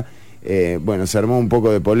Italia, bueno, se armó un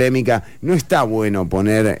poco de polémica. No está bueno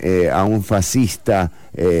poner a un fascista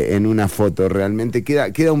en una foto, realmente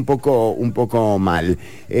queda un poco mal.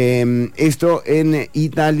 Esto en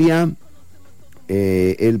Italia,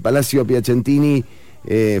 el Palacio Piacentini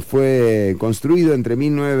fue construido entre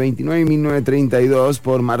 1929 y 1932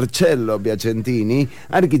 por Marcello Piacentini,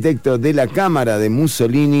 arquitecto de la Cámara de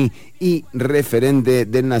Mussolini y referente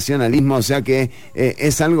del nacionalismo, o sea que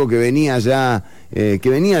es algo que venía ya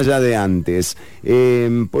de antes.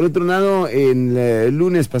 Por otro lado, el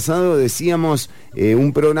lunes pasado decíamos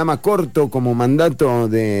un programa corto como mandato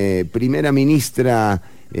de primera ministra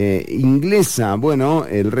inglesa. Bueno,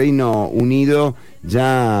 el Reino Unido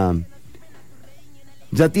ya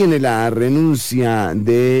tiene la renuncia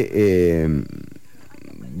del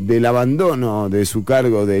abandono de su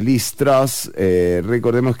cargo de Liz Truss.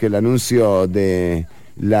 Recordemos que el anuncio de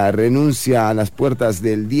la renuncia a las puertas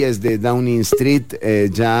del 10 de Downing Street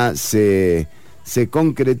ya se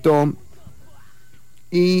concretó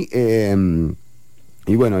y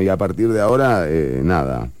bueno, y a partir de ahora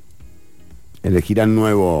nada, elegirán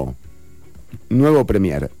nuevo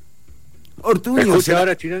premier. Ortuño, ¿me escucha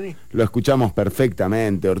ahora, Chironi? Lo escuchamos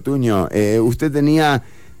perfectamente, Ortuño. Usted tenía,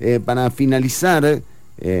 para finalizar,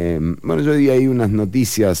 bueno, yo di ahí unas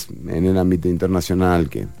noticias en el ámbito internacional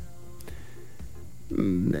que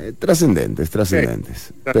trascendentes.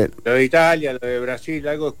 Lo de Italia, lo de Brasil,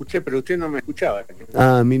 algo escuché, pero usted no me escuchaba.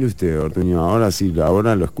 Mire usted, Ortuño, ahora sí,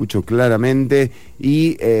 ahora lo escucho claramente.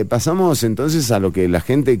 Y pasamos entonces a lo que la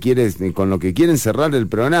gente quiere, con lo que quieren cerrar el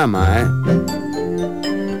programa,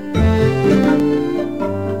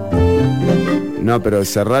 No, pero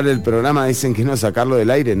cerrar el programa, dicen que no, sacarlo del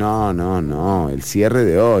aire. No, el cierre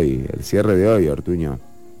de hoy, Ortuño.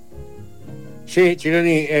 Sí,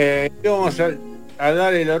 Chironi, vamos a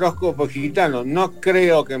dar el horóscopo gitano. No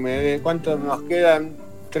creo que me dé. ¿Cuánto nos quedan?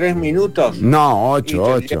 ¿3 minutos? No,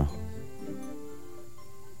 8.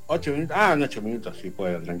 8 minutos. En 8 minutos sí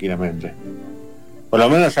puedo, tranquilamente. Por lo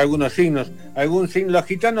menos algunos signos. Los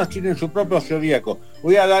gitanos tienen su propio zodíaco.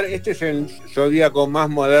 Voy a dar, este es el zodíaco más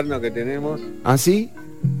moderno que tenemos. ¿Ah, sí?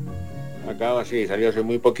 Acaba, sí, salió hace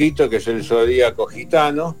muy poquito, que es el zodíaco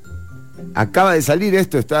gitano. Acaba de salir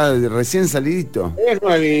esto, está recién salidito. Es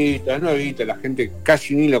nuevito, la gente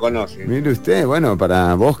casi ni lo conoce. Mire usted, bueno,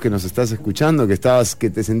 para vos que nos estás escuchando, que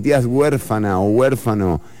te sentías huérfana o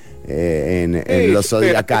huérfano en lo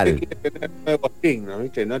zodiacal. Nuevos signos,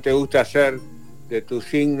 ¿viste? No te gusta hacer de tu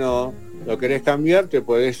signo, lo querés cambiar, te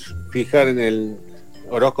podés fijar en el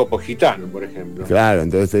horóscopo gitano, por ejemplo. Claro,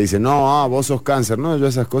 entonces te dicen, no, vos sos Cáncer. No, yo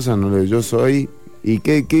esas cosas no, yo soy. ¿Y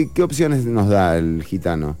qué opciones nos da el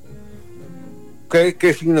gitano?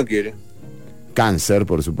 ¿Qué signo quiere? Cáncer,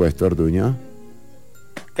 por supuesto, Ortuño.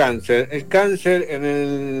 Cáncer. El Cáncer en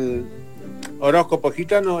el horóscopo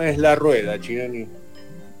gitano es la rueda, Chironi.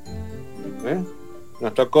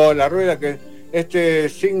 Nos tocó la rueda, que este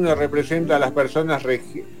signo representa a las personas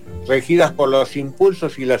regidas por los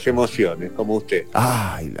impulsos y las emociones, como usted.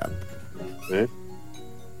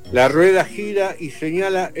 La rueda gira y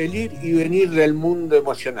señala el ir y venir del mundo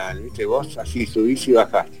emocional, ¿viste? Vos así subís y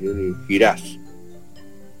bajás, y girás.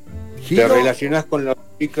 Te relacionás con los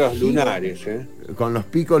picos lunares, ¿eh? Con los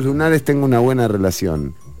picos lunares tengo una buena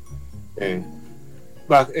relación.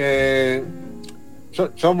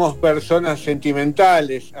 Somos personas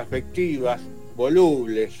sentimentales, afectivas,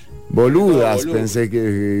 volubles. Boludas, pensé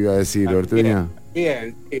que iba a decir, Ortuño.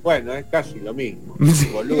 Bien, y bueno, es casi lo mismo.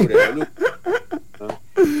 Voluble.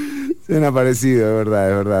 Suena parecido, es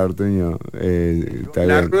verdad, Ortuño.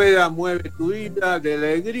 La rueda mueve tu vida de la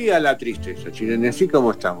alegría a la tristeza, Chironi, así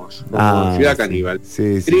como estamos, como Ciudad Canibal. Sí.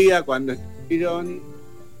 Alegría cuando está Chironi,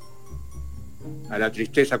 a la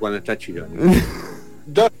tristeza cuando está Chironi.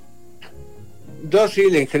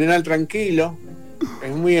 Dócil, en general tranquilo,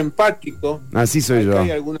 es muy empático. Así soy yo.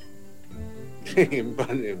 Hay alguna... Sí,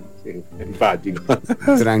 empático.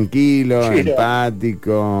 Tranquilo,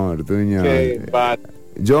 empático, Ortuño. Sí,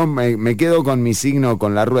 yo me quedo con mi signo,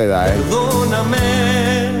 con la rueda, Perdóname.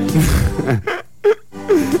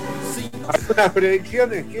 ¿Algunas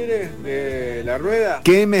predicciones quieres de la rueda?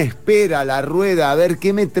 ¿Qué me espera la rueda? A ver,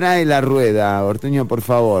 ¿qué me trae la rueda, Ortuño, por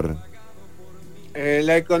favor?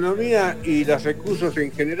 La economía y los recursos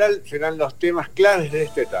en general serán los temas claves de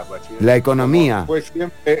esta etapa, ¿sí? La economía.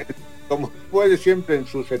 Como puede siempre en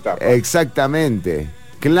sus etapas. Exactamente,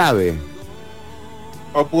 clave.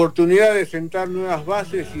 Oportunidad de sentar nuevas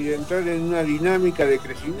bases y de entrar en una dinámica de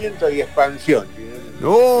crecimiento y expansión.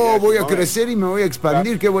 Voy a crecer y me voy a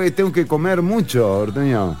expandir, tengo que comer mucho,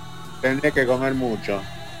 Ortuño. Tenés que comer mucho.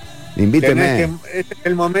 Invíteme. Este es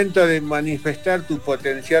el momento de manifestar tu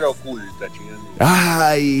potencial oculta, Chironi.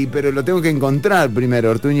 Ay, pero lo tengo que encontrar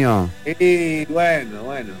primero, Ortuño. Y bueno.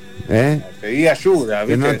 Pedí ayuda,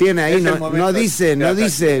 ¿viste? Que no tiene ahí,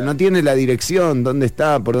 no tiene la dirección, dónde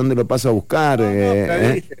está, por dónde lo paso a buscar.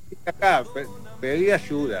 Pedí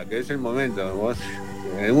ayuda, que es el momento. Vos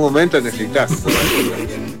en un momento necesitas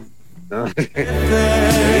 ¿no?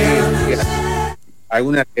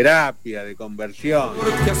 Alguna terapia de conversión.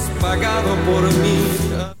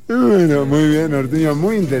 Bueno, muy bien, Ortuño,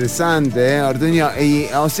 muy interesante, Ortuño.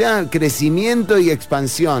 O sea, crecimiento y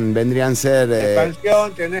expansión vendrían a ser...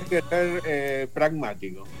 Expansión, tenés que ser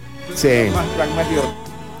pragmático. Sí. Más pragmático.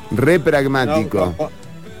 Re pragmático.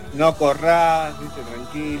 No corrás, ¿viste?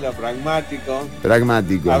 Tranquilo, pragmático.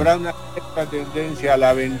 Pragmático. Habrá una cierta tendencia a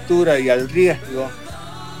la aventura y al riesgo.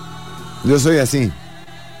 Yo soy así.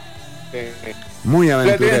 Muy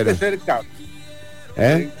aventurero. Tenés que ser cauto.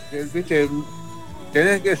 ¿Viste?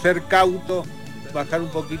 Tenés que ser cauto, bajar un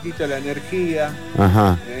poquitito la energía.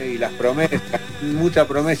 Ajá. Y las promesas. Mucha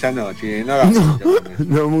promesa no, no hagas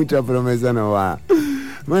mucha promesa no va.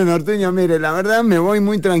 Bueno, Ortuño, mire, la verdad me voy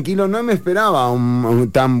muy tranquilo. No me esperaba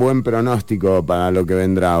un tan buen pronóstico para lo que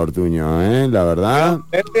vendrá, Ortuño, la verdad.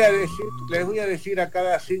 Les voy a decir a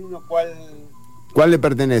cada signo ¿cuál le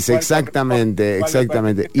pertenece? Exactamente.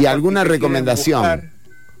 ¿Y alguna recomendación?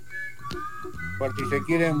 Por si se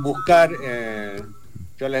quieren buscar,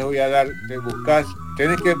 yo les voy a dar,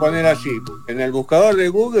 tenés que poner así, en el buscador de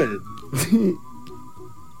Google,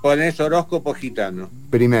 pones horóscopo gitano.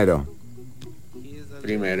 Primero.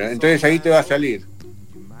 Entonces ahí te va a salir.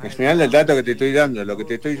 Es final el dato que te estoy dando, lo que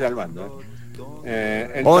te estoy salvando.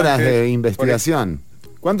 Entonces, horas de investigación.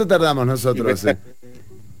 ¿Cuánto tardamos nosotros?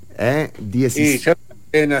 16. Y yo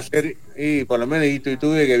en hacer, por lo menos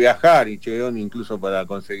tuve que viajar y incluso para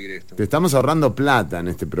conseguir esto. Te estamos ahorrando plata en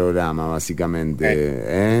este programa,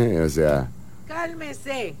 básicamente. O sea.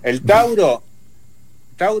 Cálmese. El Tauro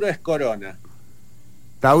es corona.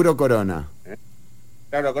 Tauro corona.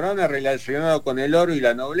 Tauro corona relacionado con el oro y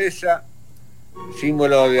la nobleza,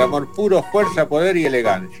 símbolo de amor puro, fuerza, poder y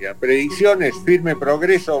elegancia. Predicciones, firme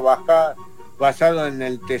progreso basado en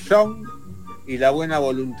el tesón y la buena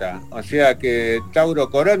voluntad. O sea que Tauro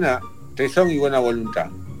corona, tesón y buena voluntad.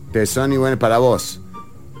 Tesón y buena para vos.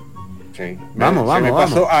 Sí. Vamos.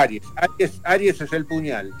 Pasó Aries. Aries es el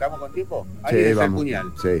puñal. ¿Estamos con tiempo? Aries es el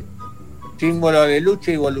puñal. Sí. Símbolo de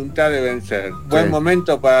lucha y voluntad de vencer. Buen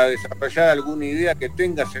momento para desarrollar alguna idea que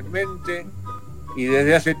tengas en mente y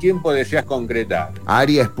desde hace tiempo deseas concretar.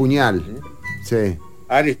 Aries puñal. Sí.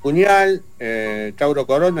 Aries puñal, Tauro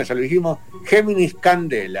corona, ya lo dijimos. Géminis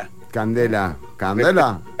candela. Candela.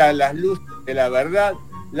 A las luces de la verdad,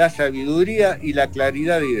 la sabiduría y la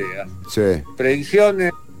claridad de ideas. Sí.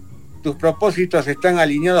 Predicciones, tus propósitos están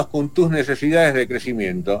alineados con tus necesidades de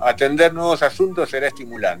crecimiento. Atender nuevos asuntos será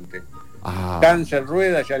estimulante. Cáncer,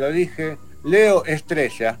 rueda, ya lo dije. Leo,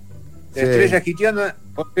 estrella. Estrella gitiana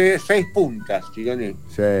posee 6 puntas, Chironi.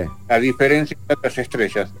 Sí. A diferencia de otras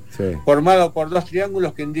estrellas. Sí. Formado por 2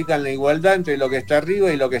 triángulos que indican la igualdad entre lo que está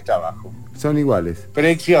arriba y lo que está abajo. Son iguales.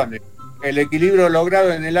 Predicciones. El equilibrio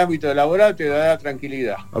logrado en el ámbito laboral te dará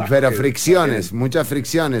tranquilidad. Pero fricciones, muchas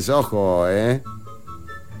fricciones, ojo,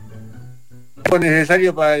 tiempo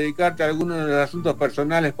necesario para dedicarte a algunos de los asuntos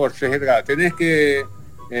personales postergados. Tenés que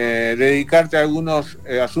dedicarte a algunos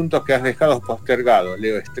asuntos que has dejado postergados,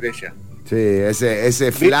 Leo Estrella. Sí,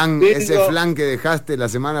 ese flan que dejaste la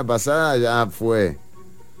semana pasada ya fue.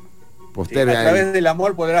 Posterga. Sí, a través del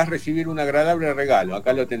amor podrás recibir un agradable regalo.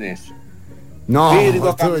 Acá lo tenés. No,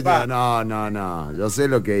 Virgo no, yo sé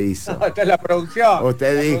lo que hizo. No, esta es la producción.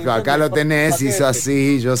 Usted dijo, acá lo tenés, hizo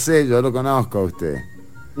así, yo sé, yo lo conozco a usted.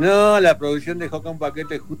 No, la producción dejó acá un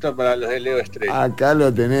paquete justo para los de Leo Estrella. Acá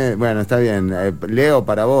lo tenés, bueno, está bien. Leo,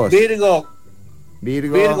 para vos.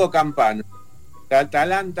 Virgo Campano.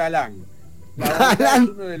 Talán. La bondad es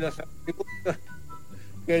uno de los atributos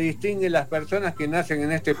que distinguen las personas que nacen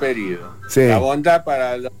en este periodo. Sí. La bondad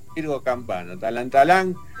para los Virgo Campano.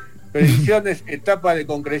 Talán. Predicciones, etapa de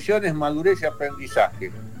concreciones, madurez y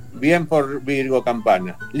aprendizaje. Bien por Virgo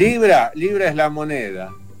Campana. Libra es la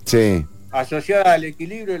moneda. Sí. Asociada al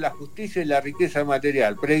equilibrio, la justicia y la riqueza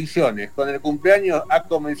material. Predicciones. Con el cumpleaños ha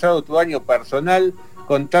comenzado tu año personal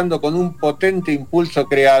contando con un potente impulso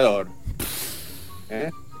creador.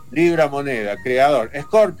 Libra, moneda, creador.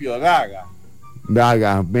 Escorpio,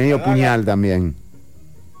 daga, medio puñal también.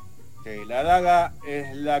 Sí, la daga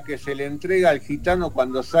es la que se le entrega al gitano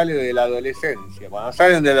cuando sale de la adolescencia. Cuando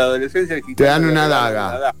salen de la adolescencia, el gitano te dan una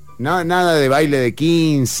daga. No, nada de baile de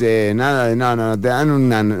 15, nada de... No, te dan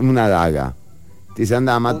una daga. Te dice,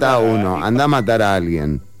 anda a matar a uno, anda a matar a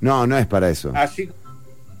alguien. No es para eso.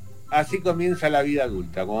 Así comienza la vida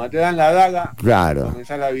adulta. Cuando te dan la daga, claro,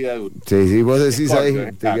 comienza la vida adulta. Sí, vos decís ahí,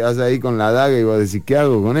 te quedás ahí con la daga y vos decís, ¿qué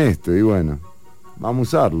hago con esto? Y bueno,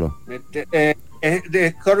 vamos a usarlo. De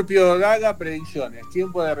Escorpio daga, predicciones,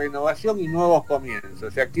 tiempo de renovación y nuevos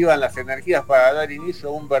comienzos. Se activan las energías para dar inicio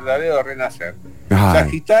a un verdadero renacer. Ay.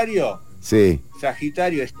 Sagitario. Sí.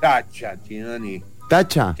 Sagitario es tacha, Chinoni.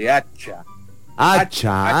 ¿Tacha? Te hacha.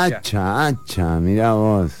 Hacha, mirá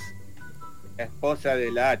vos. Esposa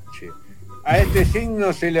del H. A este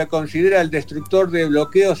signo se le considera el destructor de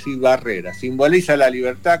bloqueos y barreras. Simboliza la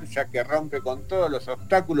libertad, ya que rompe con todos los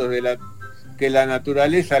obstáculos que la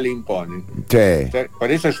naturaleza le impone. Sí.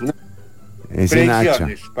 Por eso es una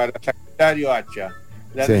predicciones para Sagitario hacha.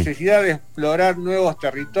 La sí. Necesidad de explorar nuevos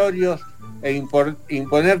territorios e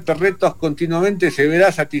imponerte retos continuamente se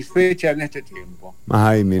verá satisfecha en este tiempo.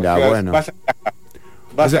 Ay, mira, bueno. Vas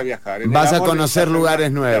a viajar. Vas a conocer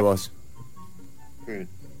lugares nuevos. Sí.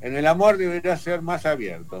 En el amor deberás ser más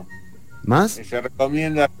abierto. ¿Más? Se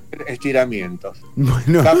recomienda hacer estiramientos.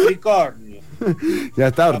 Bueno. Capricornio. Ya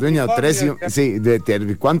está, Ortuño, 3 y... Sí,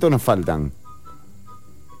 ¿cuánto nos faltan?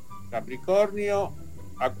 Capricornio,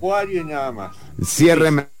 Acuario y nada más.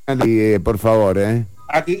 Ciérreme, por favor,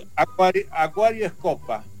 Aquí, Acuario es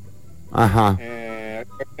copa. Ajá.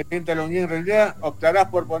 Representa la unión. En realidad optarás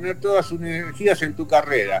por poner todas sus energías en tu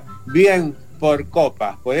carrera. Bien por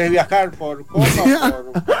copa. Podés viajar por copa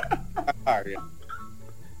o por área.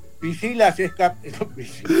 Priscila se escapó.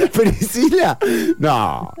 ¿Priscila?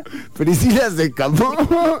 No. ¿Priscila se escapó?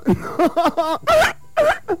 No.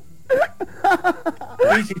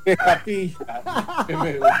 Piscis es capilla.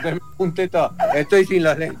 Me junté todo. Estoy sin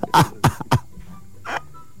los lentes.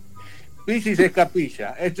 Piscis es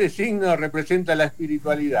capilla. Este signo representa la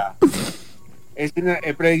espiritualidad.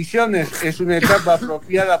 Predicciones es una etapa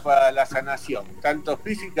apropiada para la sanación, tanto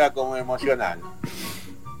física como emocional.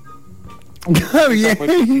 Está bien.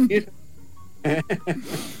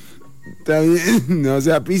 Está bien. O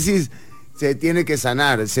sea, Piscis se tiene que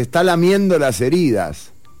sanar. Se está lamiendo las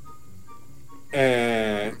heridas.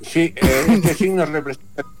 Sí, este signo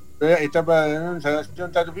representa etapa de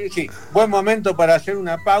sanación tanto física. Sí, buen momento para hacer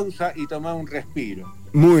una pausa y tomar un respiro.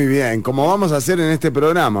 Muy bien, como vamos a hacer en este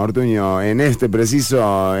programa, Ortuño, en este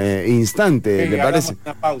preciso instante, sí, ¿le parece?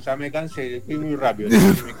 Una pausa, me cansé, fui muy rápido, me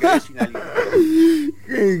quedé sin aliento.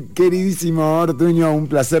 Queridísimo Ortuño, un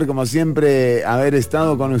placer como siempre haber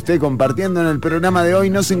estado con usted compartiendo en el programa de hoy.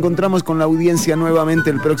 Nos encontramos con la audiencia nuevamente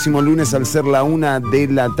el próximo lunes al ser la 1 de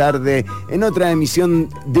la tarde en otra emisión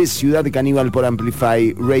de Ciudad Canibal por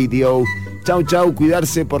Amplify Radio. Chau,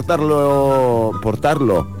 cuidarse, portarlo.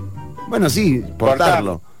 Bueno, sí,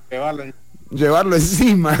 portarlo. Llevarlo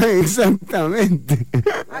encima, exactamente.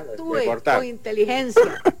 Actúe con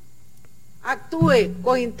inteligencia. Actúe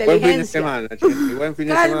con inteligencia. Buen fin de semana, gente. Buen fin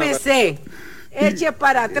de Cálmese. Eche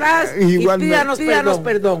para atrás y pídanos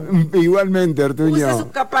perdón. Igualmente, Ortuño. Use su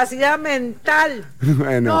capacidad mental.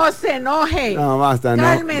 Bueno. No se enoje. No, basta.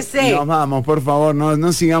 Cálmese. Nos vamos, por favor,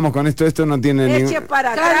 no sigamos con esto. Esto no tiene ningún... Eche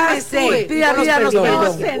para atrás. Pídanos perdón.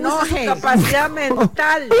 No se enoje. Use su capacidad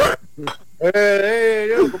mental.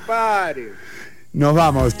 Compadre. Nos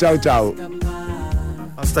vamos. Chau.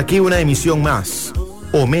 Hasta aquí una emisión más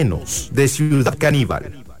o menos de Ciudad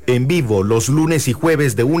Canibal. En vivo los lunes y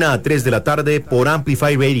jueves de 1 a 3 de la tarde por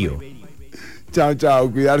Amplify Radio. Chao,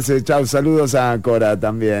 chao, cuidarse, chao, saludos a Cora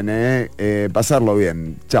también, pasarlo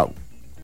bien, chao.